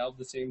in DeKalb,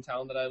 the same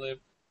town that I live,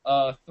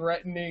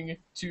 threatening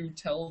to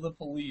tell the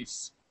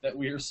police that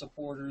we are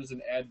supporters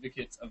and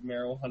advocates of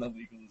marijuana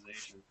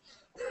legalization.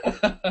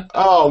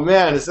 Oh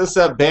man, is this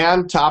a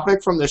banned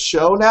topic from the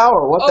show now,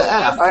 or what the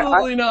F?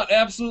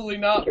 Absolutely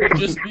not. But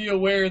just be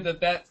aware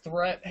that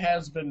threat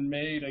has been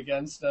made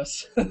against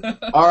us.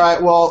 All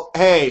right, well,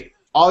 hey,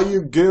 all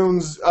you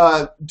goons,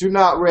 do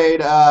not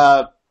raid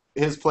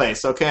his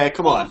place, okay?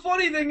 Come on. The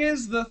funny thing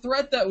is, the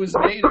threat that was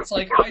made, it's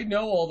like, I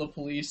know all the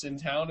police in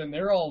town, and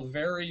they're all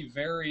very,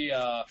 very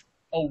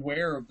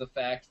aware of the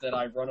fact that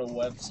I run a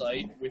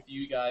website with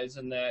you guys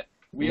and that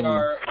we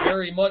are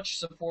very much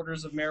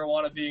supporters of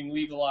marijuana being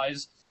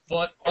legalized,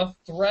 but a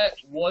threat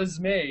was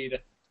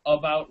made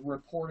about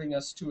reporting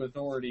us to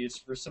authorities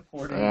for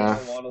supporting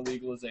marijuana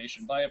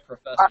legalization by a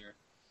professor.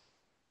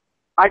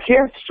 I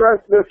can't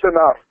stress this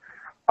enough.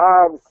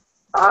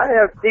 I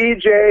have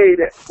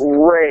DJ'd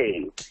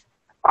raves.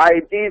 I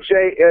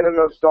DJ in an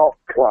adult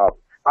club.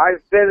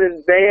 I've been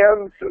in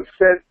bands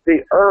since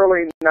the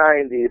early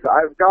 90s.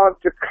 I've gone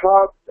to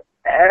clubs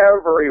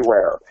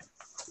everywhere.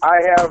 I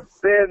have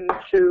been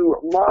to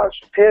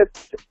mosh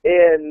pits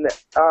in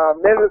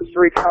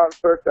ministry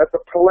concerts at the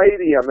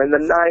Palladium in the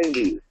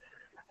 90s.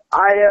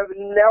 I have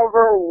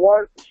never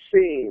once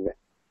seen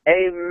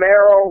a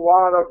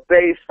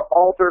marijuana-based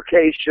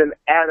altercation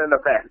at an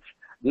event.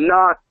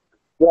 Not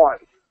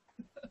once.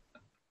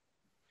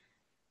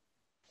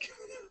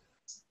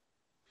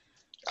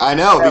 I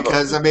know,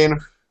 because, I mean,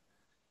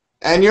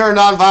 and you're a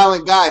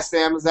nonviolent guy,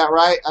 Sam, is that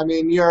right? I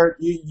mean, you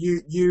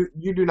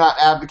do not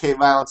advocate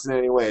violence in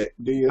any way,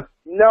 do you?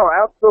 No,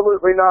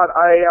 absolutely not.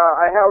 I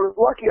was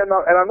lucky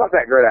enough, and I'm not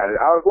that good at it,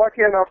 I was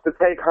lucky enough to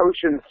take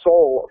Hoshin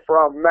Soul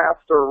from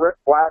Master Rick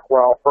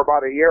Blackwell for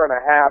about a year and a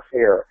half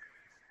here.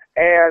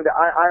 And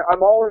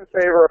I'm all in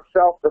favor of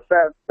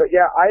self-defense, but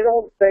yeah, I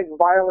don't think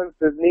violence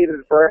is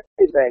needed for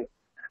anything.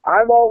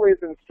 I'm always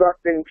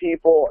instructing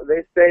people,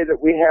 they say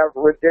that we have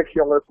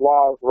ridiculous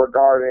laws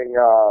regarding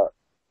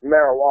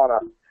marijuana.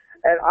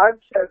 And I've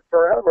said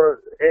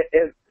forever,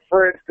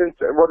 for instance,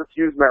 we'll just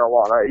use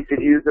marijuana. You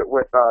could use it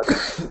with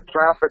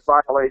traffic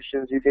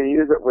violations. You can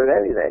use it with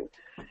anything.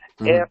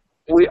 If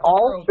we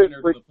all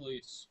simply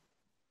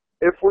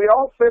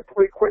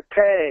quit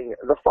paying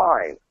the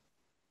fine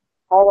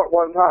all at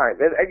one time,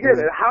 and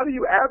again, how do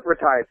you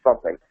advertise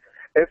something?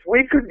 If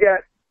we could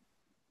get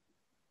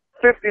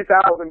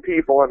 50,000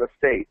 people in a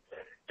state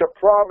to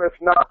promise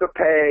not to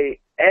pay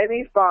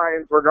any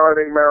fines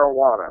regarding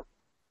marijuana,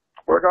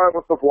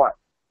 regardless of what,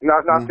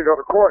 not to go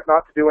to court,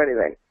 not to do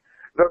anything,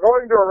 they're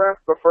going to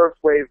arrest the first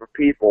wave of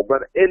people,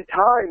 but in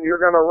time you're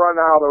going to run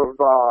out of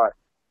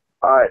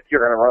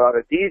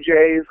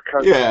DJs,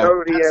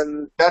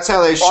 custodians. That's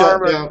how they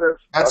shut down.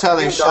 That's how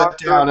they shut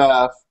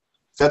down.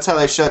 That's how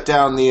they shut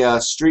down the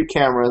street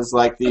cameras.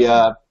 Like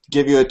the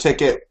give you a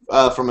ticket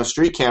from a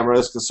street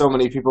cameras because so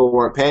many people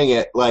weren't paying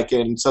it, like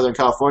in Southern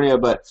California.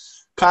 But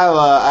Kyle,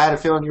 I had a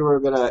feeling you were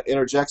going to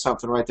interject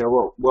something right there.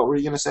 What were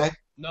you going to say?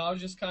 No, I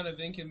was just kind of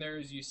thinking there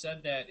as you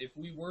said that if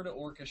we were to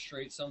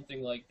orchestrate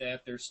something like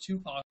that, there's two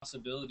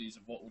possibilities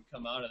of what would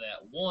come out of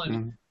that.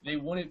 One, they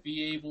wouldn't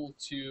be able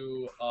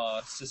to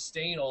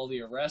sustain all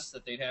the arrests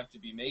that they'd have to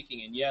be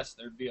making. And yes,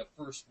 there'd be a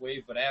first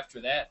wave, but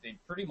after that, they'd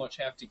pretty much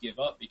have to give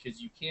up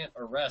because you can't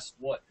arrest,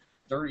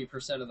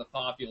 30% of the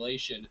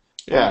population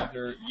who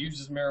either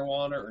uses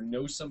marijuana or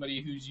knows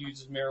somebody who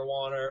uses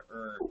marijuana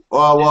or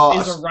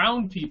is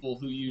around people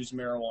who use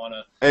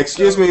marijuana.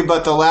 Excuse me,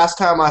 but the last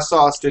time I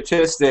saw a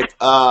statistic,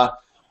 the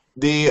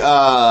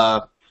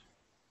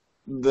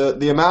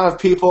amount of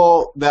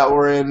people that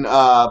were in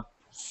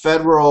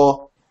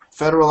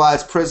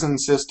federalized prison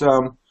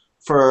system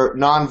for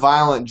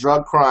nonviolent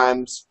drug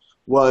crimes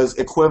was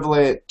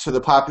equivalent to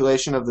the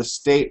population of the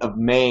state of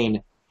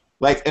Maine.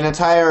 Like, an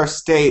entire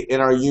state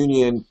in our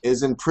union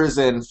is in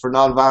prison for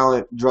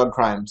nonviolent drug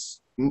crimes.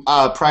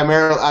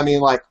 Primarily, I mean,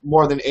 like,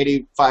 more than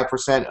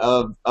 85%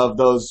 of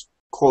those,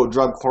 quote,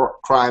 drug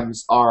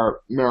crimes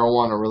are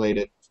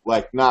marijuana-related,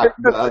 like, not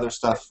the other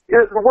stuff.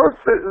 Yeah, the worst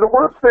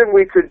thing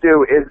we could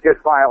do is get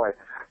violent.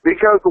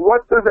 Because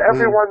what does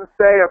everyone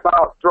say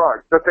about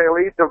drugs? That they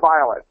lead to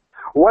violence.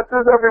 What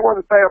does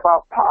everyone say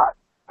about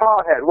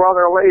pothead? Well,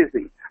 they're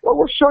lazy. Well,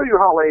 we'll show you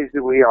how lazy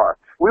we are.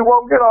 We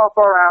won't get off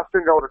our ass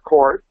and go to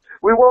court.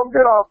 We won't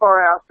get off our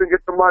ass and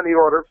get the money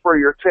order for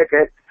your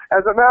ticket.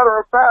 As a matter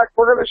of fact,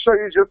 we're going to show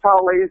you just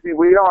how lazy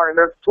we are, and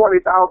there's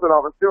 20,000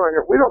 of us doing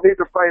it. We don't need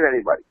to fight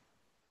anybody.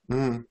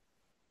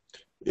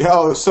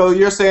 Yo, so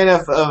you're saying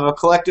if a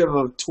collective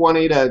of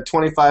 20 to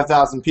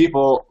 25,000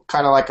 people,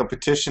 kind of like a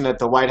petition at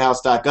the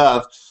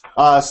whitehouse.gov,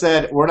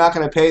 said, we're not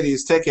going to pay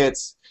these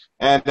tickets,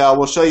 and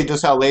we'll show you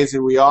just how lazy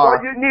we are.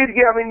 Well, you need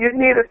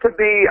it to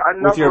be a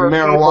number with your of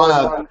marijuana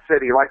people in one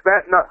city. Like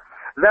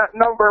that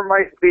number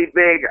might be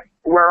big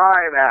where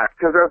I'm at,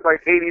 because there's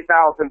like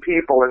 80,000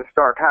 people in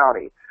Starr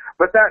County.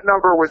 But that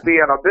number would be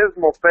an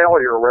abysmal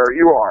failure where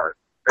you are.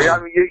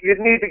 I mean, you'd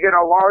need to get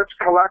a large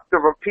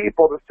collective of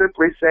people to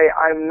simply say,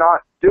 I'm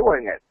not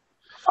doing it.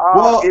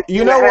 Well, if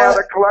you know had what?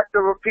 a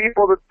collective of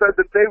people that said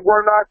that they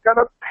were not going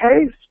to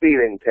pay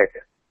speeding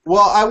tickets.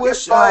 Well, I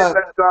wish... this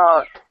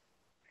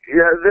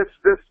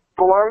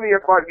baloney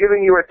about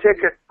giving you a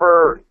ticket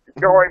for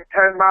going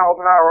 10 miles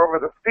an hour over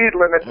the speed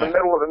limit in the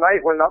middle of the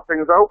night when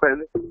nothing's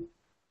open.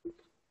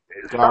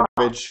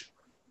 Garbage.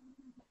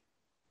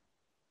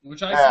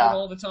 Which I see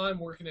all the time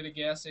working at a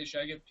gas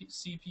station. I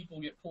see people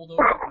get pulled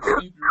over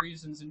for stupid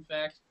reasons. In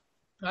fact,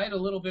 I had a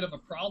little bit of a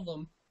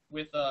problem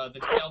with the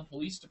DeKalb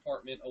Police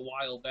Department a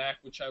while back,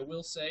 which I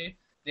will say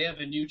they have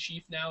a new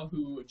chief now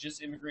who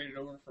just immigrated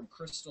over from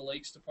Crystal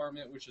Lakes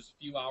Department, which is a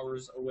few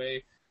hours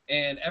away.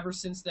 And ever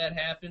since that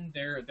happened,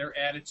 their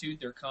attitude,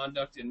 their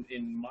conduct,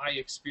 in my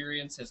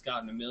experience, has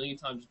gotten a million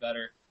times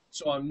better.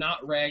 So I'm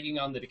not ragging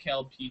on the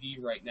DeKalb PD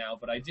right now,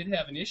 but I did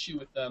have an issue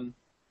with them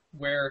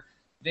where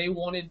they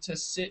wanted to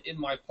sit in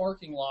my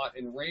parking lot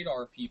and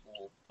radar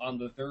people on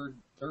the third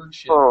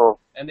shift.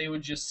 And they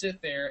would just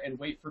sit there and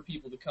wait for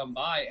people to come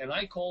by. And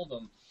I called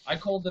them. I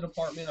called the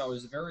department. I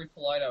was very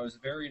polite. I was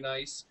very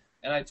nice.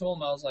 And I told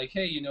them, I was like,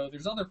 hey,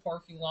 there's other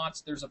parking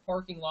lots. There's a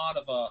parking lot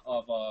of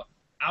a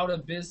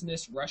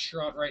out-of-business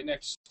restaurant right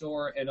next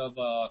door, and of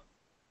a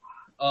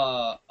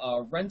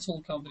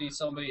rental company,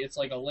 it's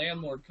like a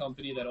landlord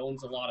company that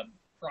owns a lot of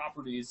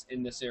properties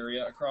in this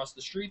area across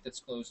the street that's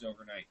closed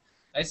overnight.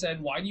 I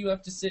said, why do you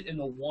have to sit in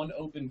the one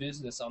open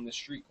business on the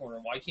street corner?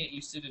 Why can't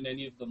you sit in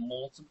any of the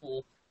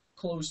multiple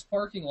closed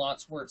parking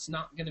lots where it's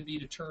not going to be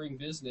deterring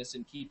business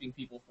and keeping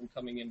people from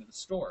coming into the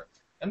store?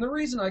 And the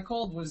reason I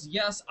called was,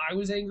 yes, I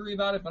was angry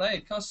about it, but I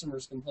had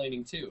customers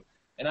complaining too.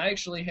 And I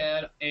actually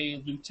had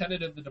a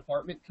lieutenant of the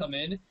department come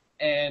in,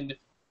 and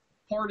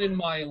pardon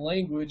my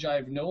language, I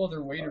have no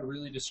other way to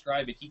really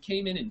describe it. He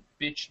came in and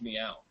bitched me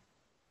out.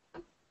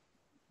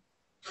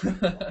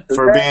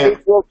 They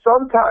will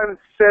sometimes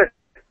sit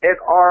in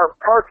our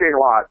parking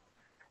lot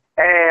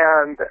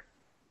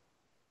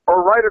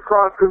or right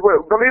across, because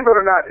believe it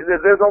or not,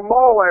 there's a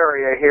mall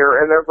area here,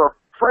 and there's a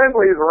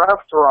Friendly's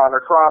restaurant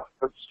across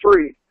the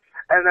street,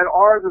 and then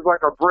ours is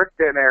like a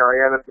bricked-in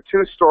area, and it's a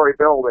two-story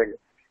building.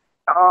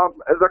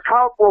 The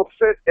cop will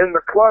sit in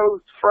the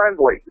closed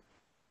Friendly,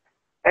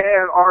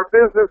 and our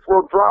business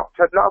will drop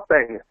to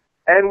nothing.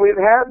 And we've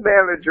had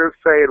managers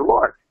say,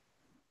 look,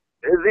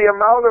 the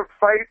amount of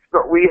fights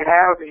that we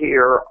have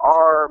here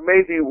are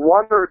maybe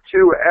one or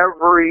two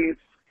every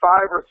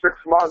 5 or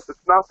 6 months.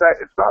 It's not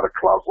a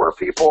club where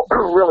people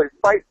really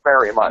fight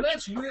very much. And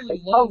that's really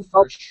low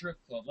for a strip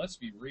club, let's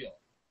be real.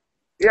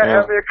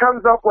 Yeah, I mean, it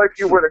comes up like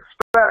you would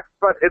expect,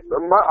 but it's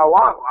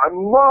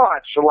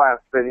much less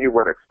than you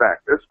would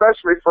expect,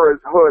 especially for as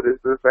hood as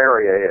this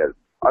area is,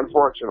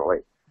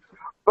 unfortunately.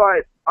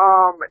 but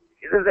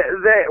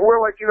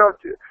we're like,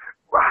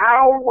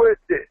 how would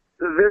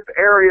this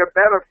area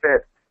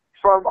benefit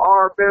from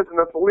our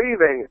business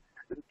leaving?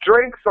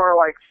 Drinks are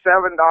like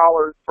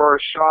 $7 for a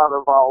shot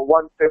of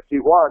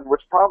 151,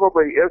 which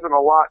probably isn't a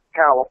lot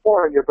in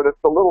California, but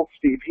it's a little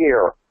steep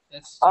here.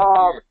 That's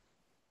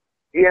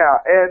yeah,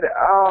 and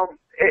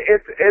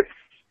it's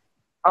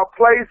a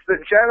place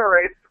that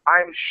generates,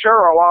 I'm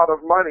sure, a lot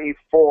of money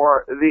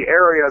for the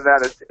area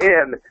that it's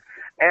in.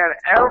 And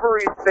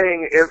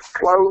everything is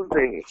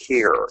closing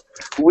here.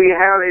 We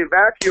have a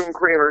vacuum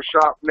cleaner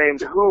shop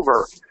named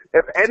Hoover.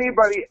 If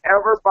anybody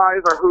ever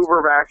buys a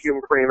Hoover vacuum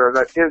cleaner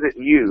that isn't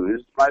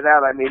used, by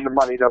that I mean the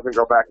money doesn't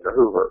go back to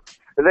Hoover,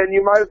 then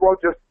you might as well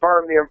just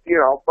burn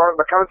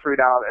the country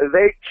down.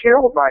 They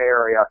killed my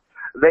area.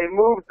 They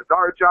moved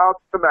our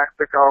jobs to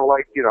Mexico,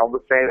 like, the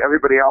same,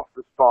 everybody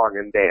else's song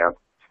and dance.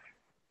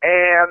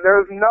 And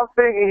there's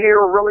nothing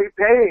here really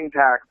paying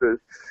taxes.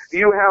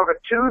 You have a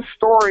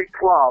 2-story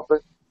club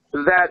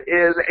that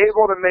is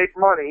able to make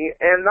money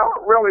and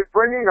not really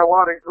bringing a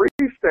lot of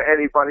grief to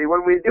anybody.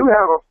 When we do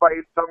have a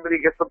fight, somebody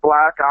gets a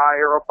black eye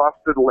or a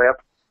busted lip.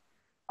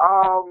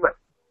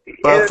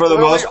 But for the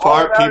really most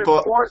part, people...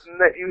 It's important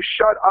that you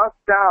shut us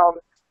down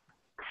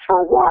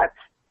for what?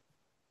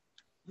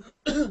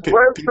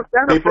 Where's the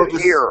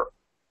benefit here?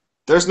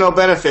 There's no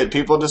benefit.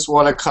 People just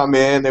want to come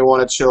in. They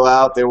want to chill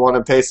out. They want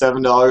to pay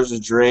 $7 a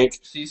drink.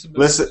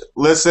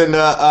 Listen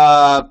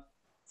to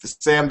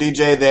Sam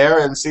DJ there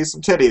and see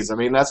some titties. I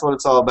mean, that's what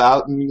it's all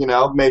about. And,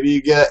 maybe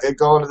you get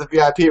going to the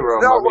VIP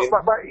room. No,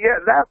 but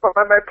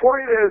my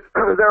point is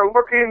they're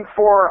looking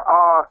for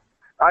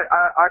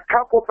a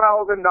couple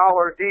 $1,000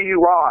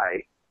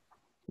 DUI.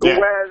 Yeah.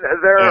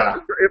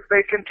 When if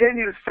they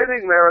continue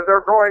sitting there,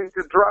 they're going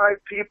to drive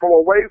people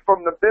away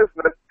from the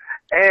business.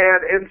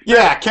 And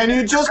can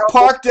you just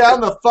park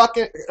down the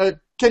fucking?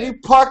 Can you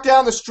park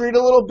down the street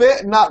a little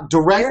bit and not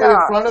directly in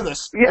front of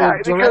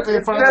the directly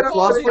in front of the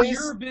club, please?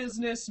 Your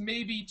business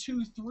maybe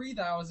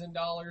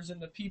 $2,000-$3,000,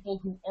 and the people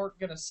who aren't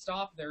going to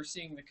stop there,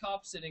 seeing the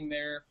cop sitting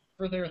there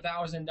for their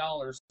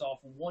 $1,000 off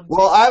one.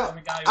 Well,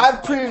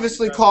 I've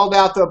previously called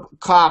out the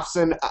cops,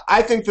 and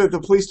I think that the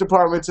police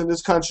departments in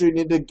this country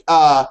need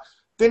to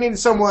they need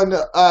someone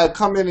to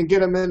come in and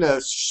get them in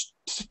a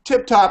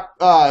tip-top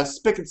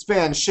spick and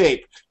span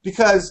shape,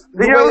 because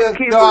the way that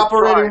they're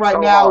operating right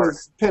now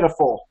is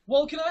pitiful.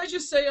 Well, can I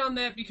just say on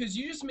that, because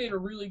you just made a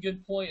really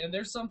good point, and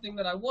there's something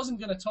that I wasn't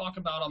going to talk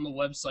about on the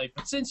website,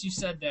 but since you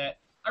said that,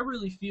 I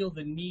really feel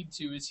the need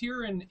to, is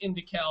here in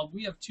DeKalb,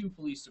 we have 2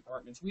 police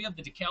departments. We have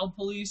the DeKalb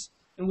Police,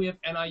 and we have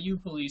NIU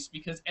Police,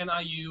 because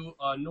NIU,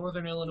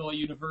 Northern Illinois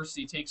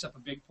University, takes up a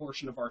big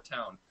portion of our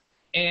town.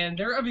 And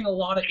they're having a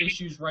lot of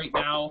issues right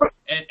now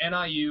at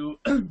NIU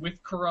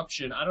with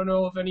corruption. I don't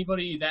know if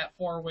anybody that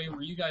far away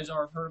where you guys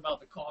are have heard about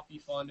the coffee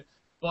fund,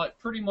 but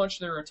pretty much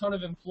there are a ton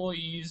of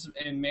employees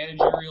and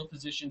managerial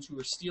positions who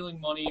are stealing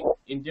money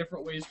in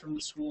different ways from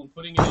the school and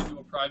putting it into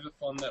a private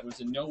fund that was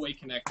in no way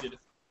connected.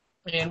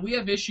 And we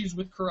have issues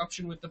with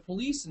corruption with the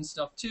police and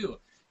stuff too.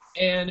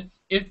 And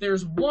if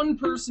there's one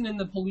person in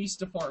the police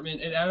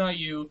department at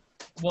NIU,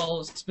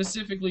 well,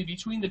 specifically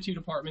between the 2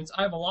 departments,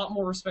 I have a lot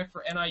more respect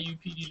for NIU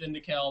PD than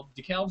DeKalb.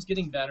 DeKalb's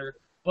getting better,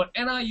 but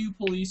NIU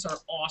police are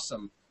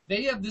awesome.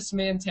 They have this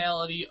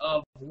mentality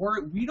of,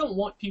 we don't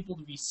want people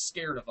to be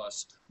scared of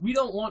us. We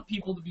don't want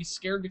people to be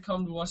scared to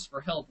come to us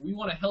for help. We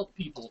want to help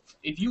people.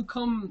 If you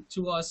come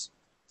to us,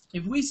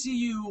 if we see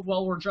you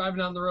while we're driving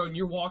down the road and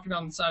you're walking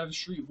on the side of the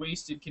street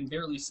wasted, can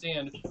barely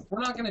stand,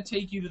 we're not going to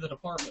take you to the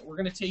department. We're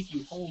going to take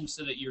you home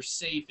so that you're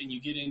safe and you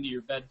get into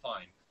your bed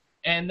fine.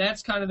 And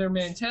that's kind of their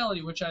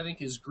mentality, which I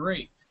think is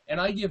great.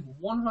 And I give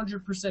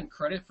 100%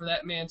 credit for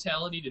that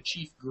mentality to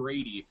Chief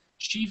Grady.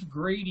 Chief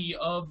Grady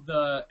of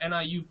the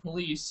NIU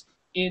Police,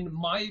 in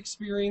my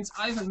experience,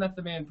 I haven't met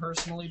the man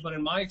personally, but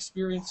in my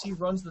experience, he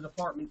runs the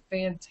department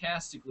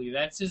fantastically.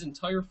 That's his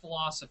entire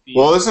philosophy.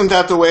 Well, isn't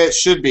that the way it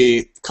should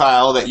be,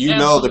 Kyle, that you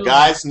know the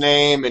guy's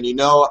name and you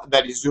know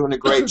that he's doing a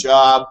great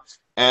job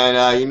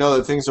and you know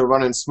that things are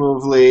running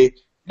smoothly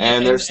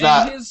and there's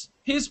not...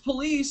 His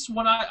police,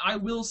 when I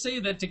will say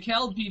that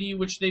DeKalb PD,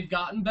 which they've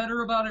gotten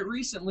better about it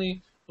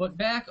recently, but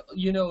back, a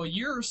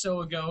year or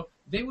so ago,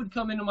 they would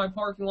come into my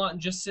parking lot and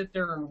just sit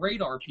there and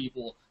radar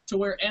people. To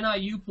where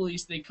NIU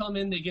police, they come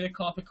in, they get a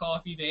cup of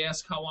coffee, they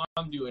ask how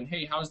I'm doing.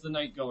 Hey, how's the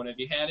night going? Have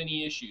you had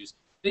any issues?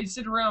 They'd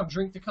sit around,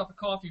 drink the cup of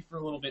coffee for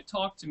a little bit,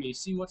 talk to me,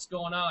 see what's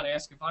going on,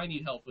 ask if I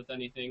need help with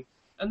anything,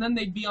 and then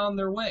they'd be on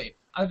their way.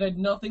 I've had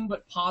nothing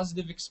but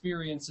positive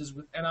experiences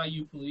with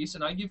NIU police,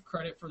 and I give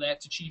credit for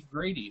that to Chief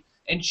Grady.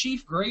 And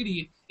Chief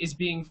Grady is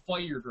being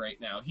fired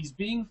right now. He's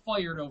being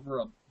fired over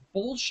a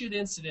bullshit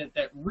incident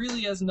that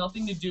really has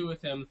nothing to do with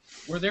him,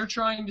 where they're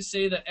trying to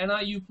say that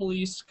NIU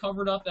police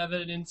covered up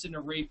evidence in a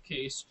rape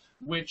case,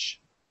 which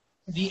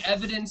the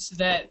evidence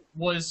that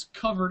was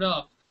covered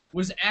up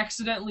was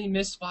accidentally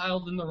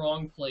misfiled in the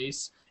wrong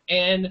place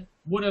and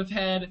would have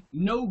had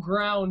no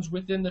grounds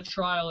within the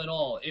trial at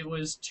all. It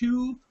was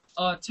 2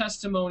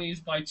 testimonies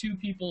by 2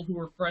 people who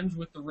were friends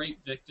with the rape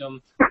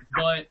victim,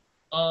 but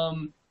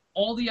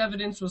all the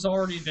evidence was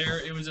already there.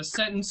 It was a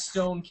set in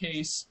stone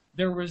case.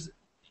 There was,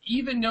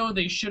 even though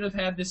they should have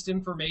had this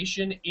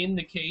information in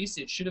the case,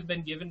 it should have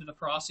been given to the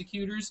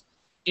prosecutors.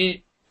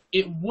 It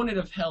wouldn't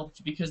have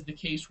helped because the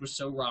case was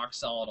so rock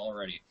solid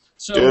already.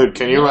 So, dude,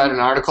 can you write an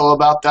article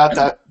about that?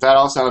 That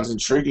all sounds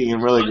intriguing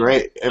and really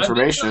great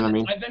information.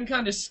 I've been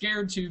kind of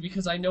scared too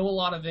because I know a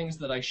lot of things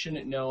that I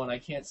shouldn't know, and I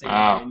can't say that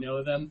I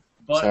know them.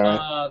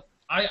 But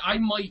I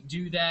might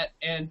do that,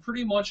 and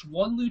pretty much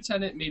one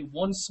lieutenant made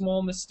one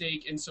small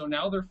mistake, and so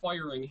now they're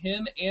firing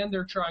him, and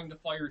they're trying to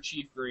fire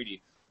Chief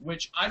Grady,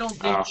 which I don't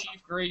think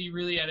Chief Grady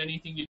really had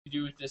anything to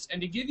do with this. And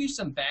to give you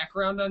some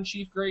background on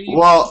Chief Grady,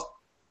 well,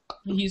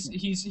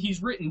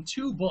 he's written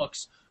 2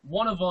 books.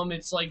 One of them,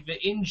 it's like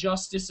the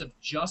injustice of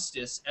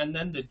justice, and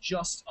then the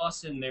just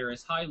us in there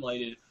is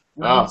highlighted,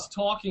 where he's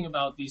talking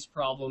about these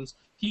problems.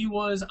 He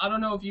was, I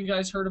don't know if you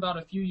guys heard about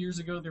a few years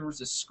ago, there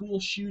was a school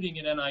shooting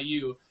at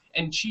NIU,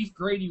 and Chief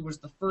Grady was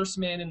the first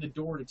man in the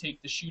door to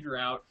take the shooter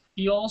out.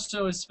 He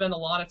also has spent a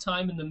lot of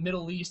time in the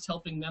Middle East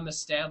helping them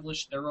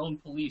establish their own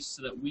police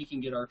so that we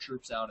can get our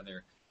troops out of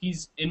there.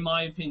 He's, in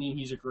my opinion,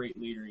 he's a great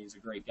leader, he's a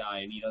great guy,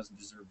 and he doesn't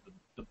deserve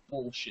the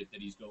bullshit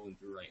that he's going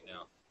through right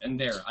now. And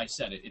there, I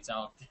said it, it's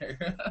out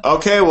there.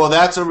 Okay, well,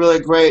 that's a really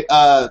great,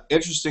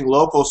 interesting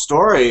local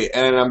story,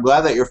 and I'm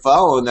glad that you're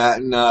following that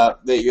and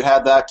that you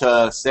had that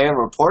to say and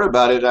report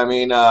about it. I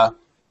mean,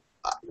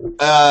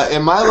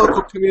 in my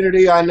local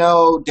community, I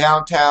know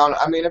downtown,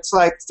 I mean, it's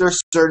like there's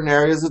certain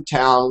areas of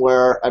town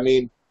where, I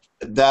mean,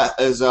 that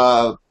is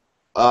a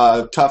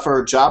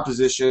tougher job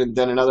position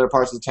than in other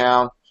parts of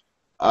town.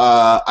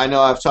 I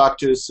know I've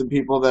talked to some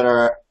people that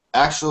are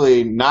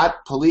actually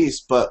not police,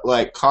 but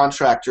like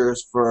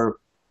contractors for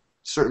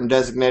certain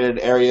designated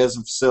areas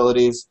and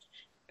facilities.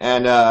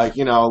 And,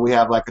 you know, we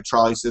have like a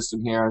trolley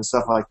system here and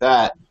stuff like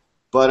that.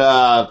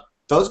 But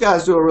those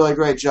guys do a really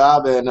great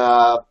job. And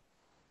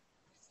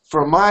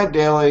for my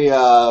daily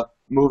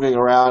moving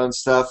around and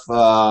stuff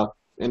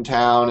in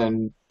town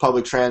and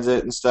public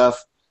transit and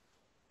stuff,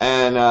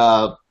 and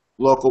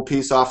local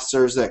peace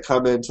officers that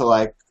come into,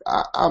 like,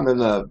 I'm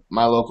in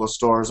my local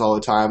stores all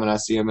the time, and I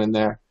see them in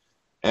there.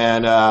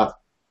 And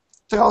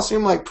they all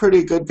seem like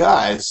pretty good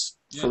guys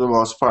for the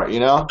most part, you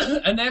know?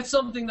 And that's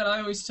something that I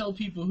always tell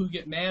people who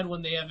get mad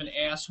when they have an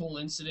asshole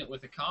incident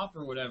with a cop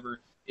or whatever,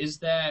 is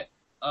that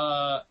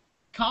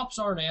cops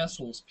aren't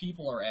assholes,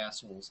 people are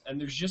assholes. And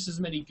there's just as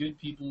many good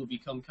people who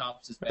become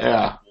cops as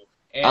bad people.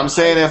 And I'm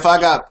saying if I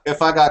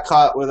got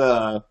caught with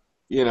a,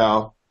 you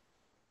know,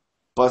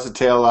 busted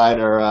taillight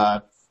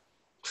or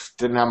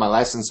didn't have my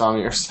license on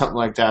me or something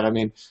like that, I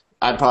mean,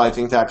 I'd probably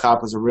think that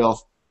cop was a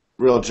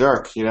real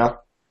jerk, you know?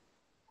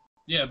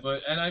 Yeah,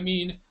 but, and I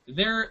mean,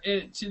 they're,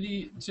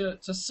 to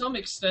some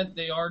extent,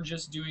 they are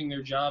just doing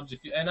their jobs.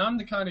 And I'm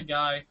the kind of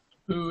guy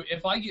who,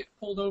 if I get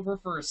pulled over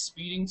for a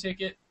speeding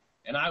ticket,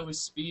 and I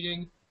was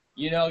speeding,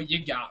 you know,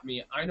 you got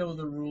me. I know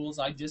the rules,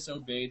 I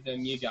disobeyed them,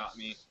 you got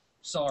me.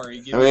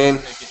 Sorry, give me a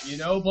ticket, you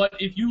know? But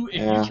if you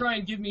try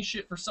and give me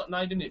shit for something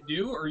I didn't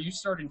do, or you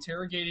start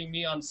interrogating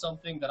me on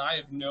something that I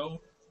have no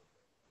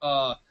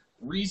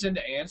reason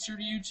to answer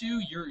to you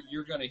to,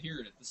 you're gonna hear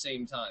it at the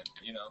same time,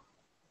 you know?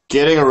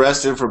 Getting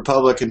arrested for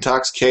public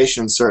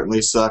intoxication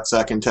certainly sucks.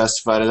 I can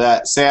testify to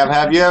that. Sam,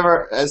 have you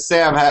ever?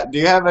 Do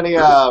you have any?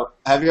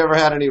 Have you ever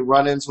had any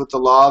run-ins with the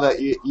law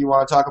that you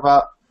want to talk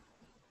about?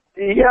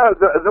 Yeah,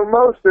 the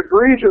most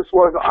egregious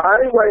was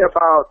I weigh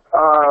about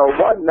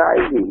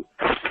 190.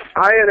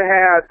 I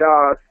had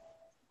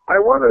I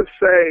want to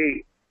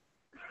say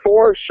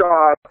 4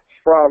 shots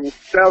from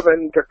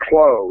 7 to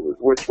close,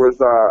 which was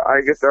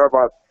I get there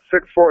about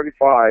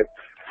 6:45.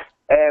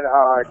 And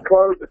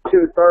closed at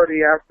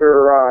 2:30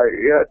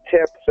 after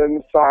tips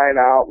and sign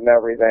out and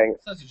everything.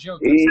 That's a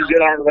joke. You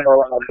get out of there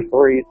around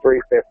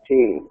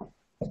 3:15.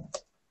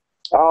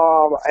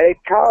 A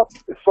cop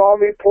saw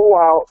me pull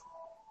out,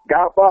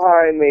 got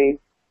behind me,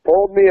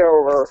 pulled me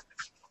over.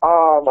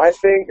 I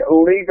think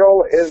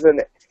legal is an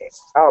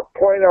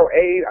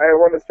 .08. I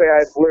want to say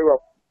I blew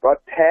a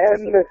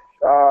 10,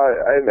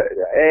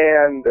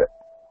 and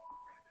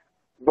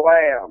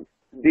blam,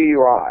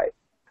 DUI.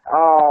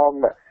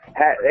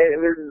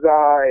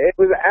 It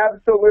was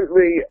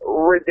absolutely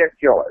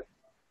ridiculous.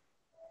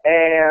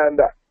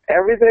 And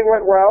everything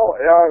went well.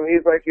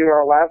 He's like, you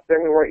know, last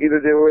thing we want you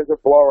to do is a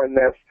blow in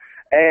this.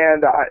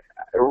 And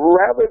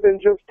rather than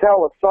just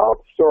tell a sob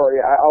story,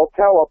 I'll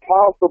tell a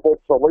possible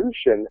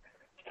solution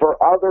for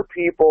other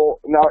people.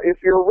 Now, if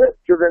you're rich,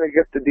 you're going to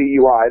get the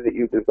DUI that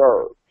you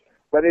deserve.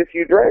 But if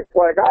you drink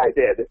like I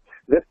did,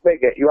 this may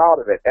get you out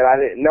of it. And I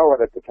didn't know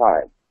it at the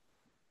time.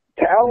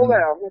 Tell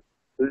them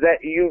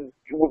that you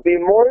would be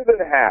more than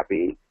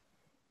happy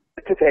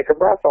to take a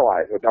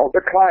breathalyzer. Don't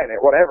decline it,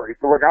 whatever.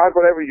 Regardless,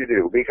 whatever you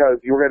do, because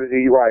you're going to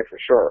DUI for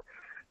sure.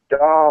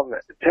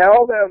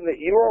 Tell them that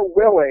you are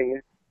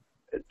willing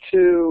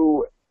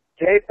to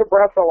take the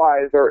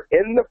breathalyzer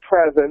in the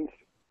presence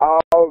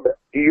of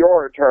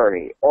your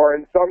attorney, or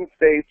in some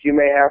states you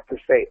may have to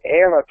say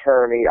an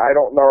attorney. I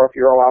don't know if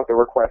you're allowed to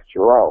request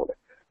your own.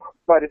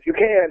 But if you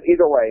can,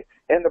 either way,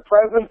 in the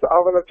presence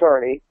of an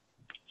attorney,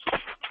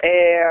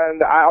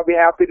 And I'll be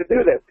happy to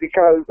do this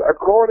because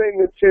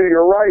according to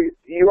your rights,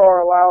 you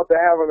are allowed to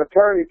have an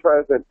attorney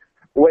present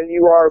when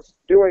you are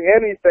doing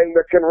anything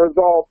that can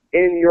result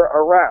in your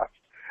arrest.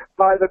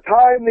 By the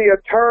time the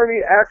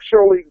attorney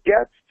actually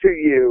gets to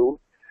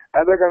you,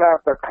 and they're going to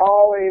have to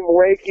call him,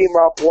 wake him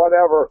up,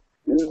 whatever.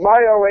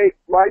 My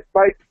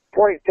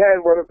point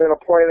 10 would have been a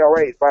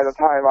 .08 by the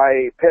time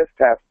I piss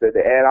tested,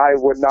 and I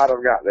would not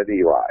have gotten a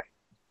DUI.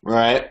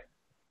 Right.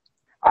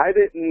 I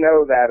didn't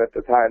know that at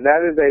the time.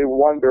 That is a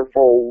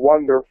wonderful,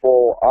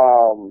 wonderful,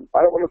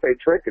 I don't want to say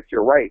trick, it's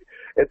your right.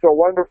 It's a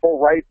wonderful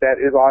right that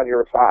is on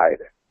your side.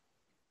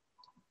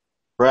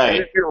 Right.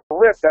 And if you're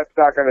ripped, that's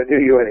not going to do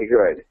you any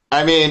good.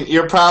 I mean,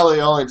 you're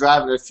probably only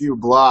driving a few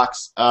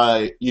blocks.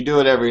 You do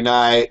it every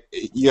night.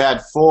 You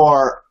had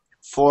four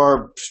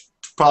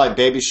probably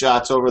baby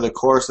shots over the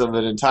course of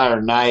an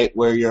entire night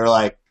where you're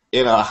like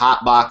in a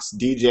hot box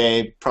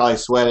DJ, probably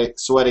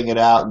sweating it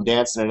out and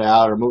dancing it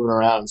out or moving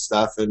around and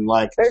stuff. And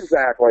like,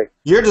 exactly.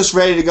 You're just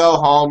ready to go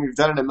home. You've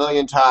done it a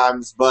million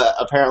times, but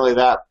apparently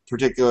that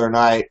particular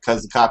night,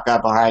 because the cop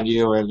got behind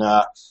you and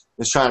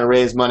was trying to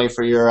raise money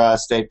for your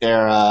state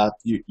there,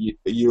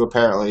 you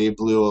apparently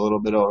blew a little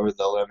bit over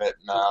the limit.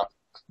 And,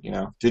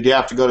 did you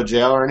have to go to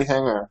jail or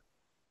anything? Or?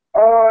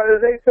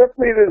 They took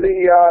me to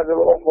the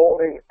little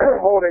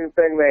holding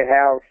thing they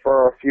have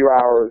for a few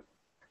hours.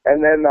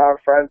 And then a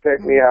friend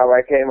picked me up.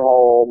 I came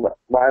home.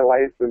 My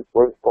license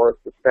was, of course,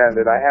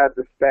 suspended. I had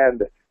to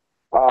spend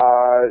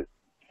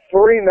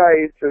 3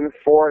 nights and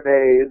 4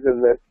 days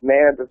in this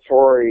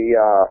mandatory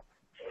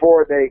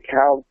 4-day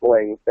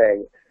counseling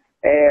thing.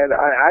 And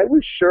I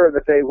was sure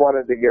that they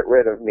wanted to get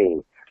rid of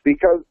me.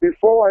 Because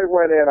before I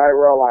went in, I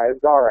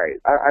realized, all right,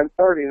 I'm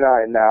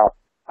 39 now.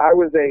 I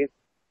was a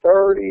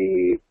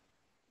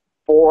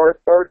 34,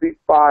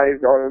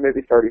 35, or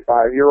maybe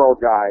 35-year-old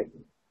guy.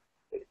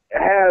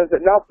 Has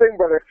nothing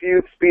but a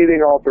few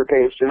speeding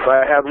altercations.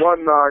 I had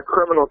one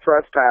criminal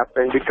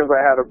trespassing because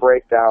I had a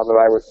breakdown that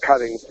I was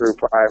cutting through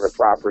private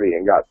property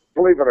and got,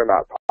 believe it or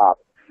not,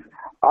 popped.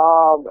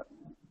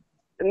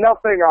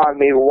 Nothing on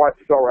me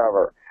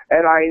whatsoever.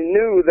 And I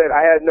knew that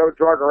I had no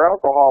drug or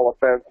alcohol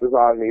offenses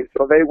on me,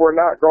 so they were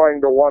not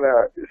going to want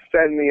to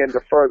send me into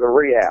further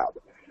rehab.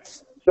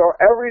 So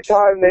every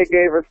time they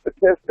gave a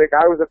statistic,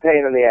 I was a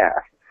pain in the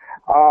ass.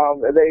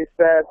 They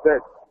said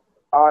that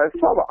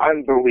some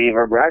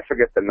unbelievably, I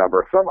forget the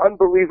number, some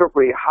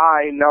unbelievably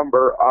high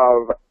number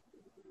of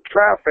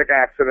traffic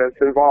accidents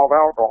involve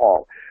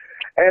alcohol.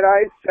 And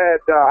I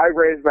said, I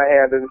raised my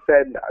hand and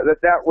said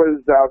that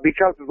was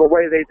because of the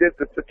way they did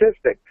the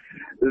statistic,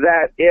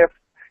 that if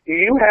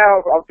you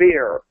have a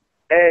beer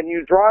and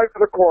you drive to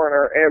the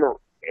corner and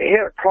hit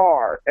a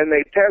car and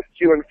they test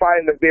you and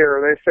find the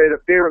beer, they say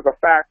that beer is a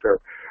factor.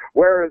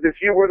 Whereas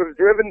if you would have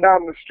driven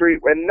down the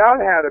street and not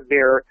had a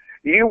beer,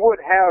 you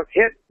would have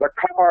hit the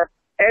car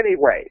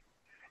anyway.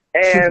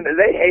 And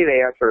they hate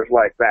answers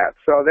like that.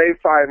 So they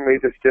finally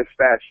just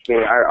dispatched me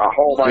a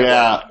whole bunch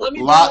of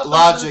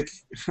logic.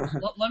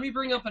 Let me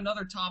bring up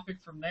another topic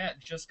from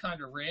that, just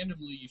kind of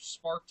randomly. You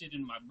sparked it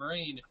in my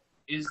brain.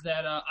 Is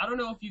that, I don't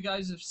know if you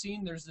guys have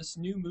seen, there's this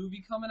new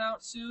movie coming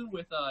out soon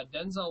with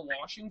Denzel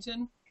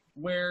Washington,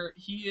 where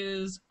he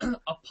is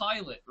a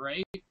pilot,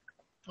 right?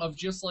 Of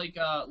just like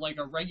a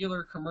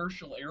regular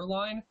commercial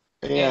airline.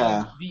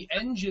 Yeah. And the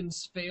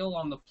engines fail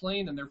on the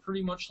plane, and they're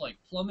pretty much like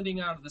plummeting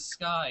out of the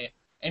sky.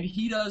 And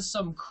he does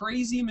some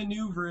crazy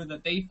maneuver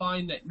that they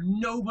find that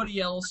nobody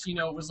else,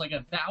 it was like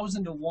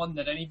 1,000 to 1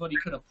 that anybody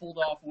could have pulled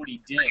off what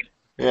he did.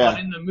 Yeah.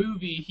 But in the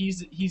movie,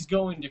 he's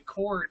going to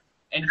court,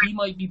 and he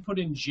might be put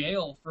in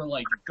jail for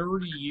like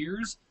 30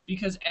 years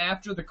because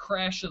after the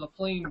crash of the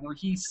plane where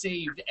he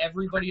saved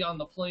everybody on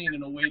the plane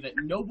in a way that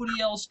nobody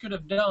else could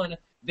have done,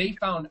 they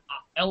found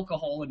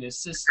alcohol in his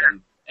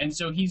system. And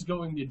so he's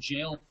going to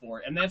jail for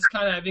it. And that's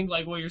kind of, I think,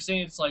 like what you're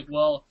saying. It's like,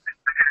 well,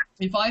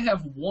 if I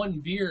have one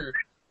beer,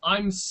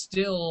 I'm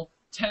still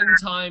 10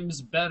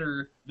 times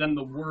better than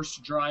the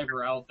worst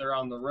driver out there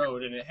on the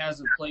road. And it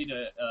hasn't played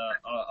a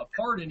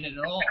part in it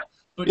at all.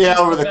 But yeah,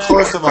 over the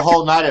course of a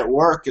whole night at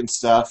work and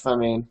stuff, I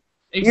mean.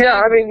 Exactly.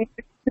 Yeah, I mean,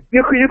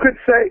 you could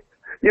say,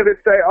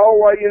 oh,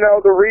 well,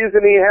 the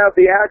reason he had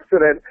the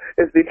accident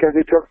is because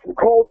he took some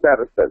cold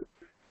medicine.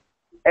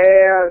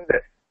 And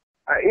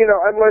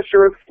unless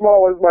you're as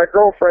small as my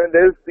girlfriend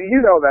is,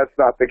 that's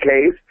not the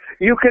case.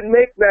 You can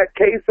make that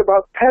case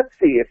about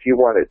Pepsi if you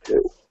wanted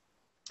to.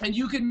 And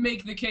you can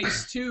make the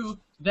case, too,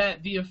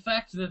 that the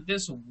effect that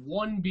this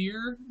one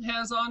beer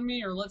has on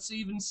me, or let's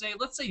say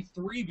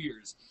 3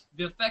 beers,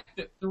 the effect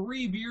that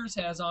 3 beers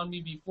has on me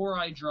before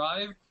I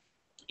drive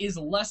is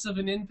less of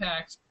an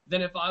impact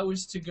than if I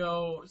was to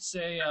go,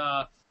 say,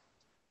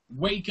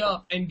 wake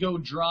up and go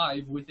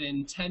drive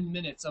within 10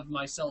 minutes of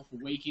myself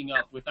waking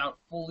up without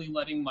fully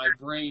letting my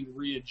brain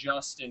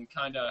readjust and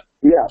kind of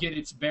get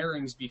its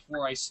bearings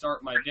before I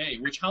start my day.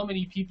 Which, how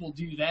many people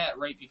do that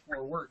right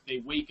before work?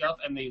 They wake up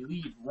and they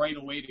leave right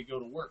away to go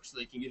to work so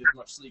they can get as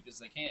much sleep as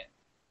they can.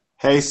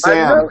 Hey,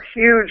 Sam. I'm no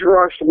huge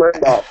Rush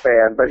Limbaugh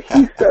fan, but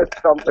he said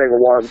something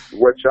once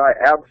which I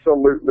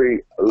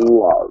absolutely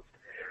loved.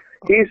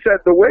 He said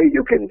the way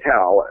you can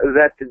tell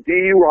that the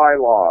DUI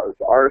laws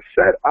are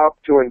set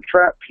up to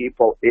entrap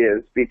people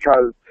is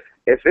because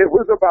if it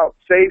was about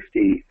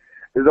safety,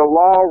 the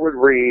law would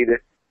read,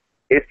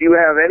 if you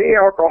have any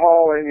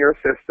alcohol in your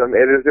system,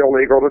 it is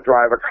illegal to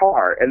drive a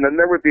car. And then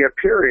there would be a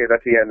period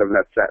at the end of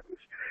that sentence.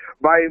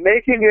 By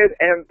making it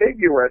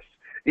ambiguous,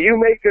 you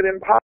make it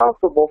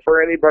impossible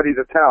for anybody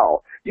to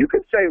tell. You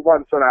could say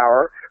once an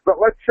hour, but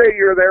let's say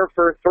you're there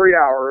for 3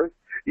 hours,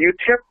 you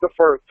tip the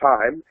first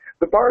time,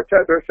 the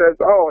bartender says,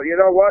 oh, you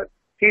know what?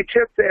 He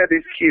tipped and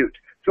he's cute.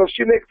 So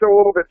she makes it a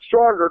little bit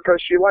stronger because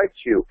she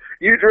likes you.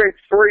 You drink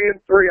 3 in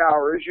 3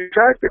 hours. You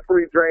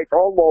technically drank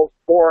almost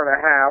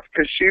 4.5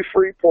 because she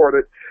free-poured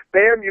it.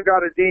 Bam, you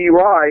got a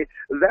DUI.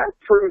 That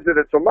proves that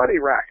it's a money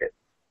racket.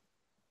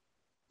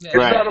 Yeah,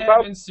 that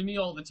happens to me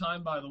all the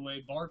time, by the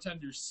way.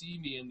 Bartenders see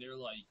me and they're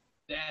like,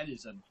 that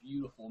is a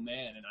beautiful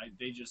man. And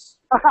they just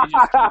keep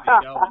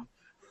it going.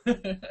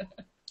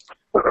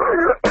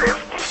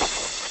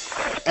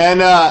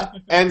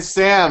 And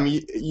Sam,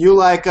 you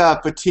like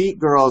petite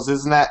girls,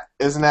 isn't that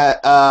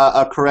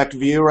a correct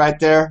view right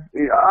there?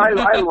 Yeah,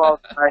 I love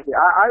Nike.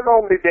 I've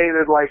only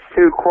dated like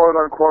 2 quote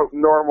unquote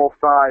normal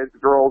sized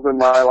girls in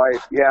my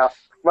life. Yeah,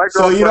 my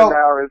girlfriend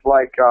now is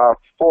like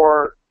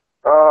 4.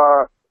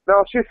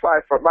 No, she's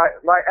 5 foot. My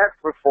ex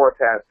was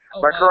 4'10".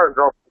 Oh, my current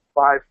girlfriend is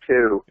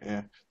 5'2".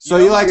 Yeah. So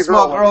you like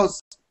small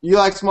girls? You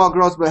like small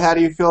girls, but how do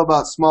you feel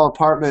about small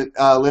apartment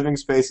living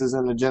spaces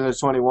in Agenda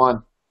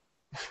 21?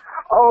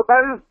 Oh,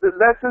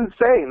 that's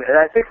insane. And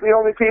I think the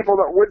only people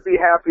that would be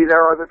happy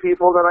there are the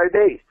people that I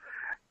date.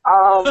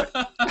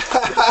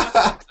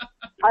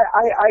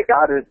 I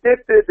got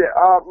addicted.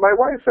 My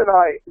wife and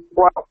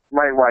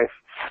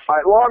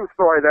long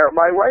story there.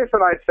 My wife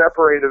and I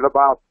separated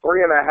about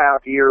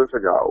 3.5 years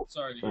ago.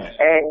 Sorry to hear that.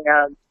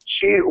 And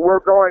we're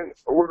going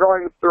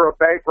through a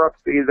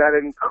bankruptcy that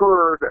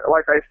incurred,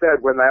 like I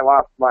said, when I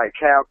lost my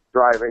cab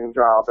driving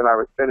job and I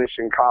was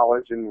finishing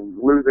college and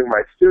losing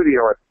my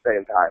studio at the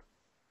same time.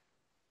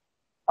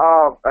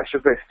 I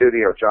should say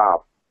studio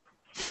job.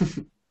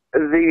 We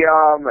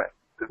haven't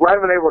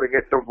been able to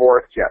get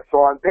divorced yet, so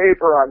on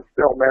paper I'm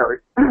still married.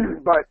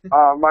 But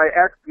my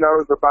ex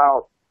knows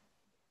about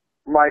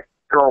my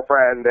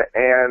girlfriend,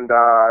 and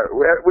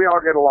we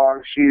all get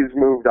along. She's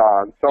moved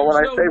on. So when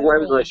I say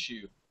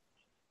Wednesday,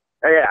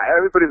 yeah,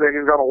 everybody's like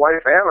he's got a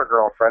wife and a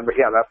girlfriend, but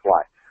yeah, that's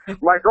why.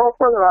 My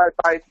girlfriend and I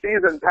buy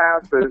season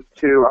passes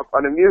to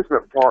an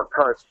amusement park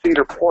called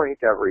Cedar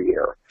Point every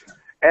year.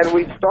 And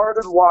we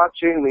started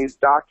watching these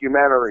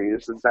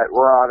documentaries that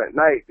were on at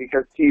night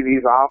because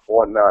TV's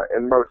awful in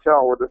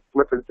motel. We're just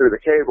flipping through the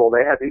cable.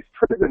 They had these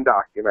prison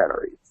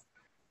documentaries.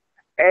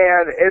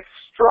 And it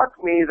struck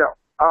me that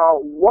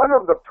one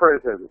of the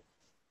prisons,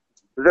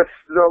 the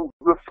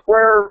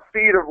square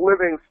feet of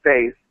living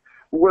space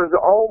was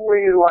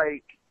only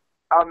like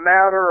a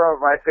matter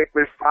of, I think,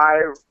 4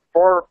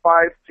 or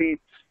 5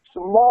 feet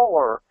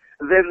smaller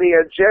than the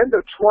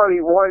Agenda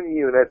 21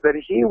 unit that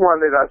he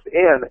wanted us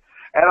in.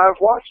 And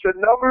I've watched a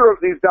number of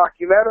these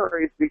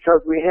documentaries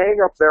because we hang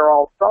up there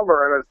all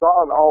summer and it's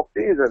on all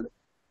season.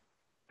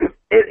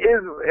 It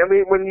is, I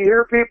mean, when you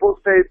hear people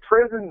say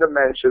prison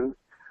dimensions,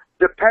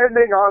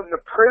 depending on the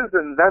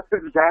prison, that's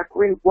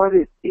exactly what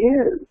it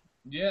is.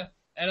 Yeah,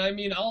 and I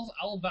mean,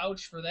 I'll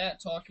vouch for that,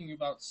 talking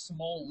about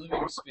small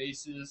living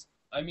spaces.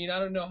 I mean, I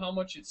don't know how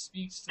much it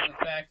speaks to the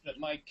fact that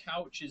my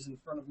couch is in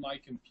front of my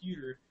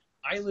computer.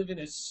 I live in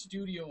a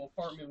studio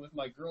apartment with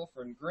my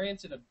girlfriend,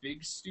 granted a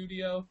big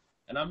studio,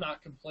 and I'm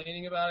not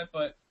complaining about it,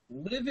 but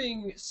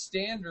living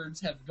standards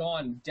have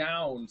gone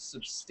down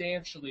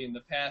substantially in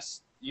the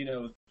past,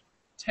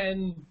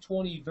 10,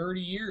 20,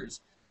 30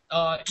 years.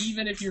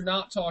 Even if you're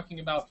not talking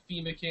about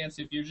FEMA camps,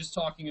 if you're just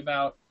talking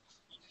about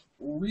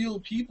real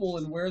people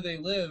and where they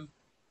live,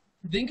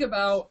 think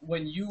about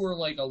when you were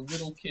like a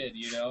little kid,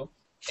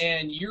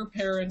 and your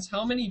parents,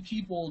 how many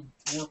people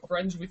were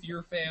friends with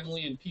your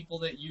family and people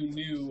that you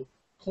knew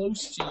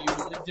close to you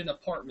lived in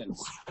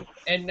apartments?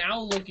 And now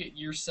look at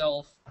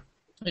yourself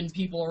and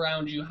people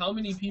around you. How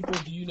many people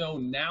do you know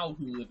now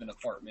who live in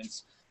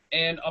apartments?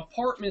 And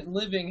apartment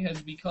living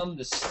has become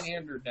the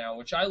standard now,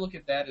 which I look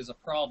at that as a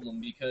problem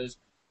because,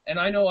 and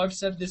I know I've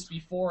said this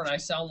before and I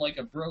sound like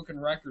a broken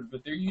record,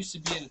 but there used to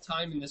be a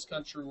time in this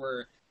country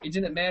where it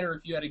didn't matter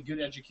if you had a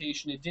good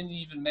education. It didn't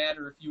even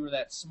matter if you were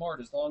that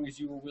smart. As long as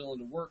you were willing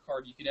to work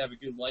hard, you could have a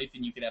good life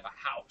and you could have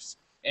a house.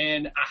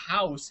 And a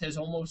house has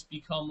almost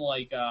become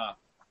like a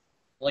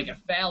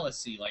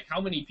fallacy. Like, how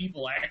many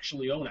people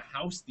actually own a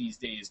house these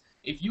days?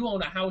 If you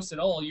own a house at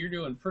all, you're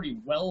doing pretty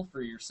well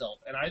for yourself.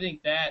 And I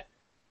think that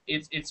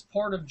it's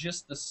part of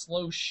just the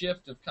slow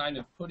shift of kind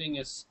of putting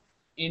us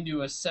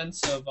into a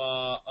sense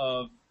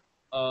of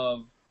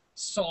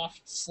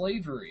soft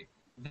slavery,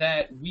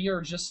 that we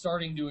are just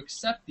starting to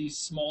accept these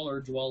smaller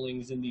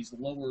dwellings and these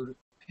lower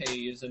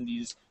pays and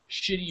these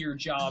shittier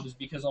jobs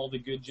because all the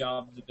good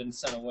jobs have been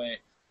sent away.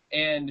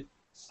 And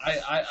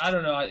I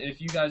don't know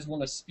if you guys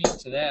want to speak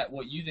to that,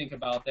 what you think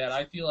about that.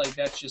 I feel like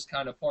that's just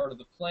kind of part of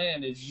the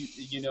plan is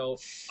you know,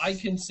 I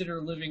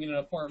consider living in an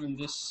apartment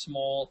this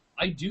small,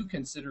 I do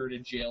consider it a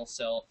jail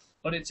cell,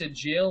 but it's a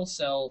jail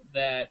cell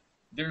that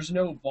there's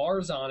no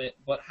bars on it,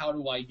 but how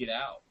do I get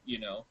out, you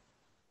know?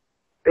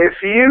 If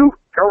you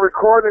are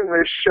recording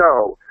this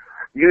show,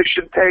 you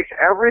should take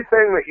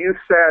everything that you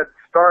said,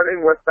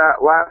 starting with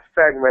that last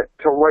segment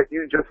to what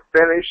you just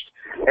finished,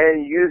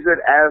 and use it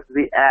as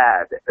the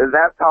ad.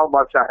 That's how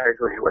much I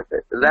agree with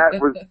it. That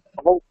was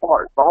the whole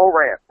part, the whole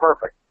rant.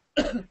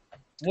 Perfect.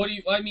 What do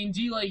you, I mean,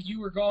 D-Like, you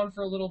were gone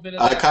for a little bit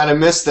of that. I kind of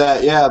missed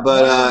that, yeah,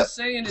 but... What I was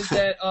saying is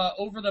that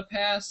over the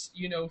past,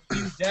 you know,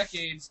 few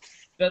decades,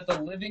 that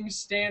the living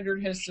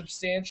standard has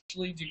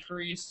substantially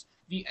decreased,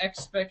 the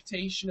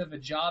expectation of a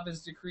job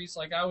has decreased.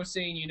 Like I was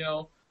saying, you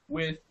know,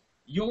 with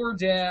your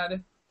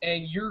dad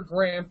and your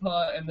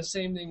grandpa, and the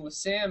same thing with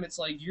Sam, it's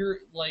like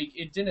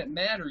it didn't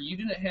matter. You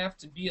didn't have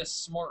to be a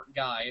smart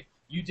guy.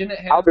 You didn't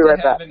have to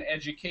have an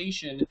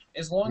education.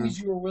 As long as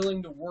you were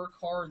willing to work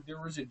hard,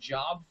 there was a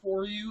job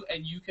for you,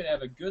 and you could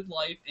have a good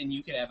life, and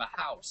you could have a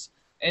house.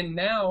 And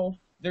now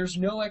there's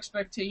no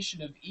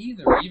expectation of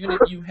either. Even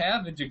if you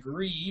have a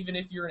degree, even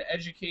if you're an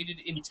educated,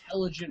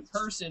 intelligent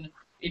person,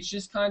 it's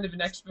just kind of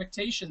an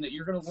expectation that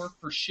you're going to work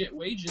for shit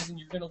wages and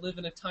you're going to live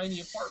in a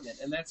tiny apartment.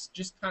 And that's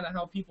just kind of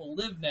how people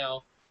live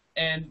now.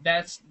 And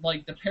that's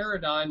like the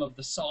paradigm of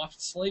the soft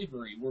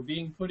slavery. We're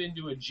being put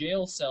into a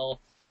jail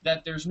cell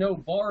that there's no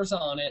bars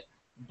on it,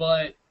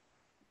 but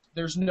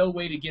there's no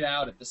way to get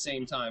out at the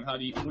same time. What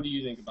do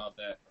you think about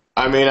that?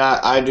 I mean,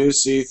 I do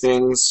see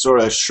things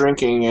sort of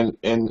shrinking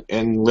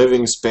in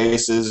living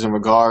spaces in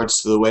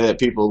regards to the way that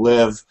people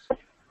live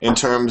in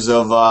terms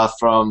of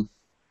from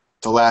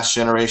the last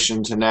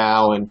generation to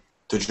now and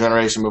the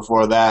generation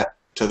before that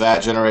to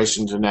that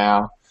generation to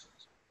now.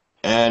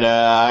 And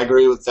I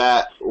agree with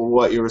that,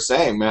 what you were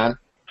saying, man.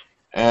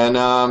 And,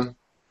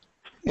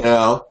 you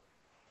know,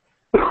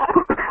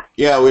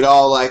 yeah, we'd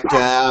all like to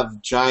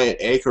have giant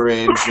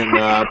acreage, and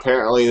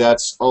apparently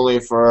that's only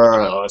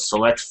for a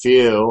select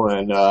few,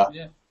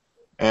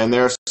 and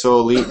they're so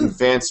elite and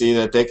fancy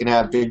that they can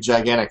have big,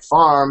 gigantic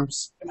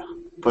farms,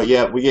 but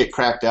yet we get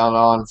cracked down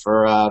on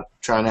for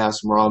trying to have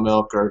some raw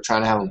milk or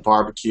trying to have a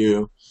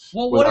barbecue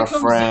with our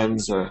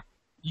friends.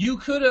 You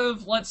could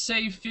have, let's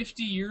say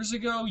 50 years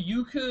ago,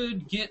 you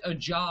could get a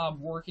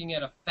job working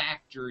at a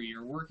factory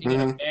or working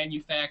at a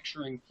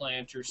manufacturing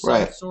plant or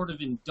some sort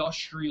of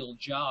industrial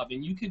job,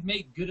 and you could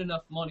make good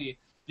enough money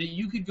that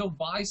you could go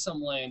buy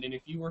some land, and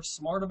if you were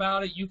smart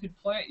about it, you could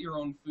plant your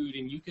own food,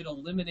 and you could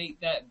eliminate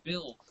that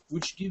bill,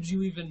 which gives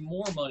you even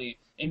more money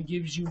and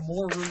gives you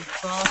more room to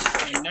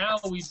prosper. And now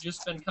we've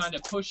just been kind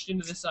of pushed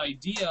into this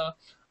idea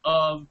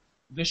of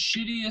the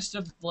shittiest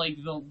of, like,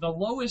 the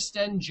lowest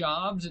end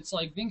jobs. It's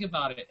like, think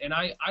about it, and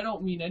I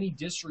don't mean any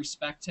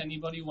disrespect to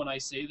anybody when I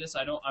say this.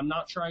 I'm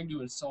not trying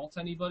to insult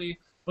anybody,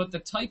 but the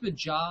type of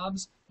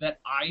jobs that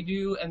I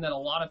do and that a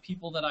lot of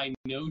people that I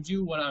know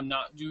do when I'm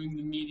not doing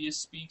the media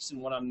speaks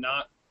and when I'm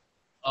not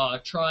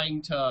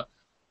trying to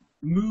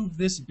move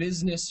this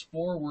business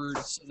forward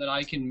so that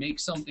I can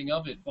make something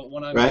of it, but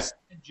when I'm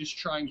just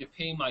trying to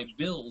pay my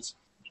bills,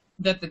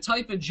 that the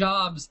type of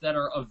jobs that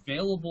are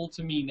available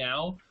to me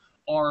now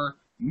are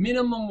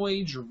minimum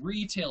wage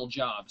retail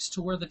jobs,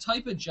 to where the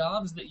type of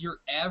jobs that your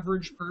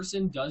average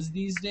person does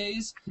these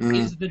days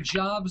is the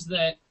jobs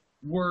that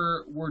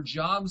were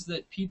jobs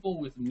that people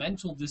with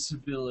mental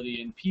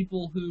disability and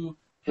people who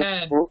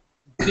had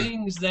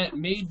things that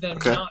made them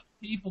not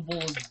capable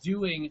of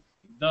doing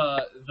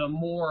the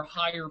more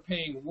higher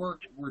paying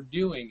work we're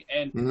doing.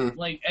 And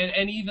like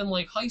and even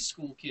like high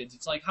school kids,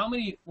 it's like, how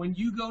many, when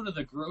you go to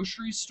the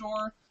grocery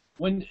store,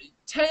 when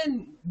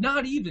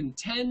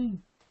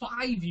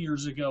 5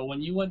 years ago,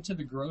 when you went to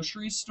the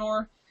grocery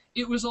store,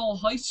 it was all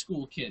high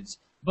school kids.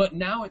 But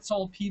now it's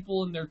all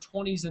people in their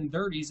 20s and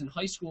 30s, and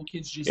high school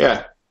kids just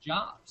have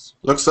jobs.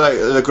 Looks like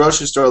the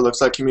grocery store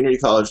looks like community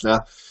college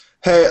now.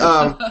 Hey,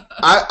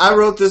 I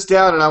wrote this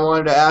down, and I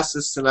wanted to ask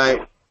this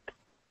tonight.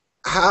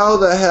 How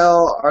the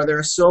hell are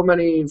there so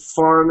many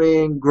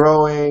farming,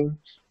 growing,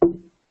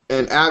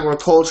 and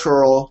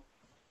agricultural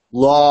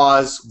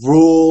laws,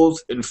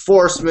 rules,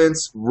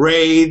 enforcements,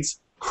 raids,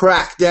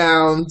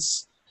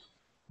 crackdowns,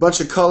 bunch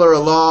of color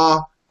of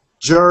law,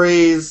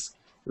 juries,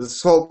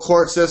 this whole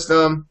court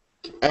system,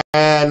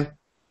 and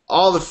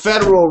all the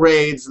federal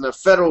raids and the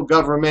federal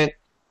government,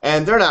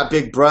 and they're not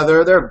Big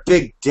Brother, they're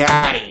Big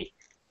Daddy.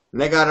 And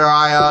they got their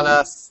eye on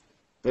us.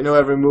 They know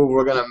every move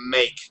we're going to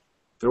make.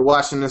 They're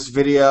watching this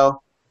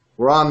video.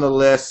 We're on the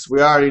list.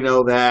 We already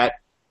know that.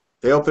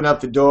 They open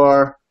up the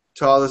door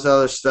to all this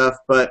other stuff,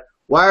 but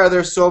why are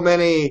there so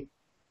many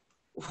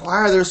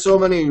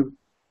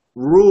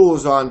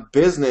rules on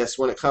business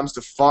when it comes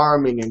to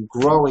farming and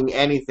growing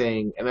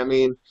anything? And I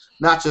mean,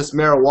 not just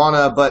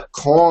marijuana, but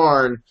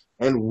corn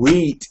and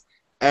wheat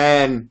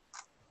and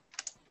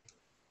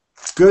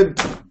good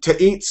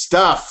to eat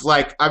stuff.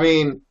 Like, I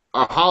mean,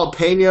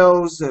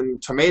 jalapenos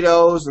and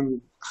tomatoes,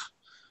 and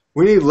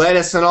we need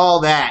lettuce and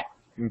all that.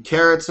 and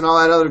carrots and all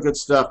that other good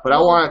stuff. But I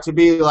want it to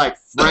be like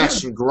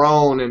fresh and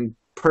grown and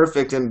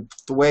perfect and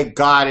the way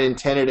God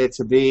intended it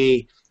to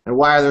be. And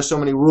why are there so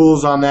many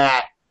rules on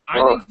that?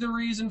 I think the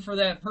reason for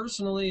that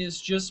personally is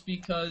just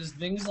because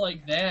things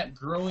like that,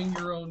 growing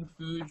your own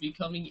food,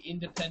 becoming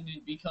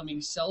independent,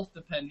 becoming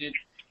self-dependent,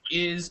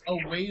 is a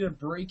way to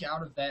break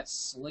out of that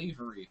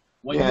slavery.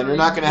 And you're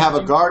not going to have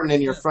a garden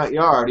in your front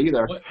yard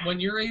either. When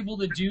you're able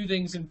to do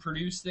things and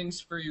produce things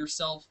for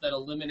yourself that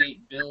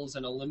eliminate bills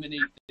and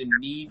eliminate the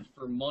need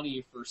for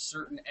money for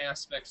certain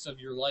aspects of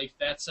your life,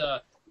 that's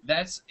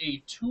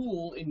a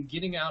tool in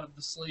getting out of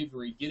the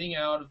slavery, getting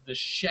out of the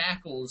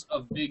shackles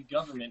of big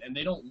government, and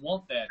they don't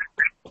want that.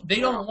 They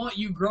don't want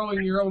you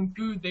growing your own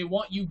food. They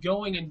want you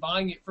going and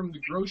buying it from the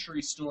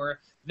grocery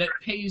store that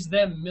pays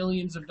them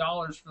millions of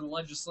dollars for the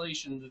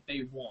legislation that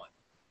they want.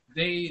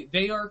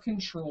 They are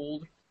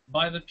controlled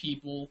by the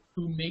people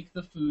who make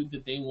the food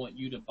that they want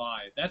you to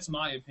buy. That's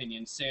my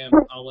opinion. Sam,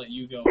 I'll let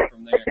you go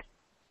from there.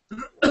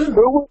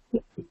 Who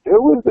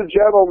was the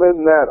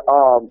gentleman that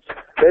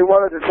they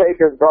wanted to take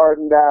his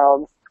garden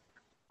down?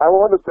 I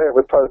want to say it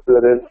was posted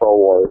at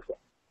InfoWars.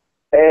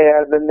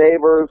 And the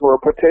neighbors were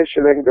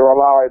petitioning to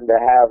allow him to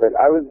have it.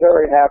 I was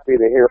very happy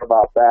to hear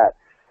about that.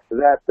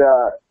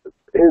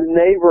 His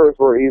neighbors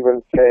were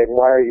even saying,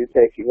 "Why are you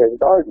taking his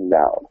garden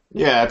down?"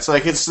 Yeah, it's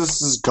like it's just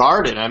his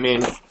garden. I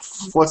mean,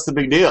 what's the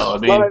big deal?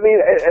 It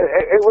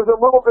was a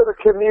little bit of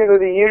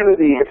community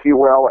unity, if you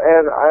will,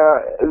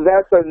 and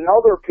that's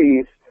another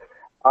piece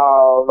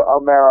of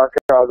America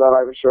that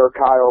I'm sure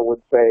Kyle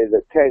would say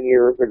that 10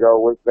 years ago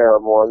was there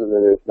more than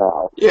it is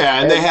now.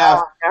 Yeah, and they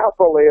have...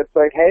 Happily, it's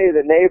like, hey,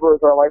 the neighbors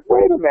are like,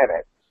 wait a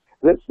minute.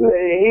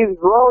 He's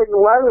growing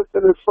lettuce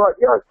in his front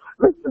yard.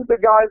 This is the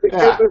guy that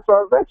gives us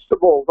our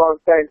vegetables on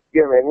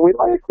Thanksgiving. We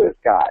like this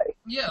guy.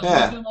 Yeah,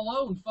 leave him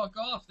alone. Fuck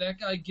off. That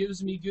guy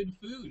gives me good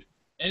food.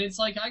 And it's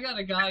like I got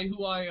a guy who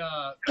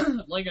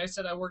like I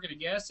said, I work at a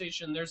gas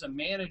station. There's a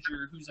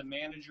manager who's a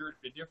manager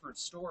at a different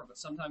store, but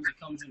sometimes he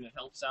comes in and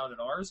helps out at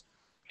ours.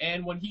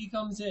 And when he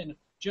comes in,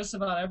 just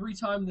about every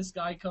time this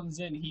guy comes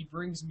in, he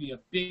brings me a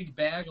big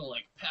bag of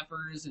like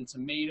peppers and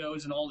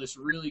tomatoes and all this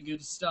really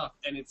good stuff.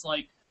 And it's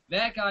like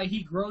that guy,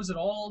 he grows it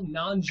all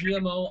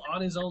non-GMO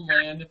on his own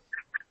land.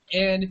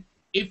 And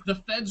if the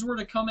feds were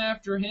to come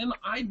after him,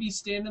 I'd be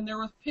standing there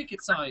with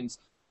picket signs.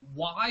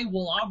 Why?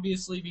 Well,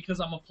 obviously because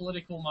I'm a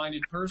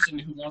political-minded person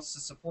who wants to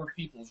support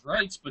people's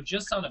rights, but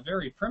just on a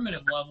very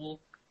primitive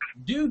level,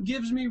 dude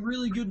gives me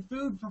really good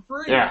food for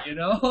free, you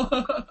know?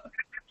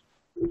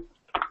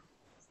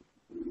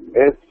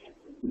 It's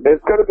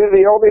going to be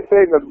the only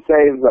thing that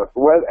saves us.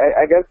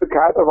 I guess it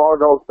kind of all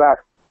goes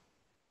back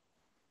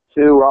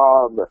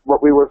to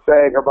what we were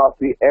saying about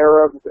the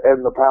Arabs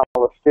and the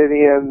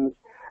Palestinians,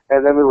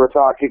 and then we were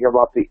talking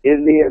about the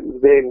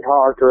Indians being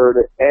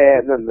conquered,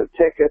 and then the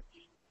tickets.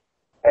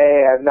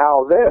 And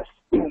now this,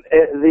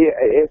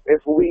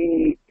 if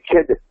we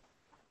could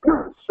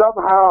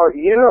somehow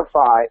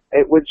unify,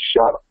 it would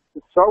shut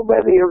so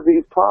many of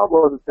these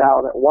problems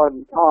down at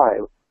one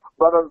time.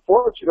 But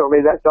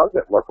unfortunately, that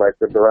doesn't look like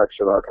the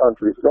direction our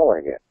country's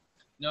going in.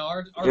 No,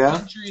 our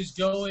country is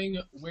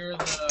going where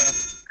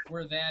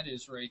that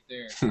is right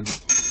there.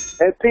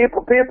 And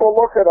people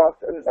look at us,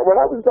 and when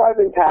I was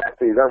driving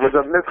taxi, there was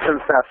a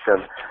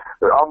misconception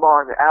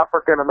among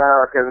African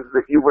Americans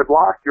that you would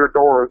lock your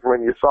doors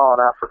when you saw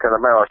an African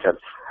American.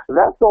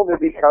 That's only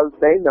because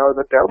they know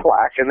that they're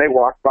black and they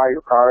walked by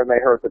your car and they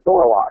heard the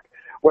door lock.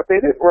 What they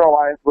didn't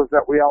realize was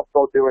that we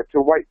also do it to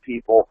white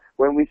people.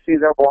 When we see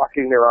them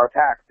walking near our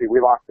taxi, we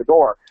lock the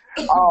door.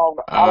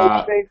 I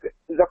would think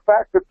the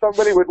fact that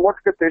somebody would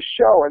look at this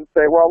show and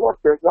say, well, look,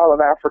 there's not an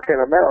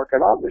African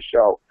American on the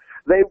show,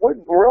 they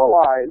wouldn't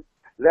realize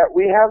that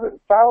we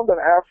haven't found an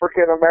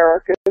African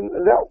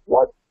American that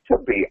wants to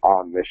be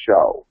on the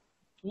show.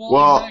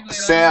 Well, exactly.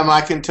 Sam,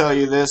 I can tell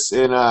you this,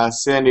 in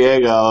San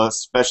Diego,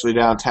 especially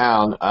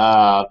downtown,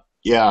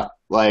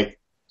 like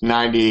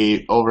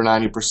over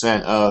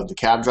 90% of the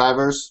cab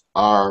drivers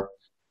are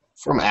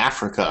from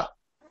Africa.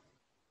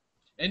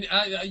 And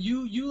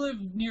you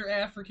live near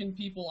African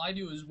people. I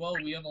do as well.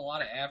 We have a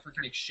lot of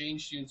African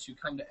exchange students who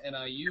come to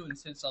NIU, and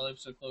since I live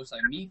so close, I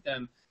meet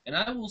them. And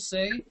I will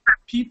say,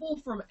 people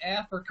from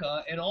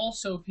Africa and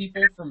also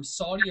people from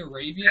Saudi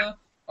Arabia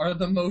are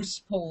the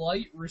most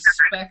polite,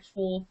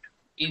 respectful,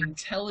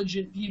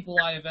 intelligent people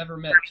I have ever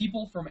met.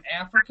 People from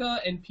Africa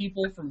and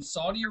people from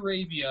Saudi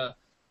Arabia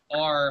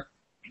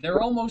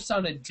they're almost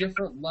on a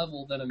different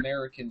level than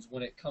Americans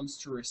when it comes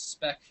to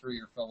respect for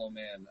your fellow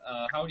man.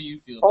 How do you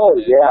feel about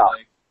that? Oh,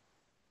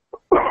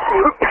 yeah.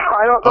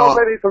 I don't know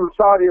many from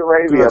Saudi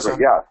Arabia, but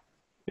yeah.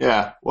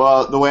 Yeah,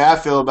 well, the way I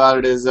feel about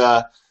it is,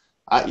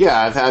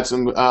 I've had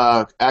some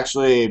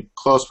actually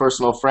close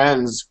personal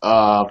friends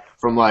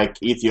from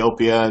like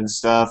Ethiopia and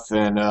stuff,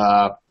 and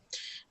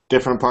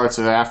different parts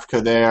of Africa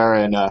there,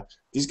 and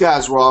these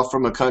guys were all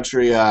from a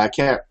country, I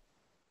can't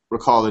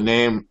recall the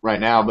name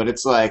right now, but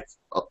it's like,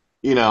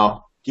 you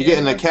know, you get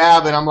in the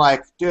cab and I'm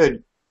like,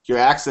 dude, your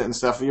accent and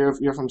stuff,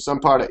 you're from some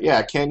part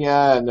of,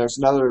 Kenya, and there's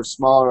another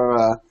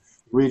smaller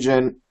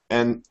region,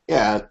 and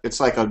yeah, it's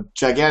like a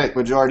gigantic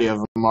majority of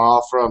them are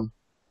all from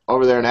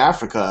over there in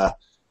Africa,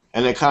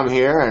 and they come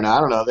here, and I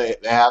don't know, they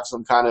have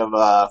some kind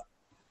of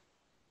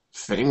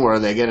thing where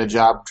they get a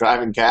job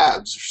driving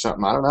cabs or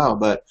something. I don't know,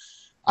 but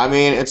I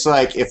mean, it's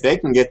like if they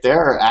can get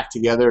their act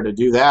together to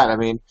do that. I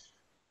mean,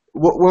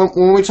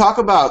 when we talk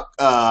about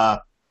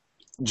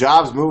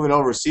jobs moving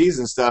overseas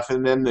and stuff,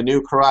 and then the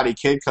new Karate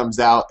Kid comes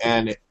out,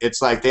 and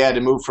it's like they had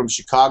to move from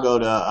Chicago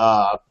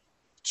to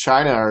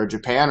China or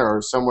Japan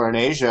or somewhere in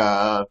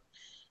Asia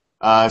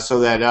so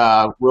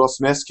that Will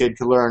Smith's kid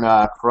could learn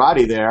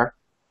karate there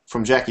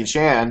from Jackie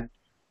Chan,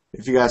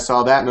 if you guys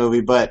saw that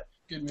movie. But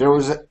there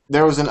was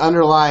an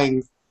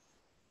underlying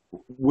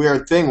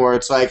weird thing where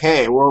it's like,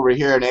 hey, we're over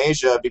here in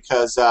Asia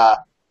because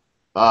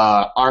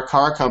our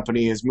car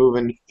company is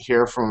moving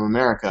here from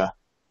America.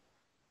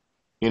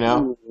 You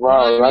know?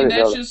 Well, I mean,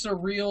 that's just a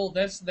real.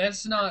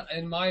 That's not,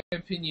 in my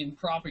opinion,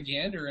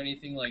 propaganda or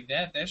anything like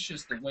that. That's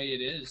just the way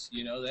it is.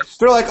 You know,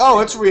 they're like,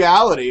 oh, it's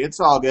reality. It's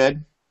all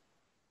good.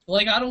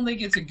 Like, I don't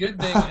think it's a good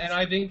thing, and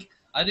I think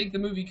the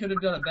movie could have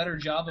done a better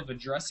job of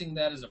addressing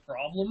that as a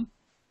problem.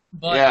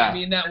 But yeah. I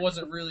mean, that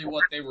wasn't really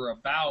what they were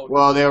about.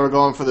 Well, they were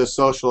going for the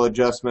social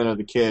adjustment of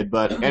the kid.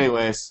 But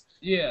anyways.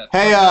 Yeah.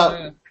 Hey,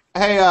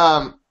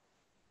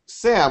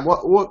 Sam,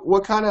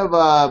 what kind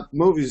of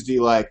movies do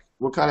you like?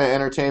 What kind of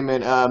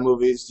entertainment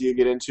movies do you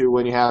get into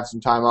when you have some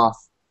time off?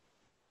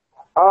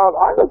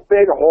 I'm a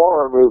big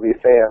horror movie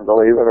fan,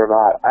 believe it or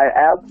not. I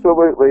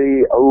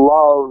absolutely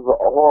love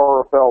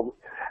horror films,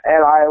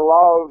 and I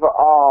love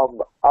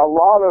a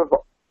lot of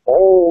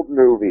old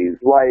movies.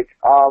 Like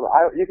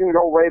you can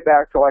go way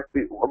back to like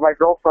my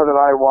girlfriend and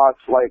I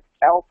watched like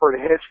Alfred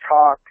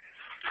Hitchcock,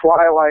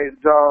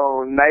 Twilight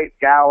Zone, Night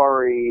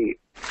Gallery,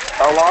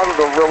 a lot of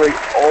the really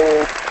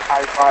old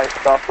sci-fi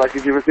stuff. Like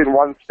if you've ever seen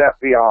One Step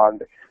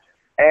Beyond.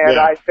 And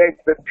yeah. I think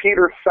that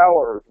Peter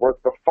Sellers was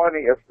the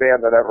funniest man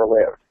that ever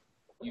lived.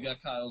 You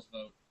got Kyle's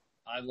vote.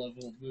 I love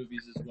old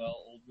movies as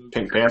well. Old movies.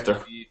 Pink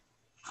Panther.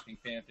 Pink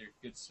Panther.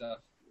 Good stuff.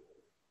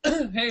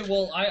 Hey,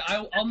 well,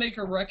 I'll make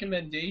a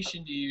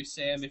recommendation to you,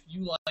 Sam. If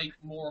you like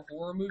more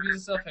horror movies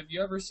and stuff, have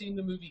you ever seen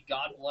the movie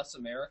God Bless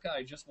America?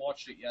 I just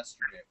watched it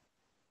yesterday.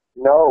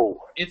 No.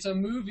 It's a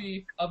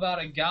movie about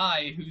a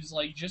guy who's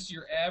like just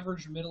your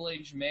average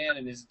middle-aged man,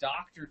 and his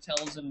doctor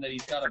tells him that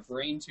he's got a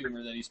brain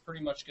tumor, that he's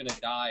pretty much going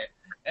to die.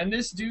 And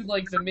this dude,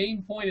 like, the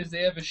main point is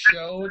they have a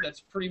show that's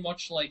pretty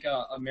much like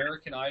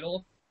American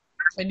Idol,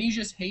 and he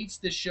just hates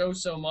this show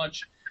so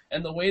much,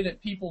 and the way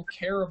that people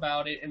care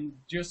about it and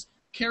just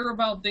care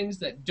about things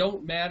that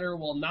don't matter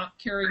while not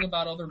caring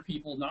about other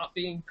people, not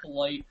being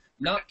polite,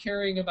 not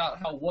caring about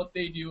how what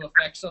they do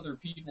affects other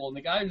people. And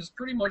the guy was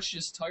pretty much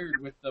just tired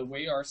with the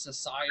way our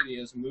society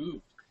has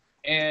moved.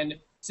 And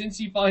since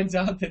he finds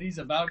out that he's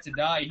about to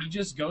die, he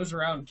just goes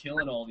around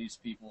killing all these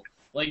people.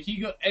 Like,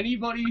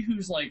 anybody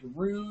who's, like,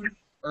 rude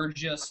or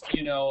just,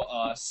 you know,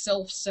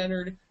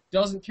 self-centered,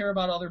 doesn't care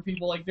about other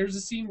people. Like, there's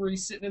a scene where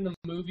he's sitting in the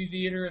movie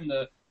theater and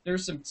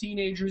there's some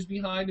teenagers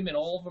behind him, and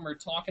all of them are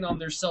talking on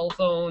their cell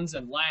phones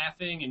and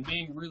laughing and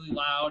being really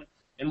loud.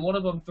 And one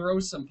of them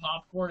throws some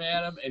popcorn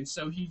at him, and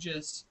so he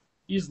just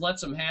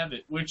lets him have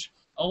it, which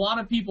a lot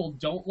of people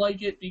don't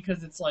like it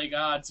because it's like,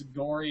 it's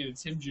gory and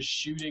it's him just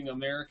shooting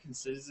American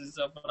citizens and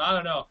stuff. But I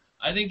don't know.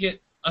 I think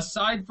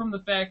aside from the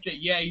fact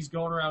that, yeah, he's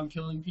going around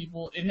killing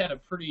people, it had a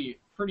pretty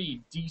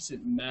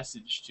decent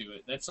message to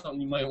it. That's something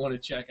you might want to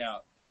check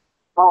out.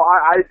 Oh,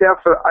 I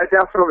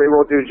definitely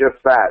will do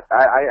just that.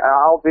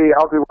 I'll be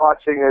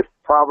watching it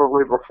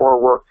probably before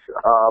work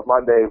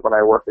Monday when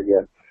I work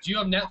again. Do you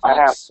have Netflix? I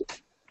have to.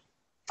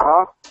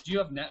 Huh? Do you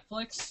have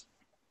Netflix?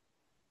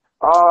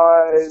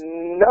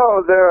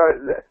 No.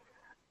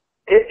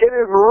 It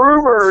is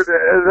rumored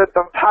that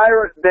the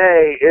Pirate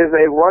Bay is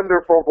a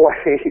wonderful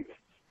place.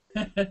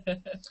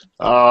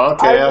 Oh,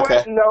 okay, I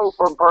wouldn't know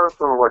from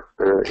personal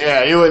experience.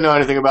 Yeah, you wouldn't know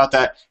anything about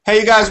that. Hey,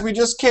 you guys, we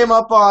just came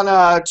up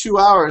on 2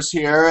 hours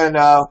here, and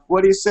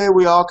what do you say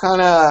we all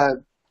kind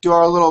of do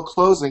our little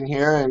closing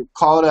here and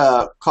call it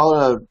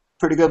a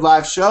pretty good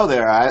live show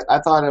there? I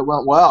thought it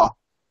went well.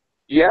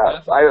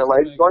 Yes, I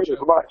enjoyed it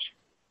much.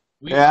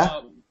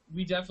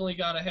 We definitely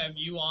got to have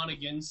you on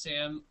again,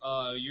 Sam.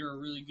 You're a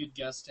really good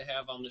guest to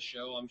have on the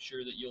show. I'm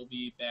sure that you'll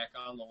be back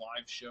on the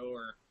live show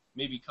or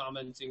maybe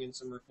commenting in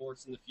some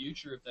reports in the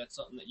future if that's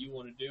something that you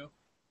want to do.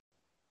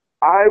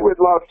 I would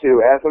love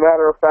to. As a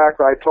matter of fact,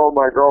 I told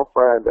my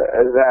girlfriend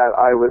that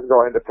I was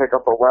going to pick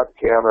up a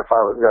webcam if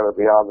I was going to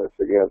be on this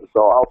again.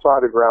 So I'll try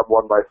to grab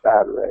one by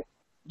Saturday.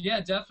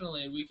 Yeah,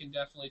 definitely. We can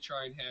definitely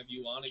try and have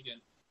you on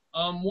again.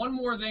 One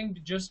more thing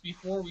just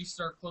before we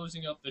start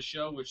closing up the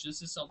show, which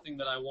this is something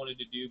that I wanted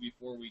to do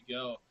before we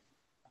go,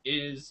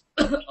 is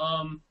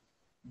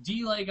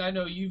D-Leg, I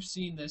know you've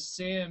seen this.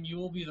 Sam, you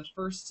will be the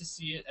first to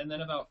see it, and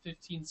then about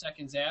 15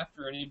 seconds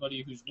after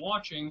anybody who's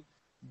watching.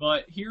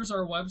 But here's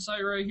our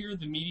website right here,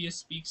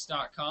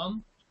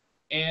 themediaspeaks.com.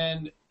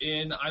 And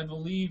in, I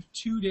believe,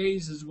 2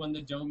 days is when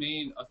the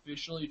domain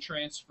officially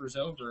transfers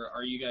over.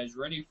 Are you guys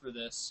ready for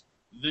this?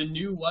 The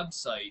new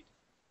website.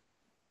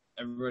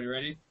 Everybody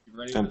ready? You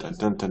ready for this?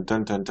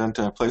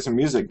 Play some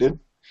music, dude.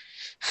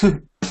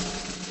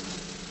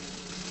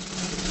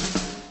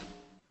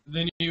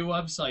 The new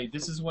website.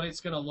 This is what it's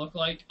going to look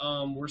like.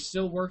 We're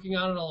still working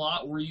on it a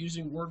lot. We're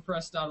using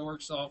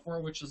WordPress.org software,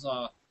 which is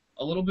a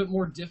little bit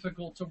more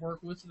difficult to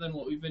work with than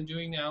what we've been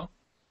doing now.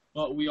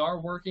 But we are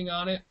working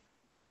on it.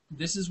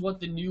 This is what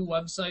the new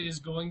website is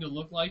going to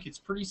look like. It's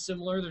pretty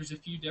similar. There's a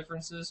few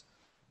differences.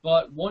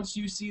 But once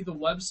you see the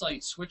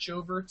website switch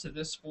over to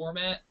this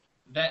format,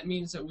 that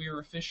means that we are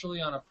officially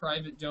on a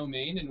private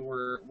domain, and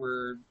we're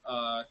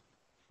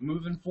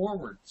moving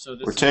forward. So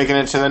we're taking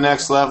it to the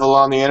next level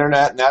on the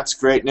internet, and that's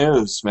great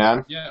news,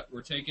 man. Yeah,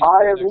 we're taking.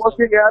 I am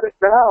looking at it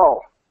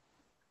now.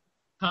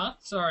 Huh?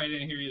 Sorry, I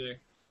didn't hear you there.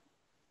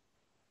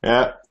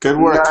 Yeah, good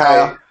work,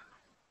 Kyle.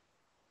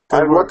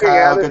 I'm looking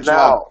at it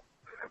now.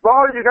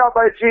 Well, you got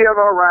my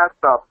GMO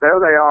wrapped up. There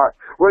they are.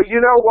 Well,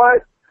 you know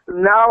what?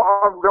 Now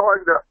I'm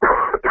going to...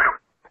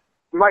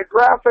 my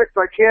graphics,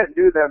 I can't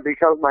do them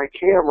because my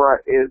camera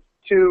is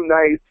too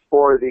nice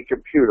for the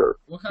computer.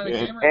 What kind of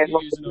camera are you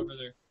using over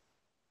there?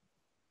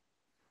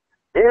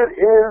 It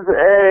is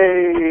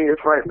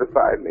it's right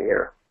beside me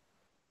here.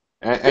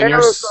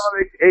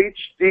 Panasonic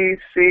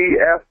HDC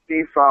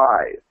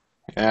SD5.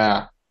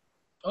 Yeah.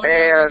 Oh,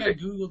 yeah, I think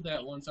I Googled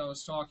that once. I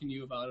was talking to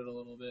you about it a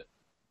little bit.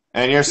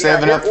 And you're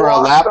saving up for a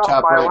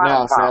laptop right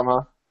now, Sam,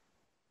 huh?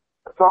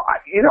 So,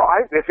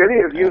 if any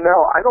of you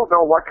know, I don't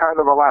know what kind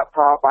of a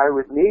laptop I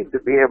would need to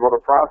be able to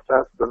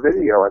process the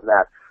video in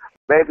that.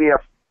 Maybe a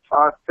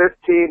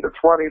 15 to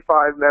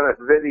 25 minute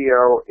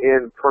video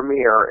in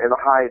Premiere in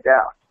high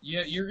def.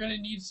 Yeah, you're going to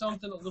need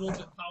something a little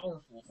bit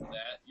powerful for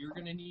that. You're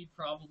going to need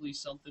probably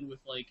something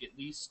with like at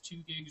least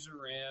 2 gigs of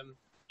RAM.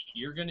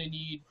 You're going to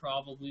need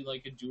probably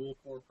like a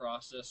dual-core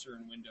processor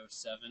in Windows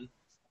 7.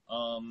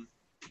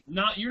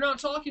 You're not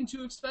talking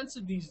too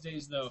expensive these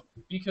days, though,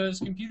 because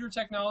computer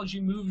technology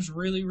moves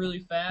really, really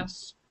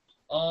fast.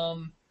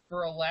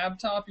 For a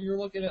laptop, you're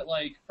looking at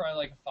probably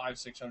like a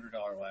 $500-600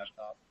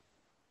 laptop.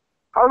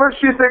 How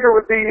much do you think it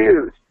would be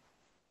used?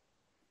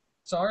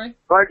 Sorry?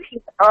 Like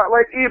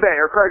eBay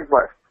or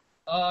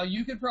Craigslist.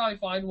 You could probably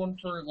find one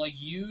for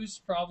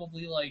used,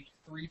 probably like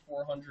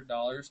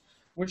 $300-400.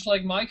 Which,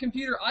 my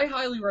computer, I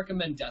highly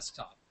recommend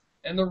desktop.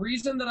 And the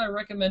reason that I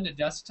recommend a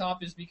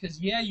desktop is because,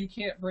 yeah, you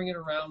can't bring it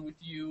around with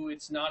you.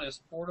 It's not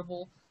as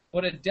portable.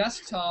 But a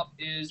desktop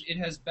it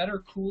has better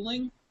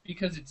cooling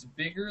because it's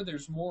bigger.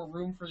 There's more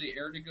room for the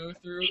air to go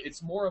through.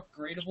 It's more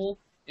upgradable.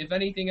 If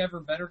anything ever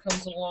better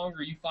comes along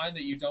or you find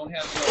that you don't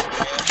have enough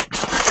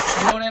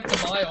RAM, you don't have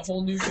to buy a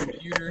whole new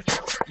computer.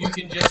 You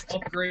can just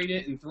upgrade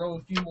it and throw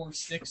a few more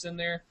sticks in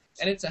there.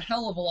 And it's a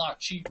hell of a lot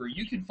cheaper.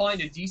 You can find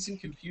a decent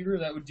computer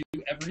that would do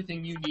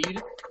everything you need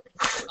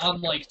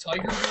on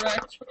Tiger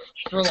Direct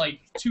for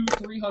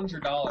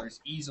 $200-300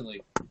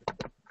 easily.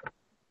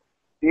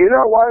 You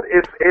know what?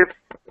 If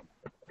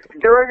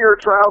during your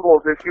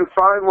travels, if you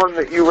find one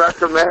that you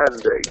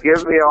recommend,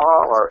 give me a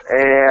holler,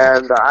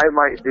 and I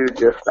might do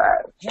just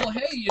that. Well,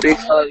 hey, you know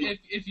what?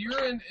 If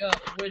you're in,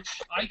 which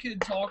I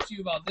could talk to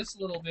you about this a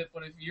little bit,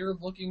 but if you're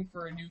looking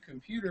for a new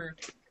computer,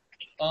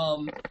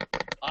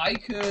 I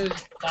could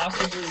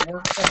possibly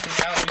work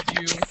something out with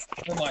you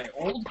for my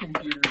old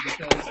computer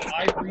because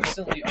I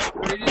recently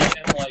upgraded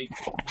and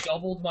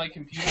doubled my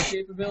computer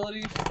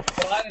capability.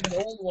 But I had an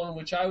old one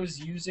which I was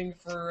using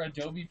for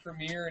Adobe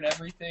Premiere and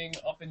everything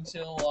up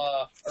until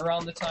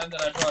around the time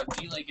that I brought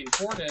D-Lake and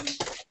Cord in.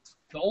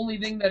 The only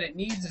thing that it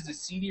needs is a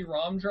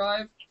CD-ROM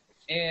drive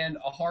and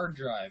a hard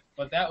drive.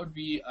 But that would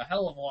be a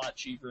hell of a lot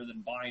cheaper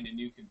than buying a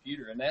new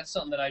computer. And that's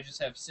something that I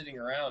just have sitting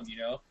around,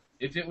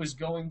 If it was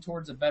going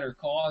towards a better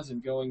cause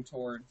and going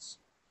towards,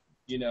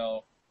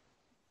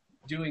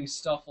 doing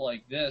stuff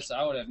like this,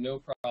 I would have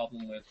no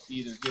problem with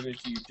either giving it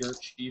to you dirt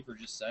cheap or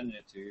just sending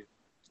it to you.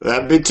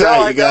 That'd be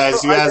tight, you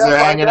guys. You guys are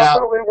hanging out. I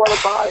definitely want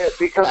to buy it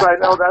because I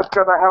know that's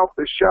going to help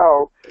the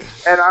show,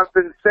 and I've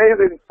been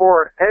saving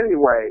for it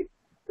anyway.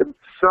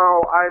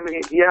 So,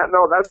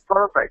 that's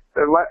perfect.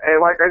 And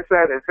like I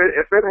said, if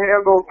it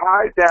handles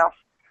high def,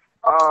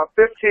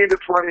 15 to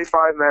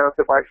 25 minutes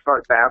if I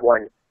start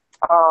babbling,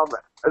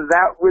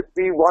 that would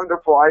be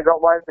wonderful. I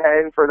don't mind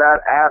paying for that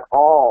at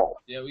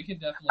all. Yeah, we can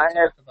definitely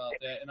talk about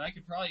that, and I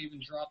could probably even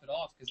drop it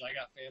off because I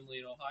got family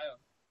in Ohio.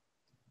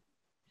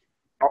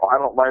 Oh, I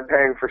don't mind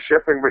paying for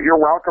shipping, but you're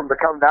welcome to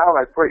come down.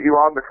 I put you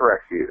on the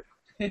correct fuse.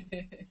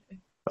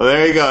 Well,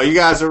 there you go. You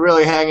guys are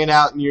really hanging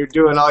out, and you're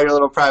doing all your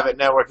little private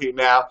networking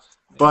now.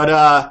 But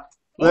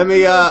let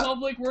me.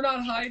 Public, we're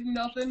not hiding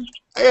nothing.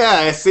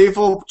 Yeah, I see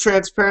full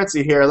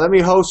transparency here. Let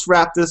me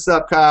wrap this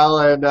up, Kyle,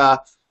 and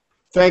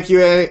thank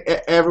you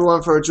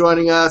everyone for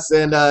joining us.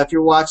 And if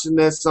you're watching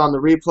this on the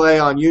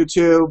replay on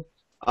YouTube,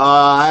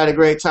 I had a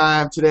great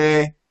time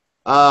today.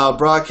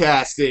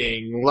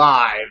 Broadcasting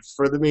live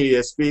for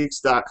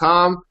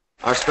themediaspeaks.com.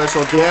 Our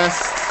special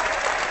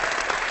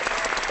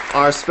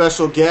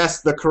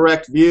guest, The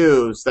Correct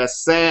Views.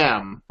 That's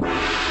Sam.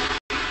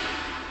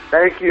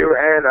 Thank you,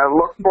 and I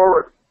look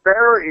forward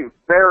very,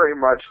 very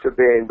much to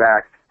being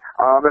back.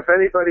 If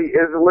anybody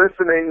is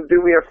listening,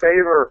 do me a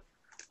favor.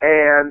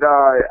 And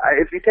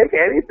if you take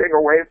anything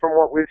away from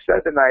what we've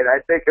said tonight, I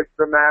think it's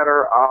the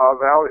matter of,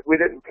 well, we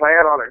didn't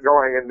plan on it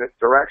going in this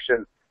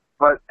direction,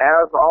 but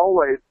as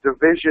always,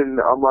 division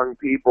among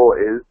people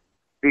is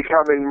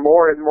becoming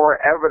more and more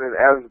evident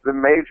as the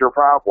major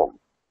problem.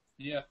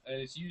 Yeah, and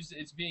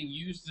it's being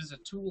used as a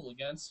tool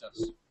against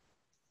us.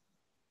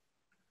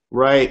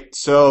 Right.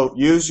 So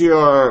use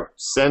your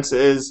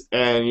senses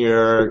and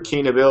your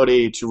keen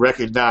ability to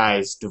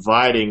recognize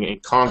divide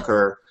and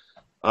conquer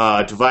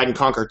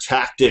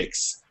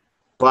tactics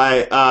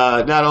by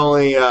not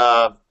only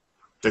the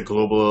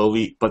global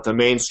elite, but the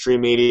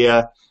mainstream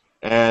media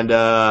and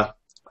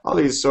all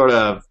these sort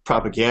of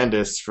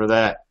propagandists for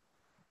that,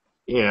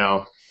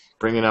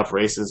 bringing up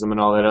racism and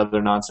all that other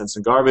nonsense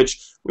and garbage.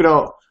 We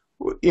don't,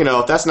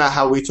 that's not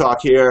how we talk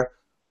here.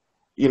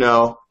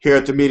 Here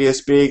at the Media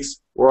Speaks,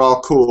 we're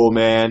all cool,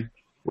 man.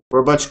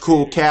 We're a bunch of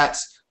cool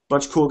cats,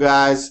 bunch of cool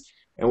guys,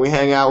 and we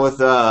hang out with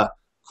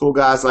cool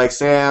guys like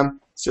Sam.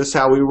 It's just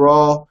how we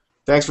roll.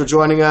 Thanks for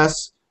joining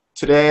us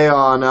today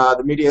on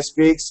the Media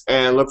Speaks,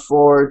 and look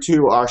forward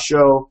to our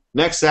show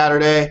next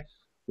Saturday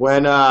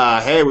when,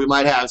 we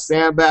might have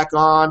Sam back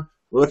on.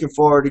 We're looking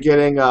forward to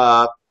getting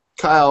Kyle.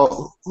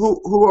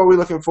 Who are we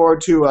looking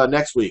forward to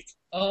next week?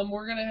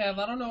 We're going to have,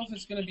 I don't know if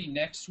it's going to be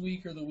next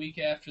week or the week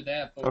after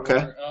that, but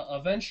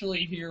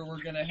eventually here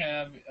we're going to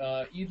have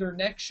either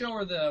next show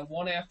or the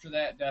one after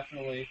that,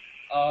 definitely.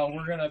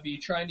 We're going to be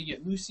trying to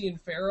get Lucian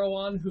Farrow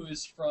on, who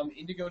is from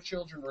Indigo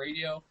Children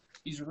Radio.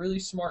 He's a really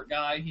smart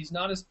guy. He's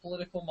not as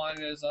political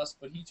minded as us,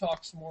 but he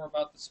talks more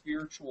about the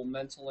spiritual,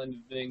 mental end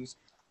of things,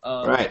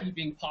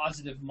 keeping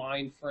positive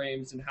mind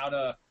frames and how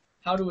to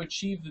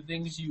achieve the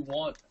things you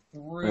want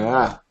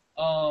through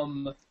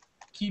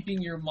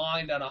keeping your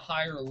mind on a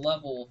higher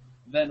level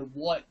than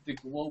what the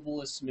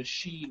globalist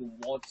machine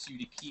wants you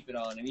to keep it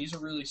on. And he's a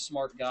really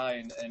smart guy,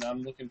 and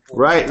I'm looking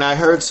forward to it. And I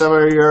heard some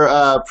of your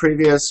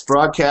previous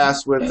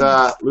broadcasts with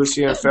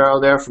Lucian Farrow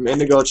there from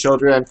Indigo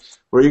Children,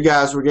 where you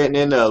guys were getting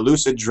into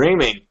lucid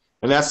dreaming.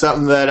 And that's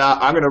something that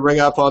I'm going to bring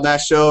up on that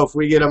show if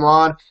we get him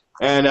on.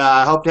 And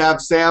I hope to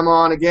have Sam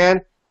on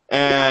again.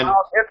 And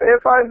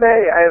if I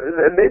may,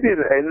 maybe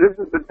this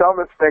is the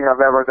dumbest thing I've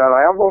ever done.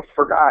 I almost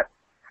forgot.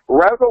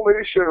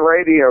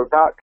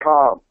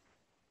 RevolutionRadio.com.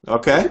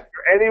 Okay. If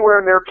you're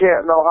anywhere near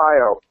Canton,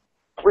 Ohio,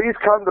 please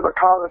come to the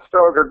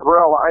Conestoga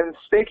Grill. I'm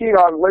speaking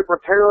on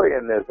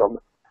libertarianism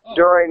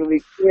during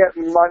the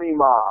Canton Money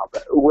Mob,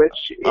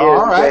 which is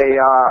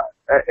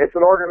it's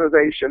an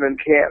organization in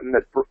Canton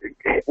that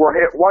will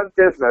hit one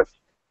business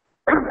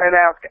and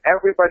ask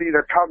everybody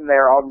to come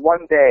there on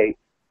one day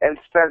and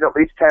spend at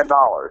least $10.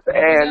 What is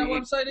that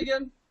website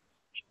again?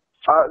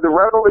 The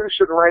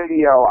Revolution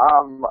Radio.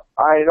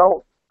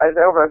 I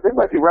think it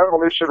might be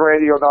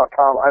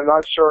revolutionradio.com. I'm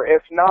not sure.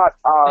 If not,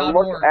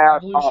 look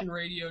at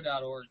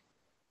revolutionradio.org.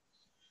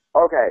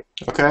 Okay.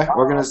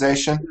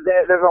 Organization.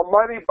 There's a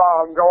money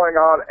bomb going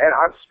on, and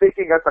I'm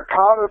speaking at the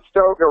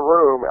Conestoga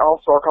Room,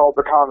 also called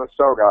the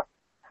Conestoga.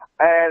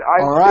 And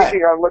I'm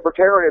speaking on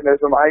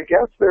libertarianism. I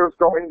guess there's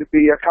going to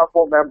be a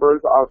couple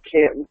members of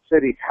Canton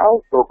City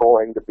Council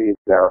going to be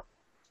there.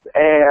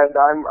 And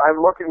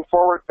I'm looking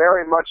forward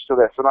very much to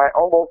this, and I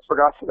almost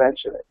forgot to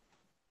mention it.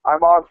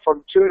 I'm on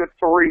from 2 to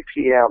 3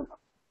 p.m.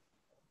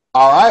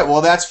 All right, well,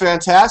 that's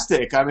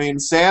fantastic. I mean,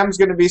 Sam's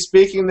going to be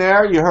speaking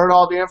there. You heard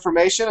all the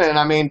information, and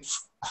I mean,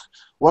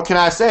 what can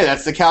I say?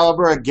 That's the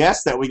caliber of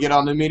guest that we get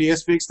on the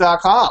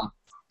MediaSpeaks.com.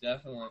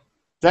 Definitely.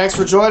 Thanks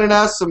for joining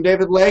us. I'm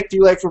David Lake,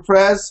 D-Lake for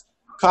Prez.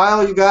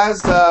 Kyle, you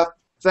guys,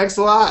 thanks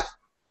a lot.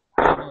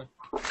 Loved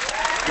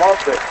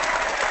it.